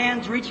 beautiful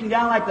hands reaching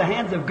down like the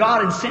hands of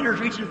God and sinners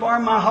reaching for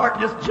him. My heart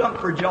just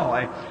jumped for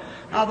joy.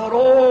 I thought,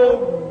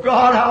 oh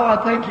God, how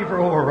I thank you for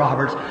Oral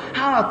Roberts.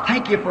 How I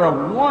thank you for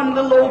a one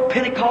little old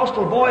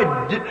Pentecostal boy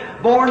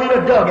born in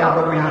a dugout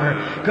over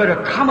yonder could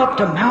have come up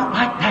to mount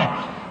like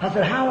that. I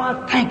said, how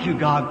I thank you,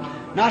 God.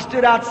 And I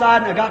stood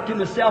outside and I got to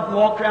myself and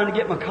walked around to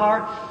get my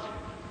car.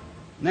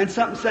 And then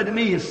something said to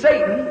me, is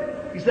Satan.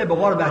 He said, but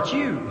what about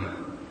you?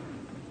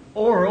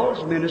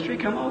 Oral's ministry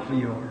come off of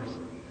yours.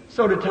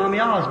 So did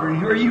Tommy Osborne.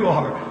 Here you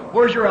are.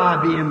 Where's your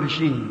IBM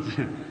machines?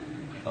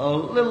 A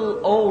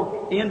little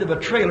old end of a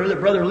trailer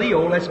that Brother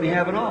Leo lets me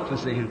have an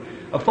office in.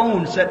 A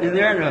phone sitting in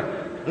there and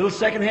a little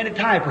second-handed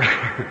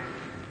typewriter.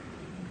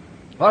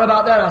 What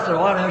about that? I said,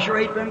 well, I sure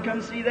hate for him to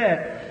come see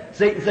that.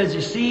 Satan says,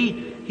 you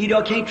see, he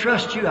can't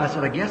trust you. I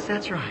said, I guess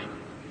that's right.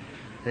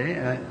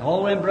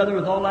 All them brother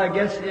with all I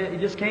guess you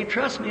just can't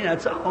trust me,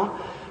 that's all.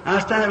 I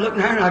was standing there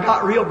looking there and I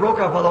got real broke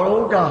up. I thought,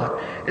 oh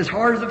God, as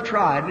hard as I've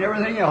tried and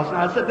everything else. And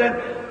I said,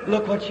 then,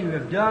 look what you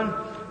have done.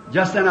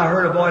 Just then I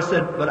heard a voice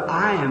said, but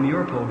I am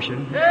your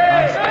portion.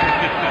 I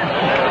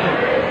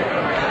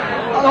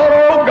thought,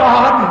 oh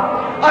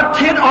God, a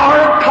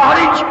 10-hour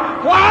cottage.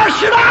 Why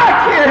should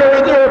I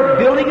care? They're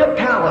building a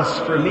palace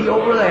for me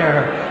over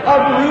there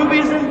of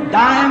rubies and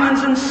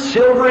diamonds and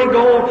silver and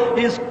gold.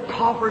 His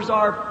coffers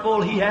are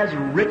full. He has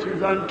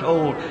riches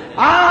untold.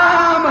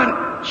 I'm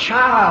a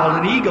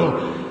child, an eagle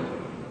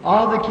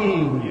of the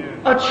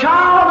King. A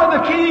child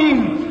of the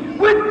King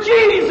with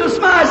Jesus,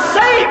 my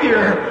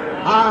Savior.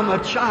 I'm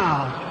a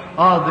child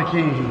of the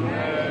King.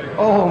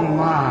 Oh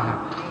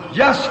my.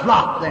 Just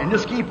flop then.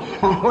 Just keep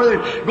on, whether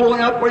going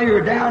up, whether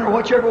you're down, or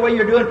whichever way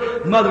you're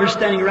doing. Mother's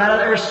standing right out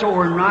there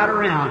soaring right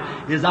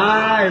around. His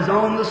eye is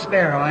on the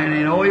sparrow, and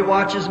he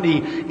watches me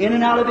in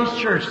and out of his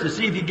church to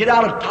see if you get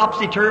out of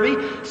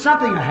topsy-turvy,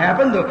 something will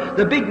happen.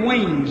 The big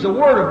wings, the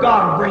Word of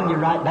God will bring you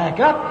right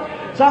back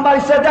up. Somebody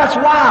said that's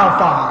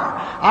wildfire.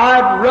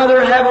 I'd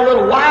rather have a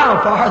little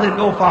wildfire than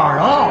no fire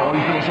at all.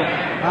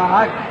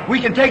 So, we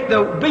can take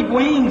the big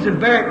wings and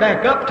bear it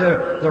back up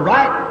to the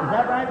right. Is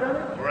that right, brother?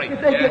 Right.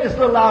 If they get this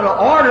little out of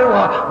order,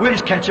 well, we'll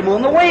just catch them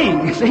on the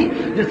wing. See?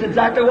 Just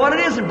exactly what it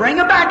is and bring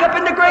them back up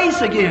into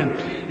grace again.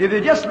 If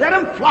you just let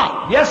them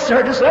flop. Yes,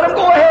 sir. Just let them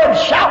go ahead and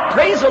shout,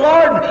 praise the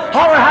Lord, and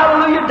holler,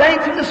 hallelujah,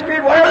 dance in the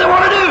Spirit, whatever they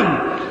want to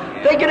do.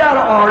 If they get out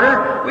of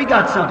order, we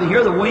got something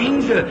here. The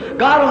wings,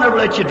 God will never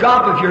let you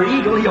drop. If you're an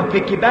eagle, He'll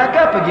pick you back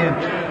up again.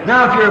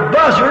 Now, if you're a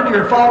buzzard,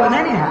 you're falling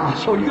anyhow,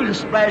 so you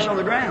just splash on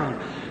the ground.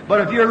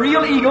 But if you're a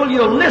real eagle,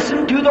 you'll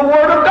listen to the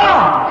Word of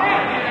God.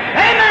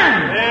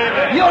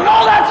 Amen. You'll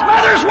know that's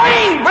Mother's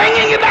wing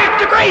bringing you back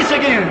to grace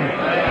again.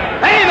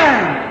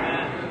 Amen.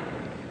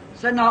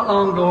 Said not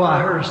long ago I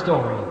heard a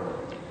story.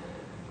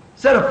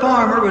 Said a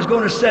farmer was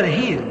going to set a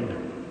hen.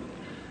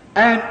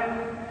 And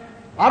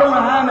I don't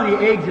know how many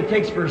eggs it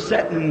takes for a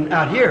setting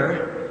out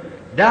here.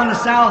 Down the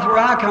south where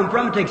I come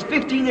from, it takes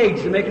 15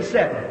 eggs to make a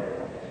setting.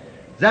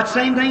 Is that the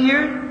same thing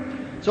here?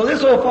 So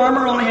this old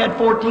farmer only had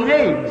 14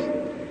 eggs.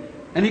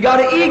 And he got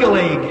an eagle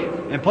egg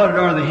and put it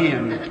under the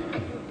hen.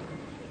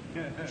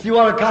 See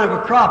what kind of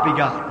a crop he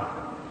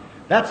got.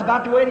 That's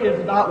about the way it is.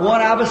 About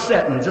one out of a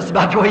setting. Just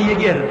about the way you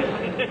get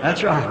it.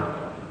 That's right.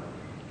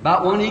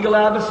 About one eagle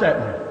out of a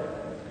setting.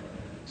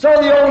 So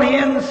the old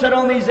hen sat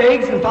on these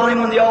eggs, and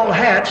finally when they all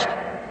hatched,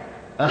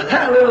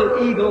 that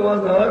little eagle was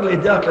an ugly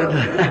duckling to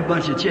that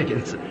bunch of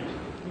chickens.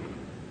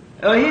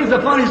 He's the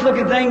funniest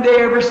looking thing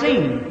they ever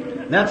seen.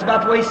 And that's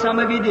about the way some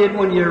of you did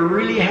when you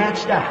really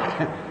hatched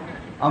out.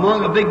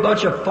 Among a big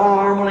bunch of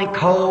formal and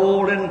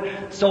cold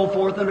and so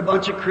forth and a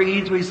bunch of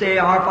creeds, we say,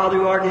 Our Father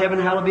who art in heaven,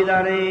 hallowed be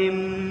thy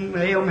name.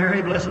 Hail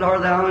Mary, blessed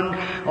art thou,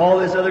 and all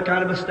this other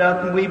kind of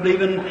stuff. And we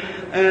believe in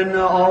and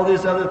all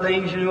these other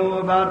things,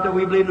 about that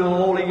we believe in the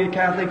Holy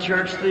Catholic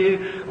Church,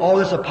 all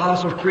this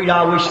Apostles' Creed.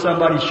 I wish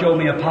somebody showed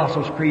me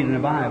Apostles' Creed in the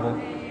Bible.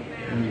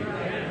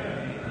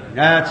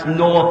 That's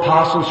no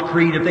Apostles'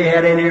 Creed. If they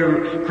had any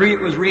creed,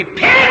 it was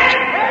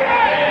repent!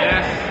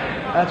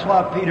 That's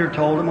what Peter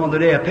told them on the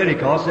day of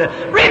Pentecost. Said,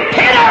 repent,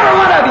 every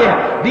one of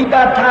you! Be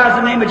baptized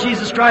in the name of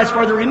Jesus Christ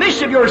for the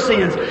remission of your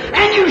sins,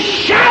 and you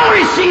shall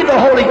receive the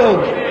Holy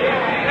Ghost.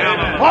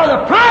 For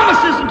the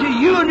promises unto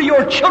you and to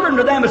your children,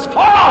 to them as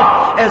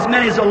far as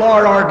many as the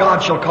Lord our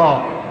God shall call.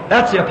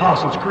 That's the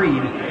Apostles'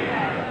 Creed.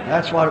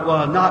 That's what it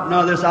was. Not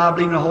none of this, I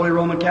believe in the Holy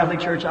Roman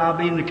Catholic Church, I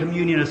believe in the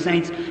communion of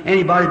saints.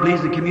 Anybody who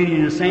believes in the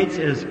communion of saints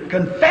is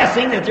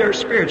confessing that they're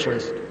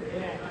spiritualists.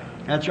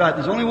 That's right.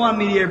 There's only one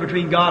mediator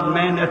between God and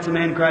man. That's the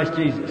man Christ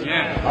Jesus.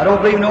 Yeah. I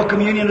don't believe in no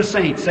communion of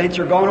saints. Saints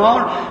are going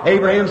on.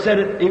 Abraham said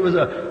it. He was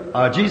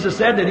Jesus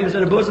said that he was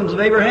in the bosoms of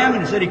Abraham,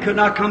 and he said he could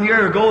not come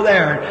here or go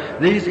there.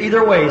 These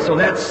either way. So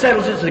that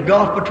settles it. It's a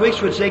gulf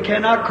betwixt which they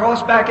cannot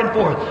cross back and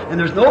forth. And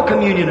there's no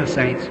communion of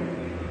saints.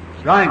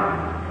 That's right.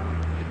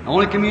 The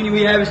only communion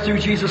we have is through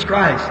Jesus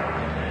Christ.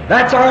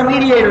 That's our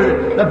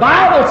mediator. The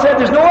Bible said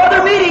there's no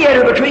other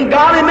mediator between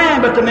God and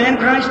man but the man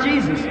Christ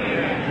Jesus.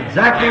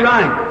 Exactly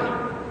right.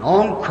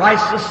 On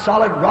Christ the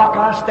solid rock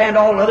I stand,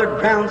 all other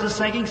grounds is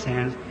sinking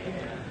sands.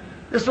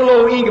 This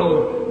little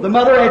eagle, the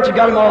mother after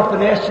got him off the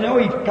nest, you know,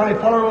 he kind of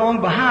followed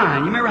along behind.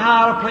 You remember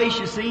how out of place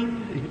you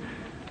seemed?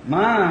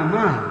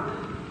 My.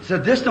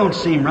 Said, this don't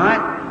seem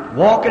right.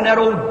 Walking that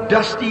old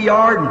dusty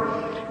yard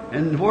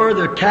and where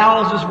the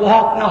cows is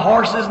walking, the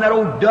horses and that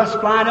old dust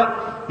flying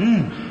up.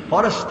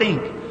 What a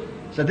stink.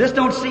 Said, this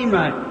don't seem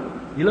right.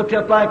 He looked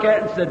up like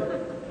that and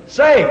said,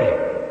 say,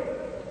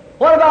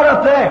 what about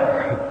up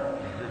there?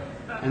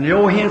 And the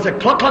old hen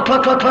said, cluck, cluck,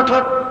 cluck, cluck, cluck,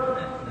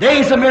 cluck.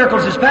 Days of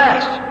miracles is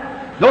past.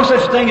 No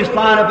such thing as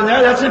flying up in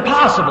there. That's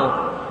impossible.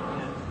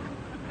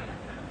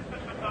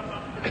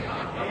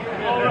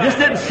 This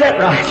didn't sit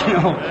right, you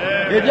know.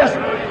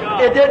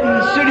 It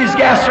didn't suit his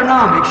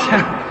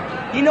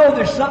gastronomics. You know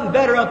there's something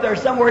better up there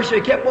somewhere, so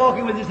he kept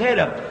walking with his head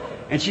up.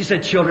 And she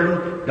said,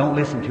 children, don't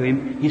listen to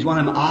him. He's one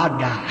of them odd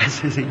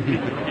guys.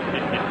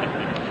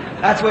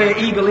 That's the way an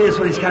eagle is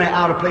when he's kind of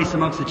out of place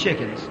amongst the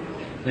chickens.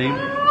 See?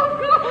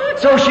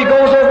 So she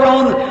goes over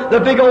on the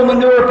big old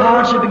manure pile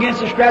and she begins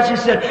to scratch. She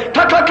said,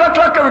 cluck, cluck, cluck,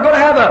 cluck, we're going to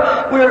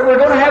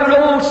have an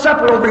old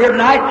supper over here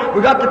tonight.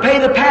 We've got to pay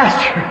the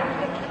pastor.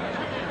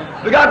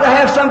 We got to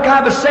have some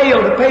kind of a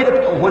sale to pay the...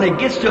 When it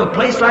gets to a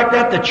place like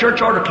that, the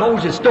church ought to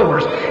close its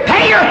doors.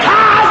 Pay your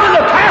tithes and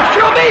the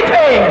pastor will be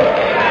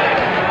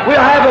paid.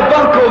 We'll have a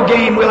bunco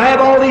game. We'll have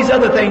all these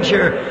other things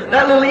here.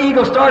 That little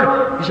eagle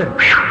started... He said,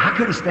 I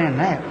couldn't stand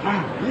that.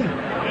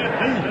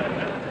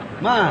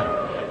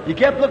 He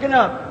kept looking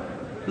up.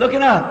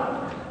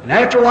 And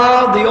after a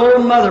while, the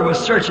old mother was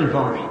searching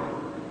for him.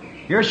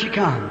 Here she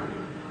come.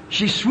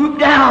 She swooped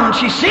down.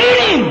 She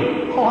seen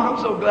him. Oh, I'm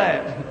so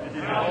glad.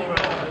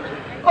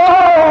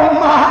 Oh,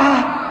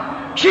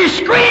 my. She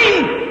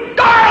screamed,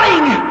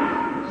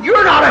 darling,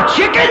 you're not a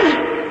chicken.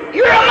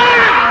 You're a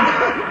man.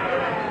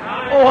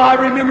 Oh, I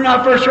remember when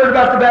I first heard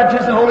about the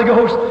baptism of the Holy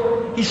Ghost.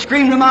 He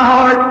screamed in my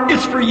heart,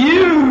 it's for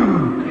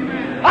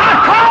you. I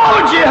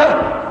called you.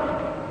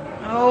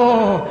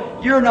 Oh,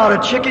 you're not a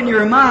chicken,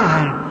 you're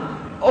mine.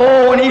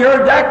 Oh, when he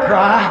heard that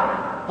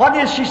cry, what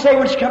did she say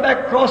when she came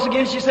back across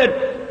again? She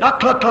said, not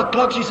cluck, cluck,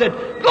 cluck. She said,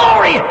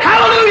 glory,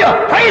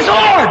 hallelujah, praise the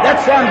Lord.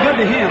 That sounded good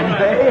to him.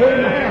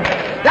 Amen.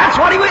 That's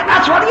what he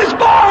was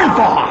born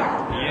for.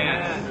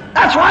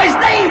 That's why his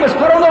name was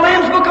put on the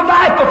Lamb's Book of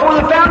Life before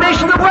the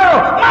foundation of the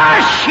world. My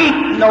sheep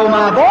know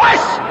my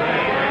voice.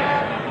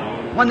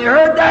 When they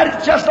heard that,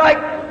 it's just like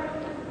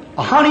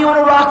a honey on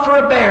a rock for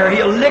a bear.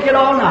 He'll lick it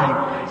all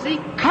night. See,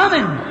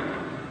 coming.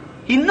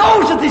 He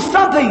knows that there's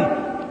something.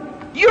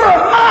 You're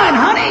mine,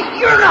 honey.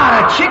 You're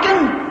not a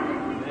chicken.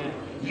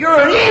 You're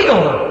an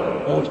eagle.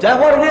 Oh, is that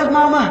what it is,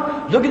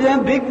 Mama? Look at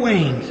them big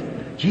wings.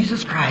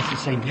 Jesus Christ is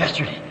the same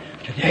yesterday,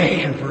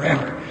 today, and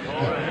forever.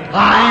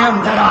 I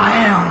am that I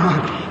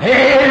am.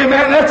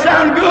 Amen. That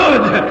sounds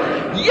good.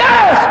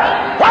 Yes.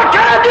 What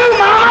can I do,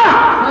 Mama?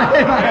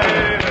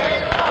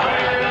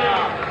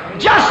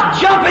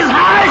 Just jump as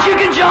high as you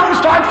can jump and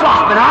start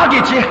flopping. I'll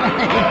get you.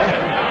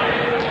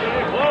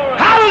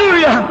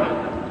 Hallelujah.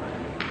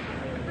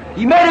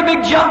 He made a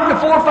big jump into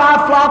 4 or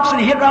 5 flops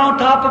and he hit right on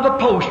top of a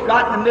post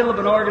right in the middle of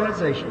an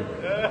organization.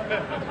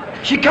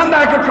 She come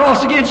back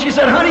across again. She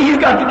said, honey,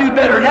 you've got to do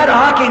better than that or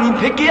I can't even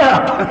pick you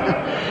up.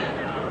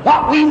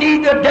 What we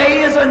need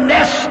today is a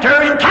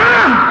nest-stirring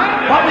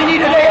time. What we need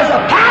today is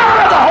the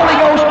power of the Holy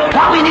Ghost.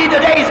 What we need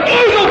today is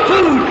eagle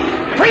food.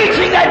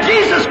 Preaching that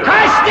Jesus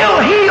Christ still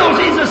heals.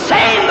 He's the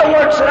same. The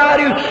works that I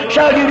do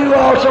shall you do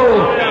also.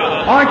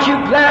 Aren't you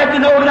glad to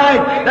know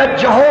tonight that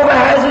Jehovah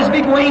has his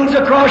big wings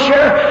across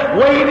here,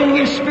 waving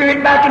his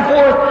spirit back and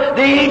forth.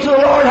 The angel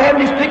of the Lord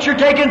having his picture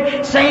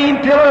taken.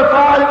 Same pillar of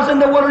fire that was in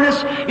the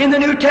wilderness in the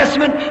New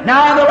Testament.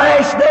 Now in the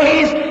last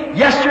days,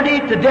 yesterday,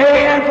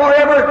 today, and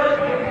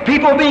forever.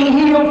 People being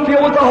healed,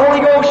 filled with the Holy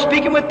Ghost,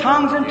 speaking with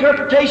tongues,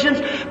 interpretations,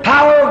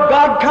 power of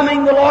God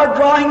coming, the Lord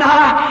drawing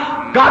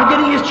nigh, God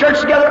getting his church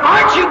together.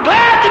 Aren't you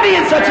glad to be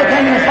in such a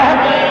thing as that?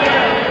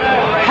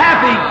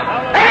 Happy.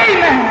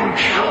 Amen.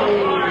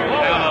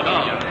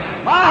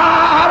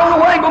 I don't know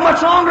whether I go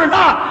much longer or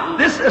not.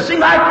 This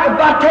seems like it's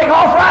about to take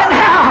off right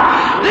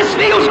now. This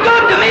feels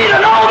good to me to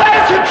know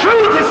that it's the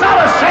truth. It's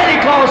not a Santa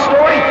Claus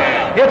story.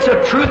 It's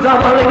the truth of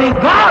a living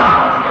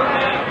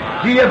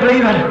God. Do you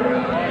believe it?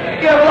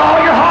 Give with all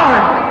your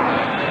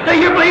heart. Do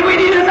you believe we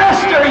need a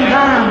nest-stirring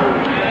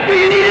time? Do Do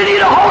you need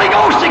a Holy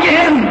Ghost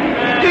again?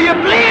 Do you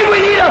believe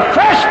we need a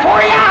fresh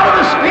pouring out of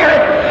the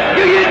Spirit?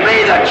 Do you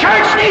believe the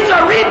church needs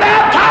a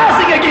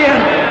rebaptizing again?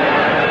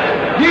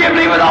 Do you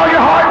believe with all your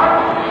heart?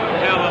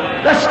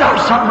 Let's start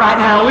something right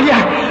now, will you?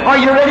 Are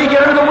you ready to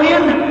get under the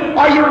wind?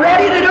 Are you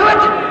ready to do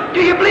it?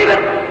 Do you believe it?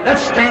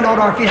 Let's stand on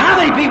our feet. How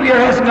many people here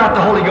hasn't got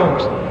the Holy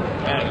Ghost?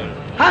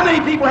 How many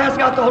people hasn't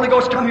got the Holy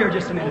Ghost? Come here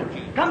just a minute.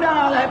 Come down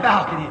out of that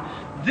balcony.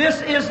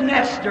 This is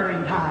nest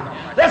stirring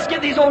time. Let's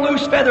get these old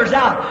loose feathers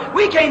out.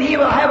 We can't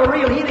have a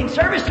real healing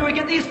service till we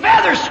get these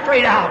feathers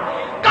straight out.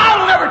 God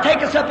will never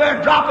take us up there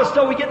and drop us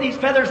till we get these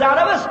feathers out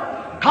of us.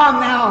 Come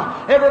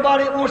now.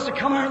 Everybody that wants to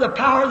come under the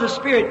power of the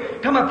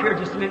Spirit, come up here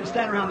just a minute and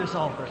stand around this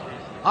altar.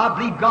 I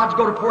believe God's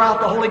going to pour out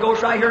the Holy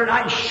Ghost right here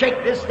tonight and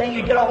shake this thing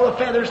and get all the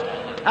feathers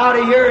out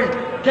of here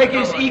and take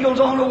His eagles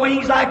on the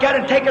wings like that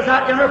and take us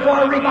out there for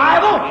a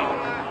revival.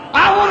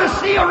 I want to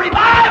see a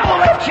revival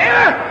left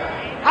here.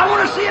 I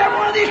want to see every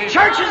one of these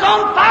churches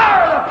on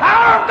fire, the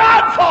power of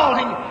God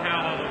falling.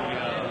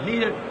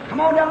 Need it. Come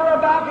on down to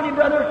the balcony,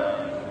 brother.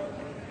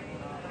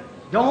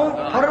 Don't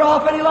put it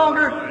off any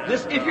longer.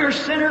 If you're a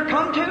sinner,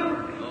 come to.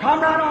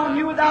 Come right on.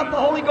 You without the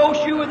Holy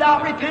Ghost, you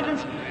without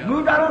repentance,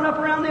 move right on up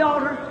around the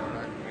altar.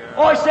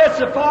 Oh, it says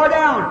so far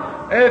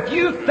down. If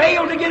you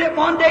fail to get it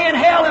one day in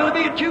hell, it'll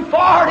be too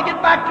far to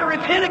get back to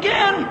repent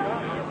again.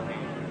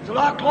 It's a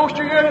lot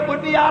closer here than it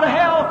would be out of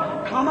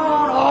hell. Come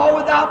on, all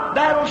without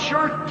that'll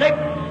sure take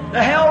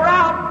the hell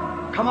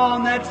route. Come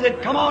on, that's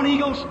it. Come on,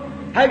 eagles.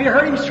 Have you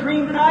heard Him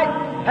scream tonight?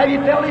 Have you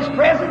felt His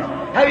presence?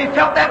 Have you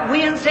felt that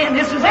wind saying,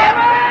 "This is it"?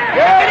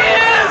 Here it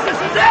is.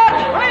 This is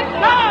it. Praise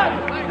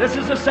God. This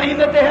is the same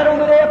that they had on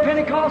the day of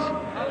Pentecost.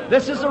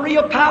 This is the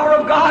real power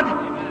of God.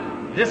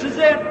 This is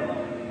it.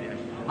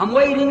 I'm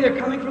waiting. They're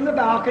coming from the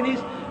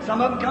balconies.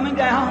 Some of them coming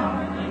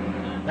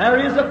down. There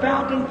is a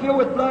fountain filled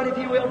with blood, if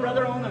you will,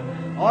 brother, on the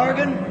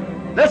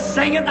organ. Let's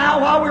sing it now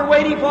while we're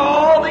waiting for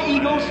all the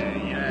eagles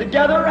to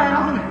gather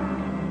around.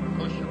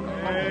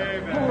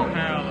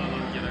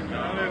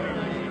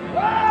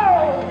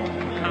 Whoa!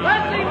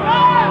 Bless Him,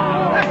 Lord!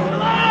 Bless the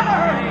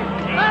Lord!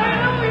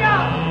 Hallelujah!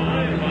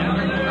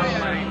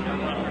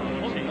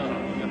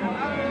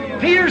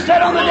 Peter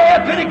said on the day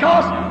of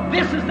Pentecost,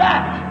 "This is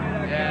that."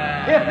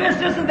 If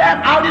this isn't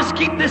that, I'll just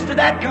keep this till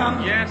that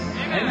comes. Yes.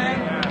 Amen.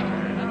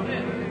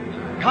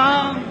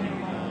 Come.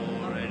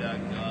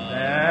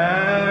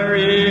 There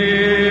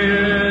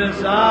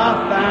is a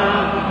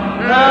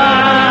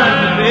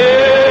fountain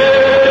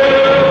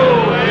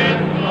filled with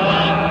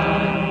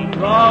blood,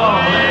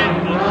 drawing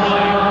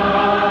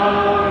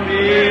from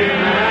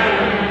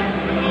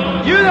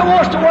Emmanuel. You that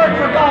wants to work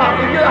for God,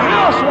 if you're a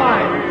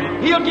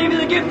housewife, He'll give you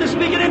the gift of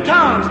speaking in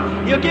tongues.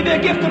 He'll give you a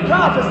gift of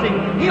prophecy.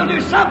 He'll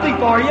do something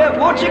for you.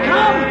 Won't you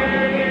come?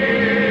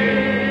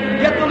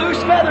 Get the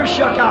loose feathers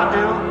shook out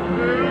now.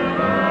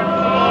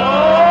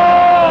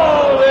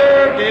 Oh,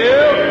 there,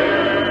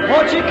 give.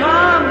 Won't you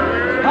come?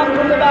 Come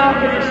from the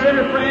balcony,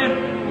 sinner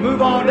friend.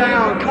 Move on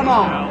down. Come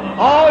on.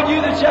 All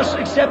you that just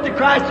accepted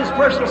Christ as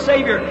personal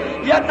Savior,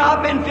 yet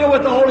not been filled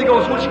with the Holy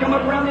Ghost, won't you come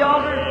up around the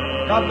altar?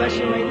 God bless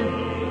you, lady.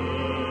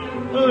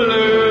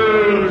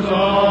 Lose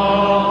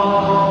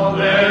all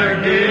their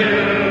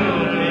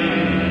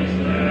guilty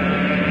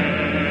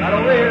stain. Right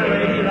over here,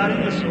 lady, right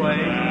in this way.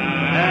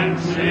 And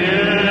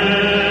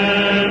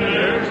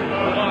sinners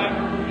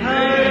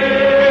hate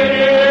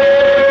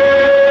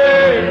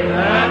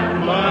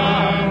that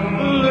blood.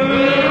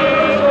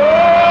 Lose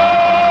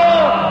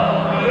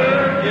all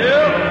their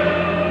guilty.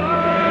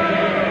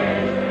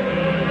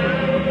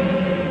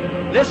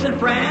 Listen,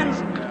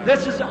 friends.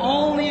 This is the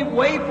only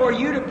way for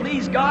you to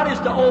please God is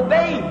to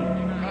obey.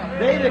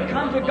 They that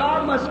come to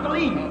God must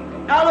believe.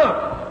 Now look,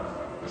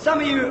 some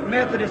of you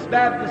Methodist,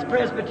 Baptist,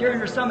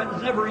 Presbyterian, or some that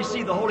has never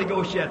received the Holy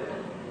Ghost yet,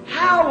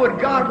 how would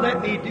God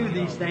let me do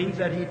these things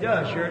that He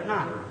does here at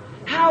night?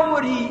 How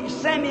would He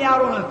send me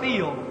out on a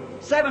field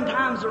 7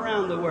 times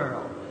around the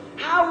world?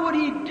 How would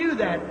He do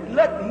that and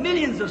let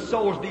millions of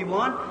souls be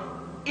won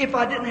if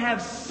I didn't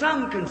have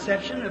some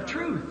conception of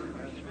truth?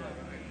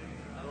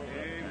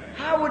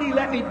 How would He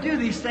let me do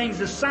these things,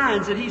 the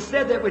signs that He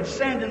said that would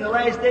send in the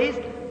last days?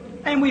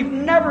 And we've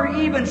never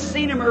even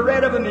seen them or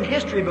read of them in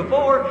history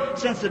before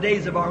since the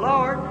days of our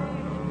Lord.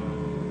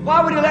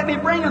 Why would He let me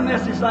bring a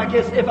message like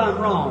this if I'm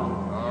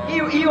wrong?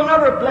 He'll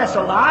never bless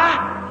a lie.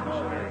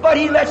 But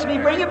He lets me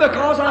bring it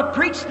because I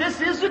preach this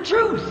is the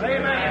truth.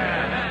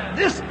 Amen.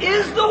 This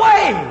is the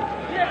way.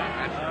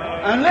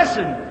 And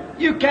listen,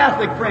 you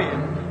Catholic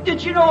friend,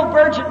 did you know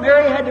Virgin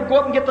Mary had to go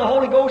up and get the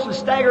Holy Ghost and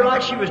stagger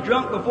like she was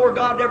drunk before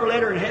God ever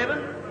let her in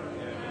heaven?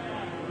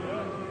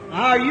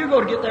 How are you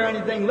going to get there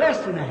anything less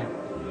than that?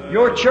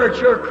 Your church,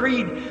 your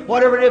creed,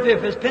 whatever it is,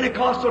 if it's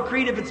Pentecostal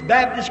creed, if it's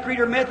Baptist creed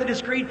or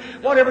Methodist creed,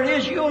 whatever it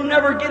is, you'll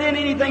never get in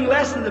anything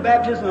less than the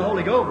baptism of the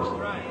Holy Ghost.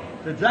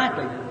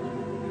 Exactly.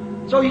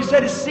 So you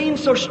said it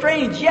seems so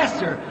strange. Yes,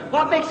 sir.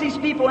 What makes these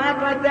people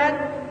act like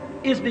that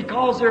is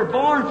because they're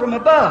born from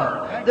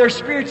above. They're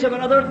spirits of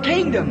another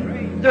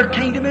kingdom. Their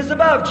kingdom is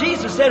above.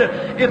 Jesus said,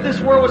 if this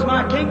world was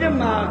my kingdom,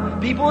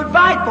 people would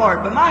fight for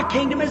it, but my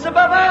kingdom is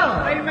above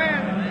all.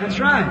 Amen. That's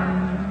right.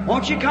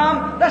 Won't you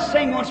come? Let's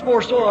sing once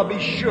more so I'll be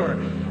sure.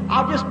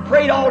 I've just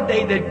prayed all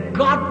day that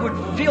God would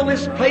fill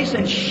this place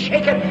and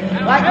shake it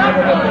like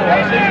never before.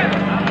 Amen.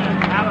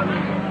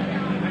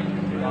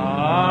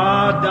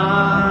 God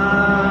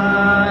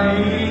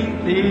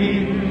dying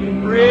thee,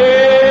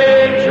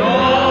 rejoice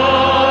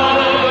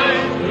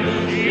to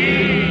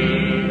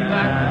see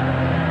that.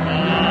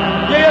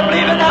 Do you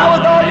believe it now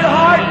with all your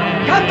heart?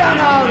 Come down,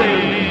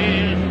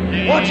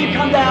 hallelujah. Won't you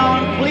come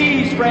down,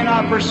 please, friend?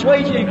 I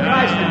persuade you in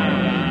Christ.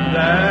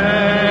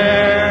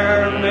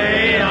 There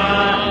may I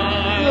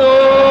go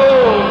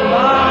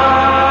by.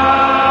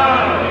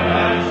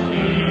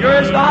 You're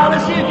as vile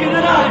as if you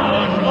tonight.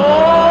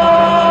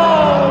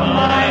 Oh,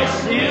 my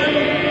sin.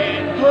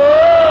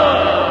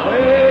 Oh,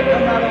 hey,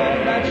 come right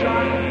on. That's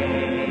right.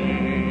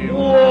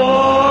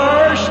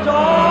 Washed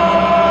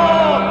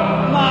all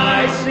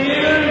my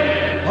sin.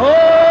 Oh,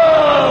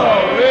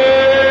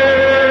 hey.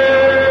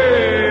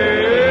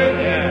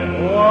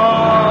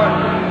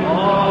 Washed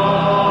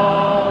all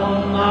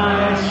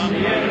my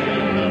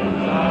sin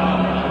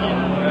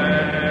away.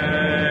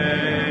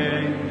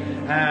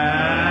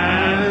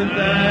 And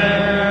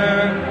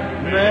there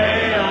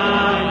may I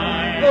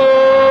go.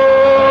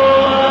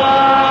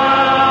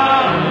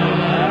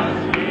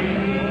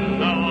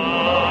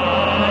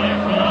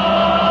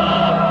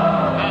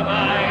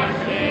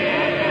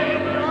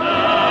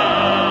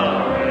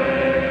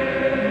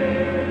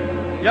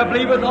 You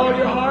believe with all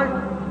your heart?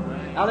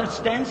 Now let's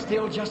stand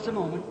still just a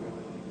moment.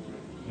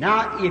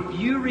 Now, if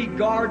you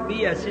regard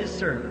me as His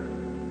servant,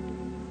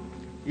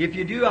 if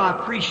you do, I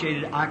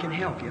appreciate it. I can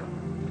help you.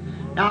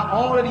 Now,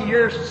 all of you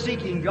here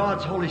seeking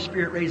God's Holy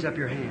Spirit, raise up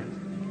your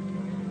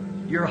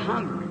hands. You're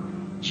hungry.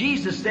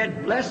 Jesus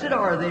said, blessed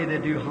are they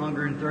that do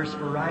hunger and thirst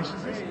for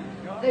righteousness.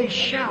 They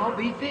shall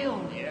be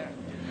filled.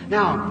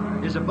 Now,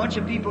 there's a bunch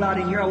of people out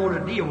in here I want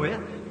to deal with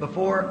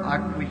before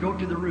we go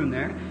to the room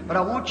there. But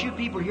I want you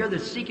people here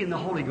that's seeking the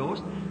Holy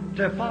Ghost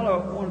to follow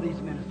one of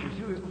these ministers.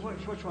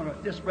 Which one?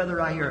 This brother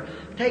right here.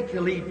 Take the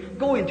lead.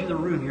 Go into the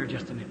room here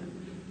just a minute.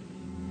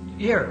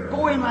 Here,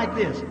 go in like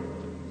this.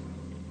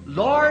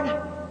 Lord,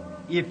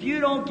 if you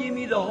don't give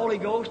me the Holy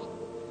Ghost,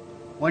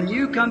 when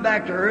you come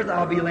back to earth,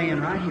 I'll be laying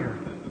right here.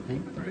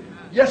 See?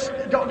 Just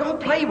don't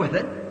play with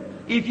it.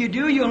 If you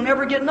do, you'll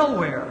never get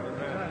nowhere.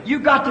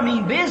 You've got to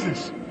mean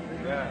business.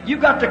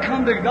 You've got to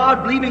come to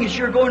God believing that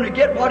you're going to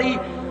get what He...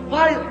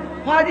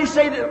 Why did He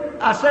say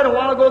that? I said a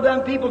while ago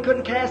that people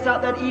couldn't cast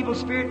out that evil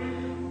spirit.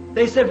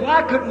 They said,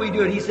 why couldn't we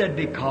do it? He said,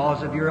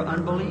 because of your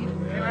unbelief.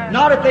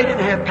 Not that they didn't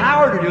have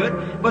power to do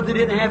it, but they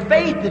didn't have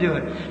faith to do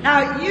it.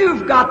 Now,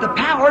 you've got the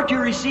power to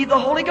receive the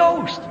Holy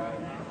Ghost.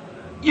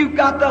 You've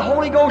got the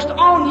Holy Ghost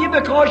on you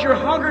because you're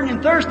hungering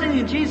and thirsting.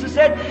 And Jesus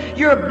said,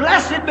 you're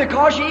blessed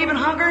because you even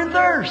hunger and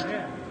thirst.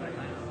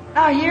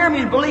 Now, hear me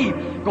and believe.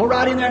 Go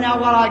right in there now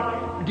while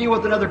I deal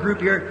with another group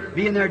here.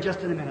 Be in there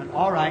just in a minute.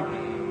 All right.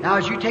 Now,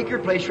 as you take your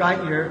place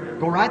right here,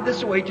 go right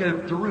this way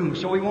to the room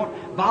so we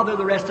won't bother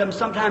the rest of them.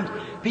 Sometimes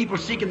people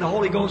seeking the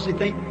Holy Ghost, they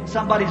think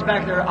somebody's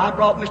back there. I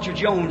brought Mr.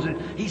 Jones,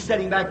 and he's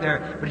sitting back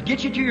there. But to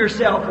get you to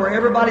yourself where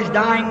everybody's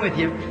dying with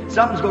you,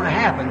 something's going to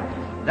happen.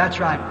 That's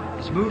right.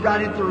 Just move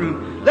right into the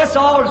room. Let's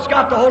all that's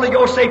got the Holy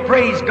Ghost say,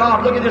 praise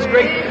God. Look at this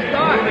great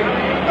power.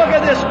 Look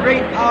at this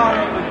great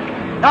power.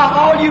 Now,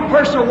 all you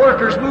personal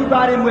workers, move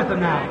right in with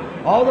them now.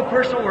 All the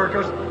personal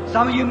workers,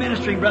 some of you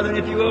ministering, brethren,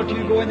 if you will,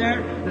 to go in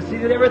there to see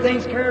that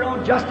everything's carried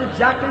on just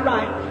exactly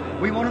right.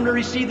 We want them to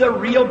receive the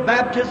real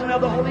baptism of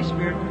the Holy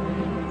Spirit.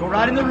 Go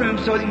right in the room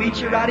so He meets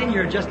you right in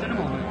here just in a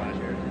moment.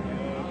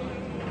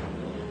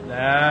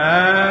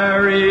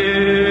 There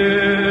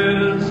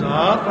is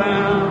a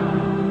fountain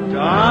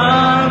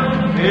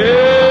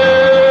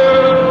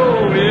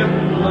filled with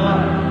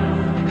blood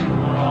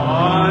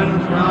drawn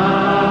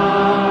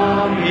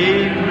from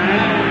Emmanuel's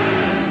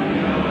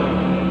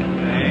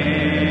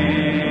vein,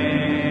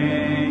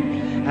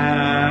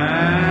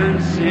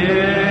 and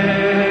sinners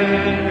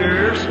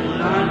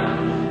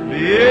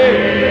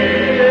bid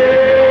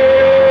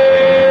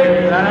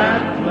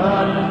that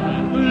blood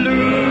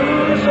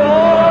lose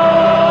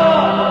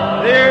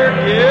all their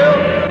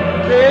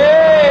guilty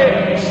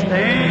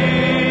stain.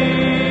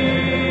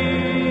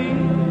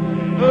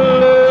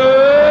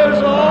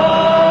 Lose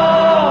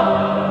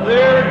all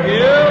their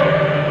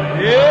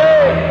guilty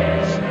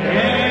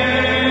stain.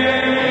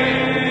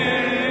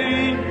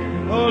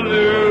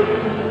 Lose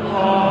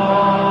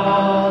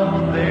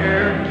all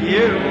their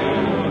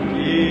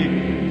guilty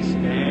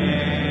stain.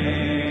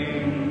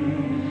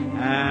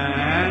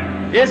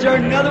 And is there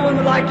another one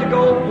would like to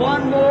go?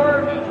 One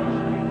more?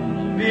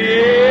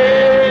 Beneath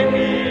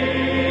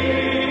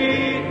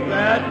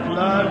that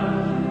blood,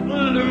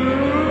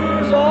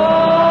 lose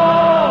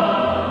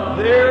all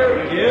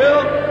their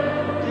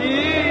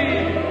guilty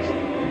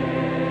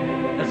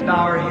stain. Let's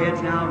bow our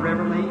heads now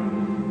reverently.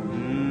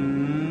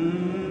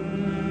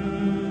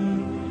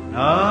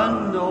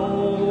 A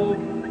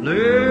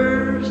nobler,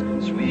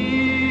 sweeter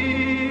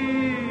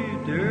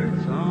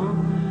song.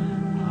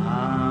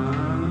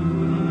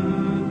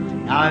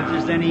 Now, if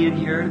there's any in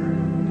here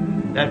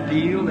that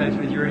feel that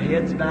with your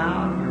heads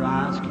bowed, your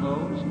eyes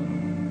closed,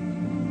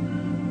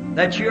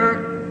 that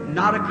you're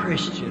not a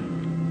Christian.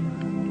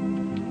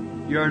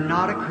 You're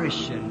not a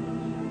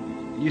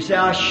Christian. You say,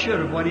 I should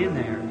have went in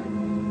there.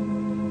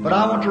 But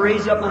I want to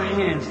raise up my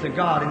hands to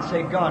God and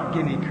say, God,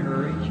 give me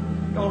courage.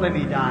 Don't let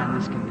me die in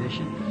this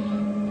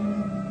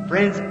condition.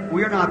 Friends,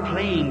 we're not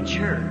playing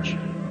church.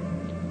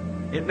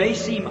 It may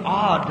seem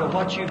odd to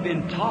what you've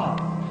been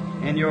taught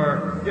in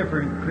your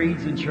different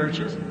creeds and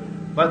churches,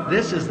 but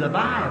this is the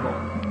Bible.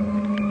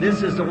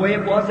 This is the way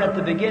it was at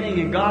the beginning,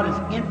 and God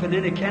is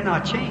infinite. It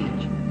cannot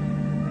change.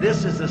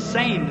 This is the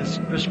same.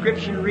 The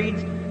Scripture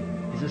reads,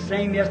 it's the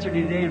same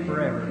yesterday, today, and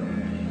forever.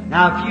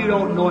 Now, if you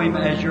don't know Him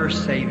as your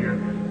Savior,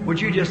 would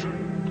you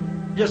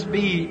just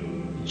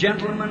be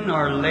gentleman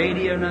or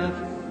lady enough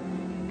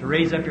to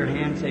raise up your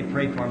hand and say,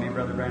 pray for me,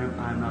 Brother Branham.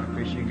 I'm not a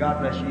Christian. God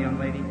bless you, young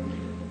lady.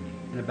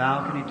 In the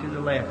balcony to the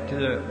left, to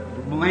the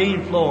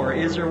main floor.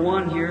 Is there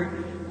one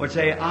here would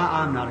say,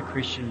 I'm not a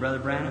Christian, Brother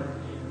Branham.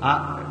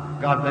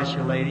 God bless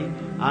you, lady.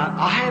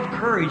 I have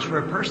courage for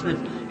a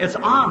person that's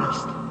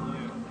honest.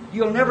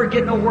 You'll never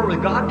get nowhere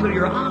with God till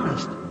you're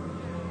honest.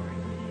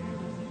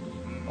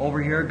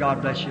 Over here,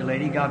 God bless you,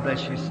 lady. God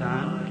bless you,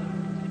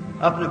 son.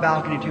 Up in the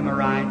balcony to my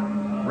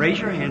right,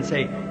 raise your hand and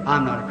say,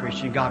 I'm not a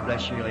Christian. God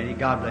bless you, lady.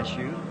 God bless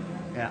you.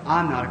 Yeah,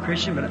 I'm not a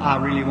Christian, but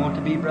I really want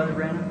to be, Brother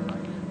Branham.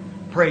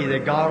 Pray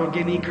that God will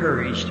give me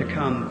courage to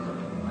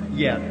come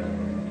yet.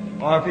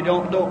 Or if you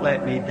don't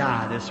let me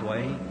die this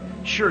way.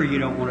 Sure you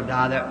don't want to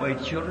die that way,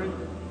 children.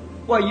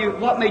 Well,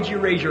 what made you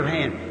raise your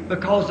hand?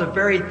 Because the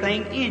very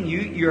thing in you,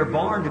 you're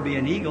born to be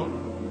an eagle.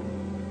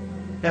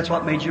 That's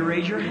what made you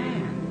raise your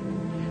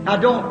hand. Now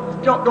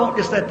don't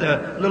just let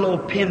the little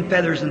old pin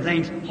feathers and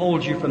things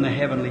hold you from the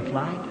heavenly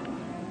flight.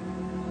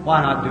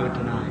 Why not do it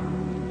tonight?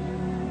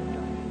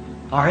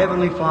 Our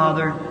Heavenly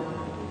Father,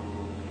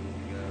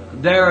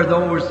 there are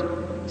those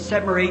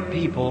 7 or 8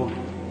 people.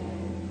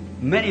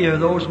 Many of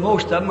those,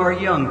 most of them are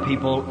young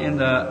people in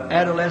the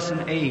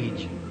adolescent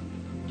age.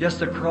 Just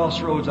the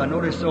crossroads, I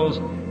noticed those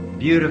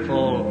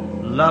beautiful,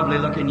 lovely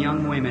looking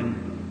young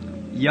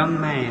women, young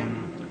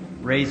man,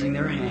 raising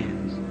their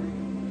hands.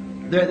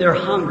 They're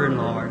hungering,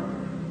 Lord.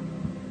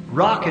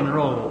 Rock and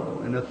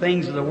roll and the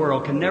things of the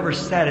world can never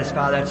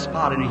satisfy that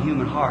spot in a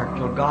human heart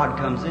till God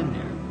comes in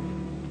there.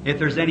 If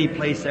there's any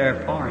place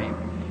there for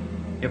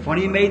Him. If when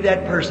He made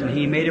that person,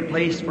 He made a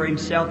place for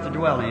Himself to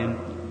dwell in,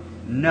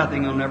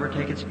 nothing will never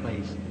take its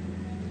place.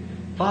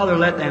 Father,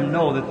 let them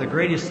know that the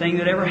greatest thing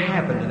that ever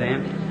happened to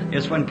them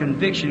is when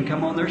conviction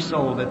come on their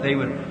soul that they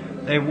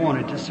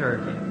wanted to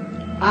serve You.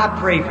 I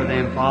pray for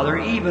them, Father,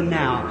 even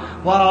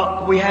now,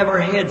 while we have our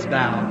heads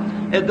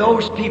bowed, that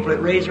those people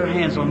that raise their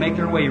hands will make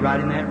their way right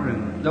in that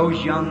room.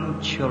 Those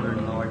young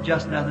children, Lord,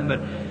 just nothing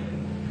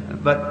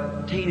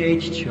but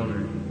teenage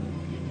children.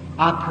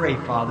 I pray,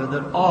 Father,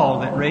 that all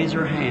that raise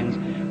their hands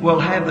will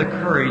have the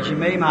courage, and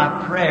may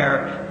my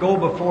prayer go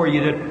before You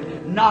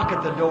to knock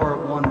at the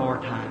door one more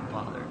time,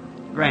 Father.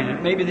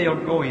 Granted, maybe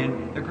they'll go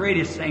in, the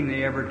greatest thing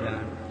they ever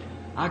done.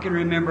 I can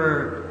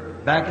remember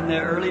back in the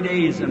early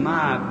days of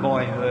my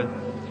boyhood,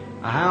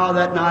 how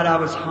that night I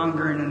was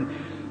hungering and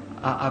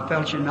I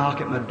felt You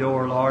knock at my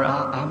door, Lord.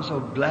 I'm so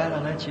glad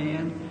I let You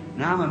in.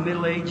 Now I'm a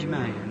middle-aged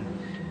man.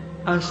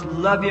 I just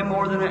love You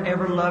more than I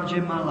ever loved You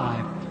in my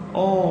life.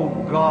 Oh,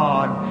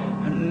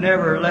 God,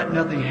 never let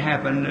nothing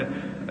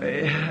happen.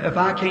 If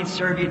I can't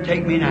serve You,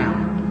 take me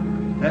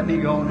now. Let me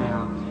go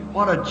now.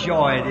 What a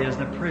joy it is,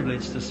 the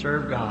privilege to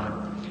serve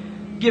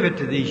God. Give it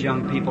to these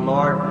young people,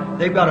 Lord.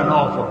 They've got an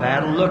awful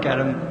battle. Look at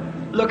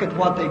them. Look at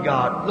what they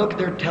got. Look at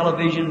their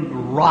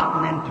television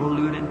rotten and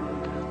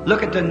polluted.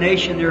 Look at the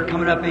nation they're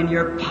coming up in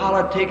here.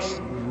 Politics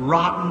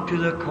rotten to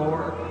the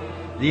core.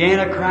 The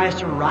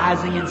Antichrist are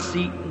rising in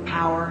seat and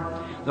power.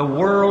 The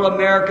world,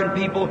 American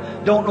people,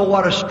 don't know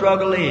what a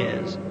struggle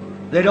is.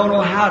 They don't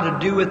know how to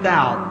do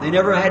without. They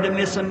never had to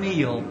miss a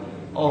meal.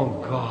 Oh,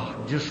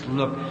 God, just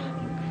look.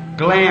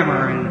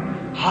 Glamour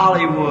and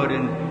Hollywood,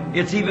 and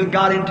it's even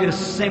got into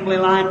assembly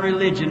line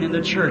religion in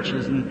the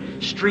churches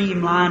and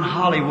streamline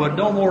Hollywood.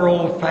 No more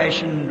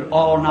old-fashioned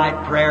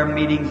all-night prayer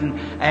meetings and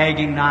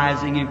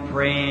agonizing and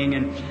praying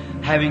and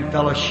having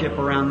fellowship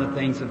around the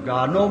things of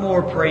God. No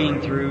more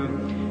praying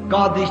through.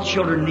 God, these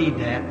children need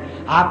that.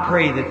 I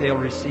pray that they'll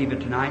receive it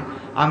tonight.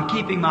 I'm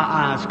keeping my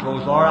eyes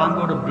closed, Lord. I'm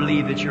going to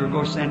believe that You're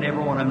going to send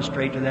every one of them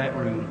straight to that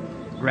room.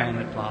 Grant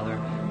it, Father.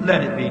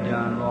 Let it be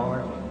done,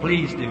 Lord.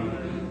 Please do.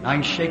 I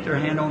can shake their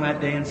hand on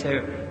that day and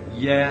say,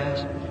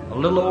 yes. A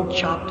little old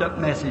chopped up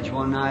message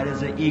one night as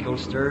the eagle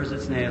stirs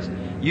its nest.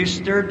 You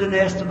stirred the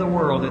nest of the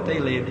world that they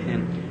lived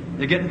in.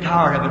 They're getting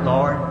tired of it,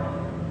 Lord.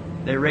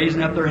 They're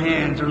raising up their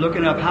hands. They're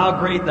looking up, how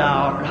great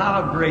Thou art,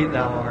 how great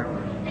Thou art.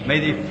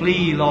 May they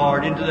flee,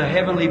 Lord, into the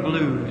heavenly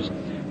blues,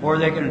 where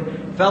they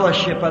can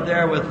fellowship up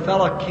there with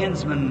fellow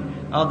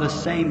kinsmen of the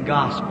same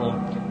gospel.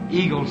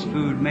 Eagle's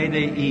food may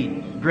they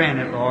eat. Grant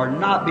it, Lord.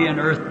 Not be an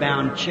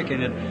earthbound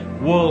chicken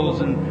at wolves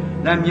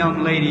and them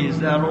young ladies,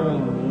 that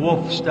old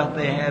wolf stuff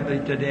they have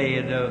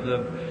today,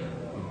 the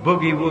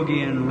boogie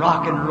woogie and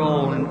rock and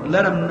roll, and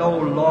let them know,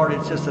 Lord,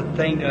 it's just a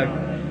thing to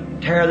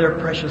tear their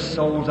precious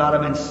souls out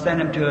of them and send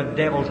them to a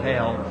devil's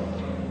hell.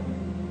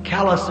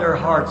 Callous their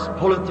hearts,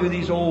 pull it through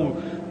these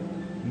old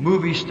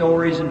movie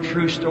stories and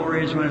true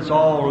stories when it's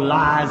all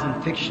lies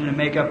and fiction and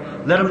makeup.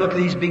 Let them look at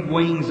these big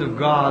wings of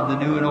God, the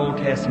New and Old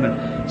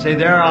Testament. Say,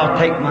 there I'll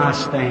take my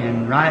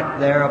stand, right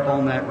there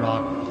upon that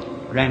rock.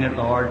 Grant it,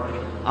 Lord.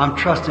 I'm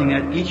trusting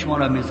that each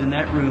one of them is in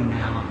that room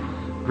now.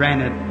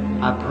 Grant it,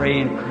 I pray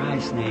in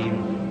Christ's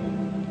name.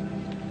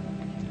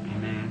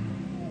 Amen.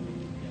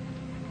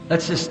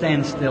 Let's just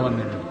stand still a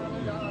minute.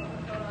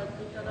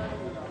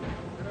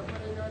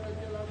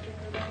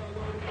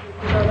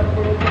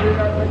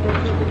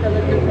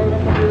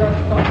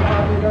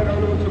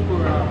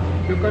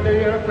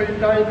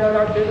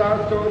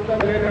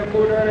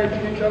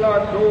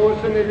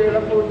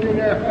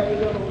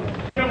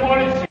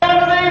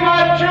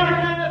 My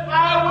children, if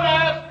I would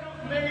ask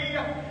of me,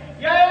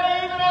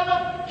 yea, even as the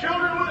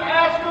children would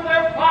ask of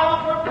their father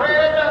for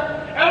bread,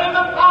 and if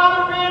the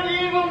father being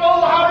evil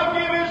know how to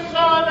give his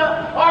son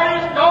or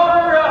his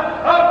daughter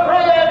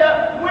bread,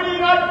 would he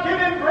not give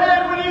him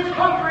bread when he's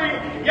hungry?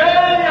 Yea,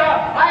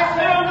 I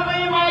say unto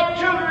thee, my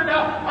children,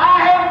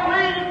 I have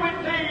pleaded with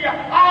thee,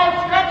 I have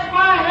stretched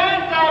my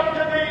hands out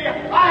to thee,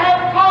 I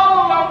have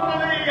called unto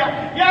thee,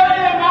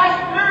 yea, my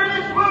spirit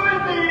is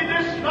moving thee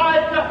this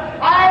night,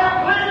 I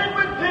have pleaded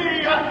with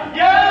thee,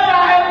 yea,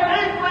 I have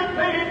deeply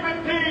pleaded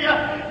with thee,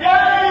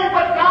 yea,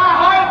 but thy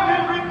heart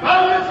is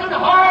rebellious and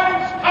hard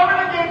and stubborn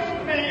against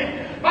me.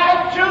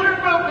 My children,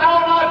 wilt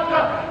thou not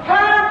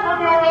turn from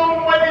your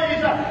own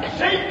ways,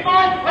 seek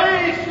my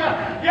face,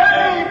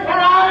 yea, for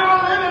I am a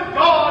living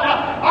God,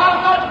 I'm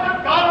not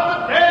the God of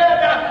the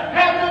dead,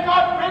 have they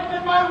not written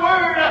in my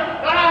word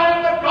that I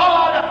am the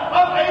God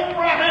of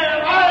Abraham,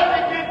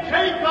 Isaac, and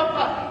Jacob,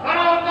 that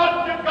I am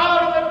not the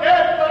God of the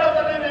dead, but of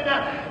the living,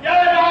 yea,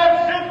 I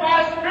have sent my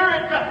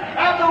Spirit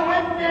and the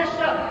witness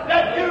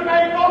that you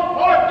may go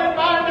forth in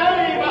my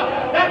name,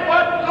 that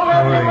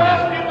whatsoever you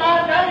ask in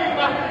my name,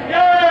 yea,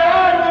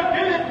 I will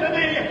give it to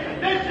thee.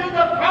 This is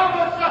the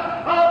promise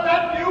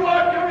that you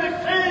are to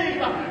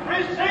receive.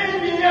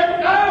 Receive ye it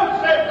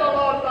now, saith the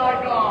Lord thy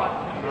God.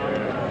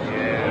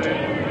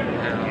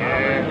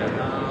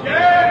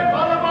 Yea,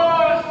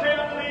 furthermore, say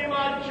unto thee,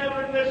 my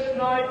children, this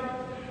night,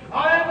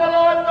 I am the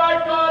Lord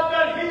thy God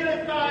that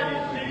healeth thy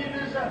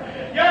diseases.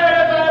 Yea,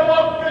 as I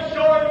walk the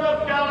shores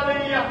of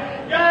Galilee,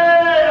 yea, I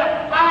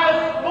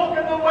have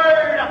spoken the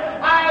word,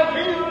 I have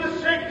healed the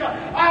sick, I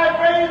have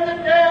raised the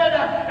dead,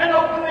 and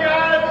opened the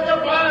eyes of the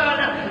blind.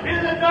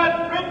 Is it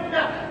not written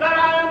that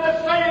I am the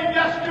same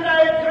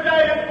yesterday,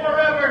 today, and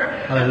forever?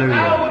 Hallelujah. And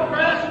thou wilt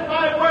grasp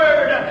my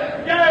word,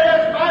 yea,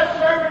 as my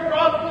servant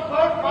brought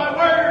forth my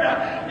word,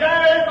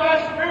 yea,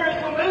 my spirit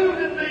will move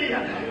in thee,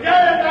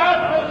 yea,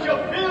 thou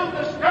shalt feel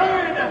the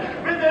stirring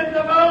within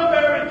the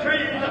mulberry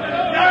trees,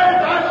 yea,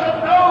 thou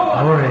shalt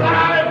know that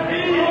I am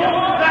he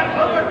that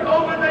hovereth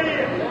over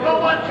thee, to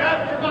watch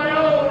after my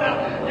own,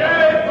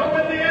 yea, for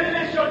when the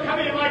enemy shall come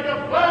in like a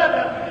flood,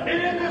 it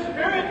is the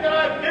spirit that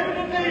I've given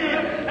to thee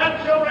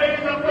that shall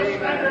raise up a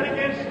standard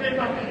against him,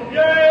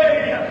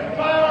 yea,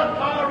 while thou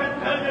art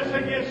rebellious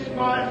against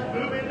my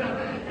moving,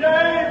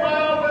 yea,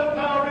 while wilt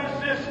thou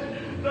resist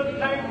the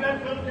thing that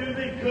will do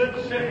thee good,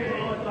 saith the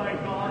Lord thy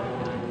God.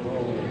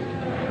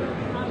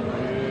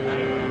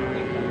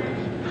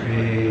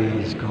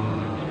 Praise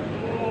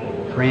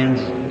God.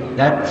 Friends,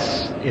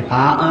 that's, if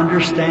I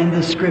understand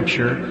the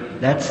Scripture,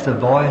 that's the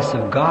voice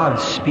of God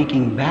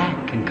speaking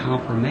back in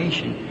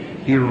confirmation.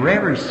 Be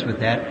reverenced with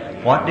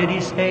that. What did He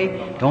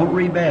say? Don't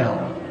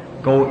rebel.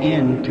 Go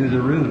into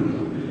the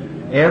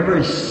room.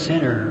 Every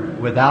sinner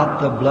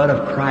without the blood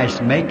of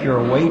Christ, make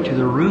your way to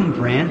the room,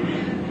 friend.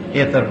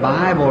 If the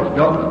Bible,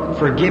 don't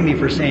forgive me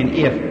for saying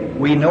if,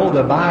 we know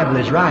the Bible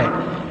is right.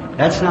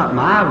 That's not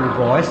my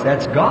voice,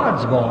 that's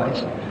God's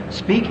voice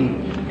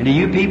speaking. And to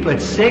you people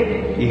that's sick,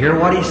 you hear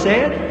what He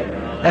said?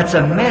 That's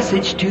a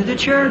message to the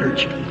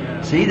church.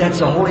 See, that's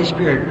the Holy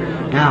Spirit.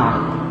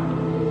 Now,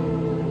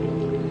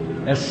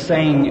 let's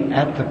sing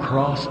at the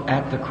cross,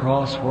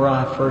 where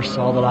I first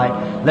saw the light.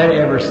 Let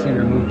every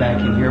sinner move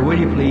back in here. Will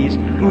you please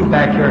move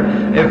back here?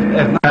 If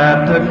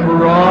at the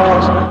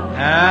cross,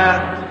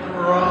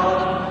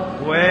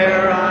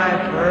 where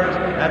I first,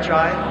 that's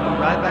right, move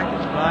right back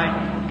to spine.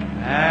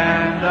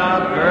 And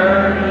the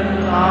burden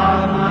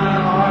of my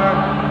heart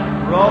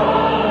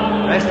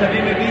rolled. Rest of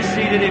you may be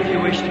seated if you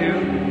wish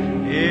to.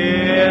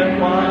 It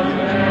was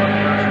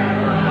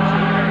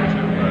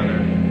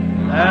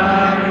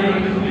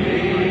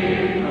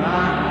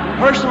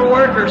personal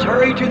workers,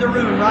 hurry to the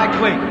room right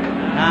quick.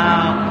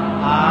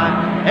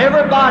 Now,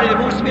 everybody that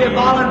wants to be a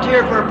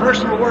volunteer for a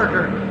personal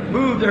worker,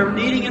 move. They're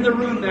needing in the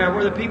room there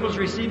where the people's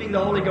receiving the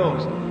Holy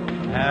Ghost.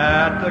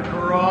 At the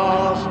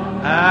cross,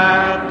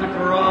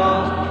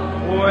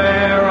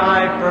 where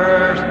I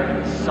first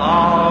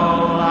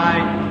saw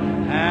light,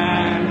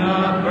 and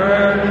the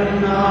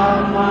burden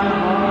of my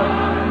heart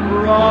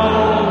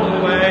rolled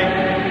away.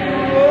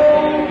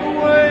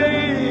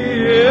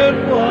 It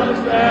was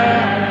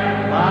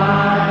there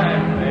by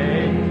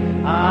faith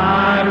I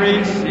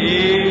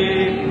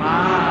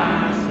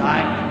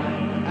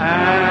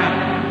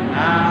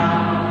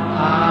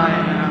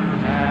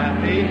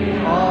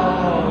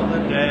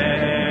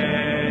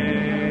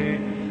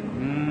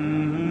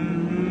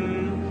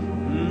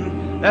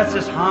Let's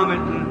just hum it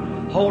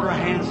and hold our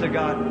hands to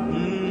God.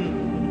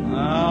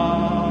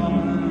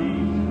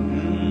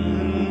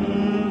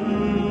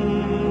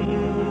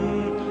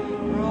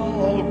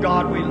 Oh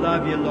God, we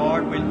love you,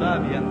 Lord. We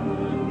love you.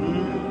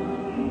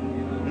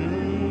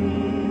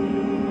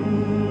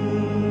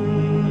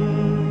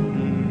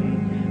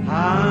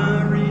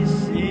 I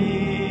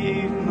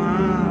receive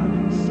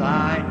my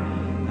sight,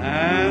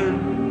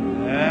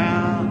 and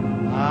now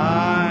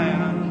I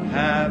am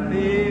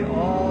happy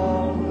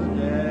all the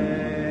day.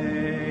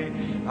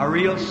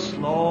 Real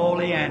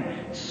slowly and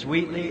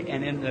sweetly,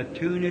 and in the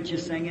tune that you're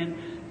singing,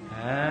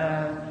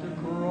 at the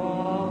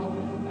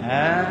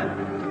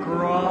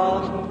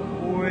cross,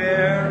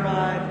 where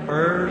I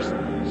first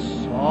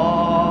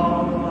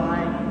saw the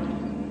light,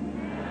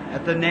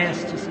 at the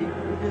nest, you see,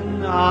 and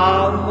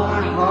now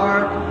my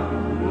heart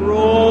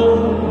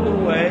rolled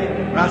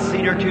away. I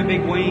seen her two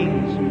big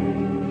wings.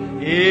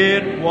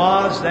 It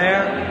was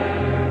there.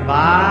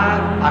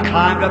 I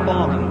climbed up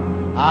on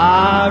them.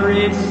 I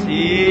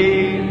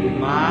received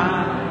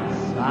my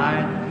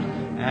sight,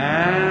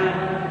 and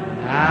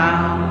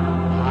now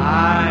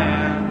I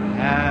am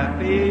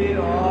happy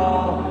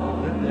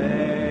all the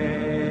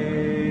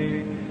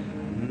day.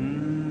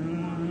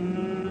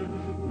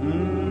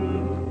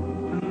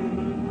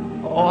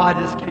 Oh, I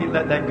just can't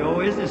let that go.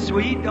 Isn't it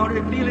sweet? Don't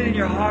you feel it in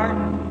your heart?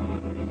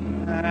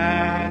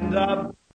 And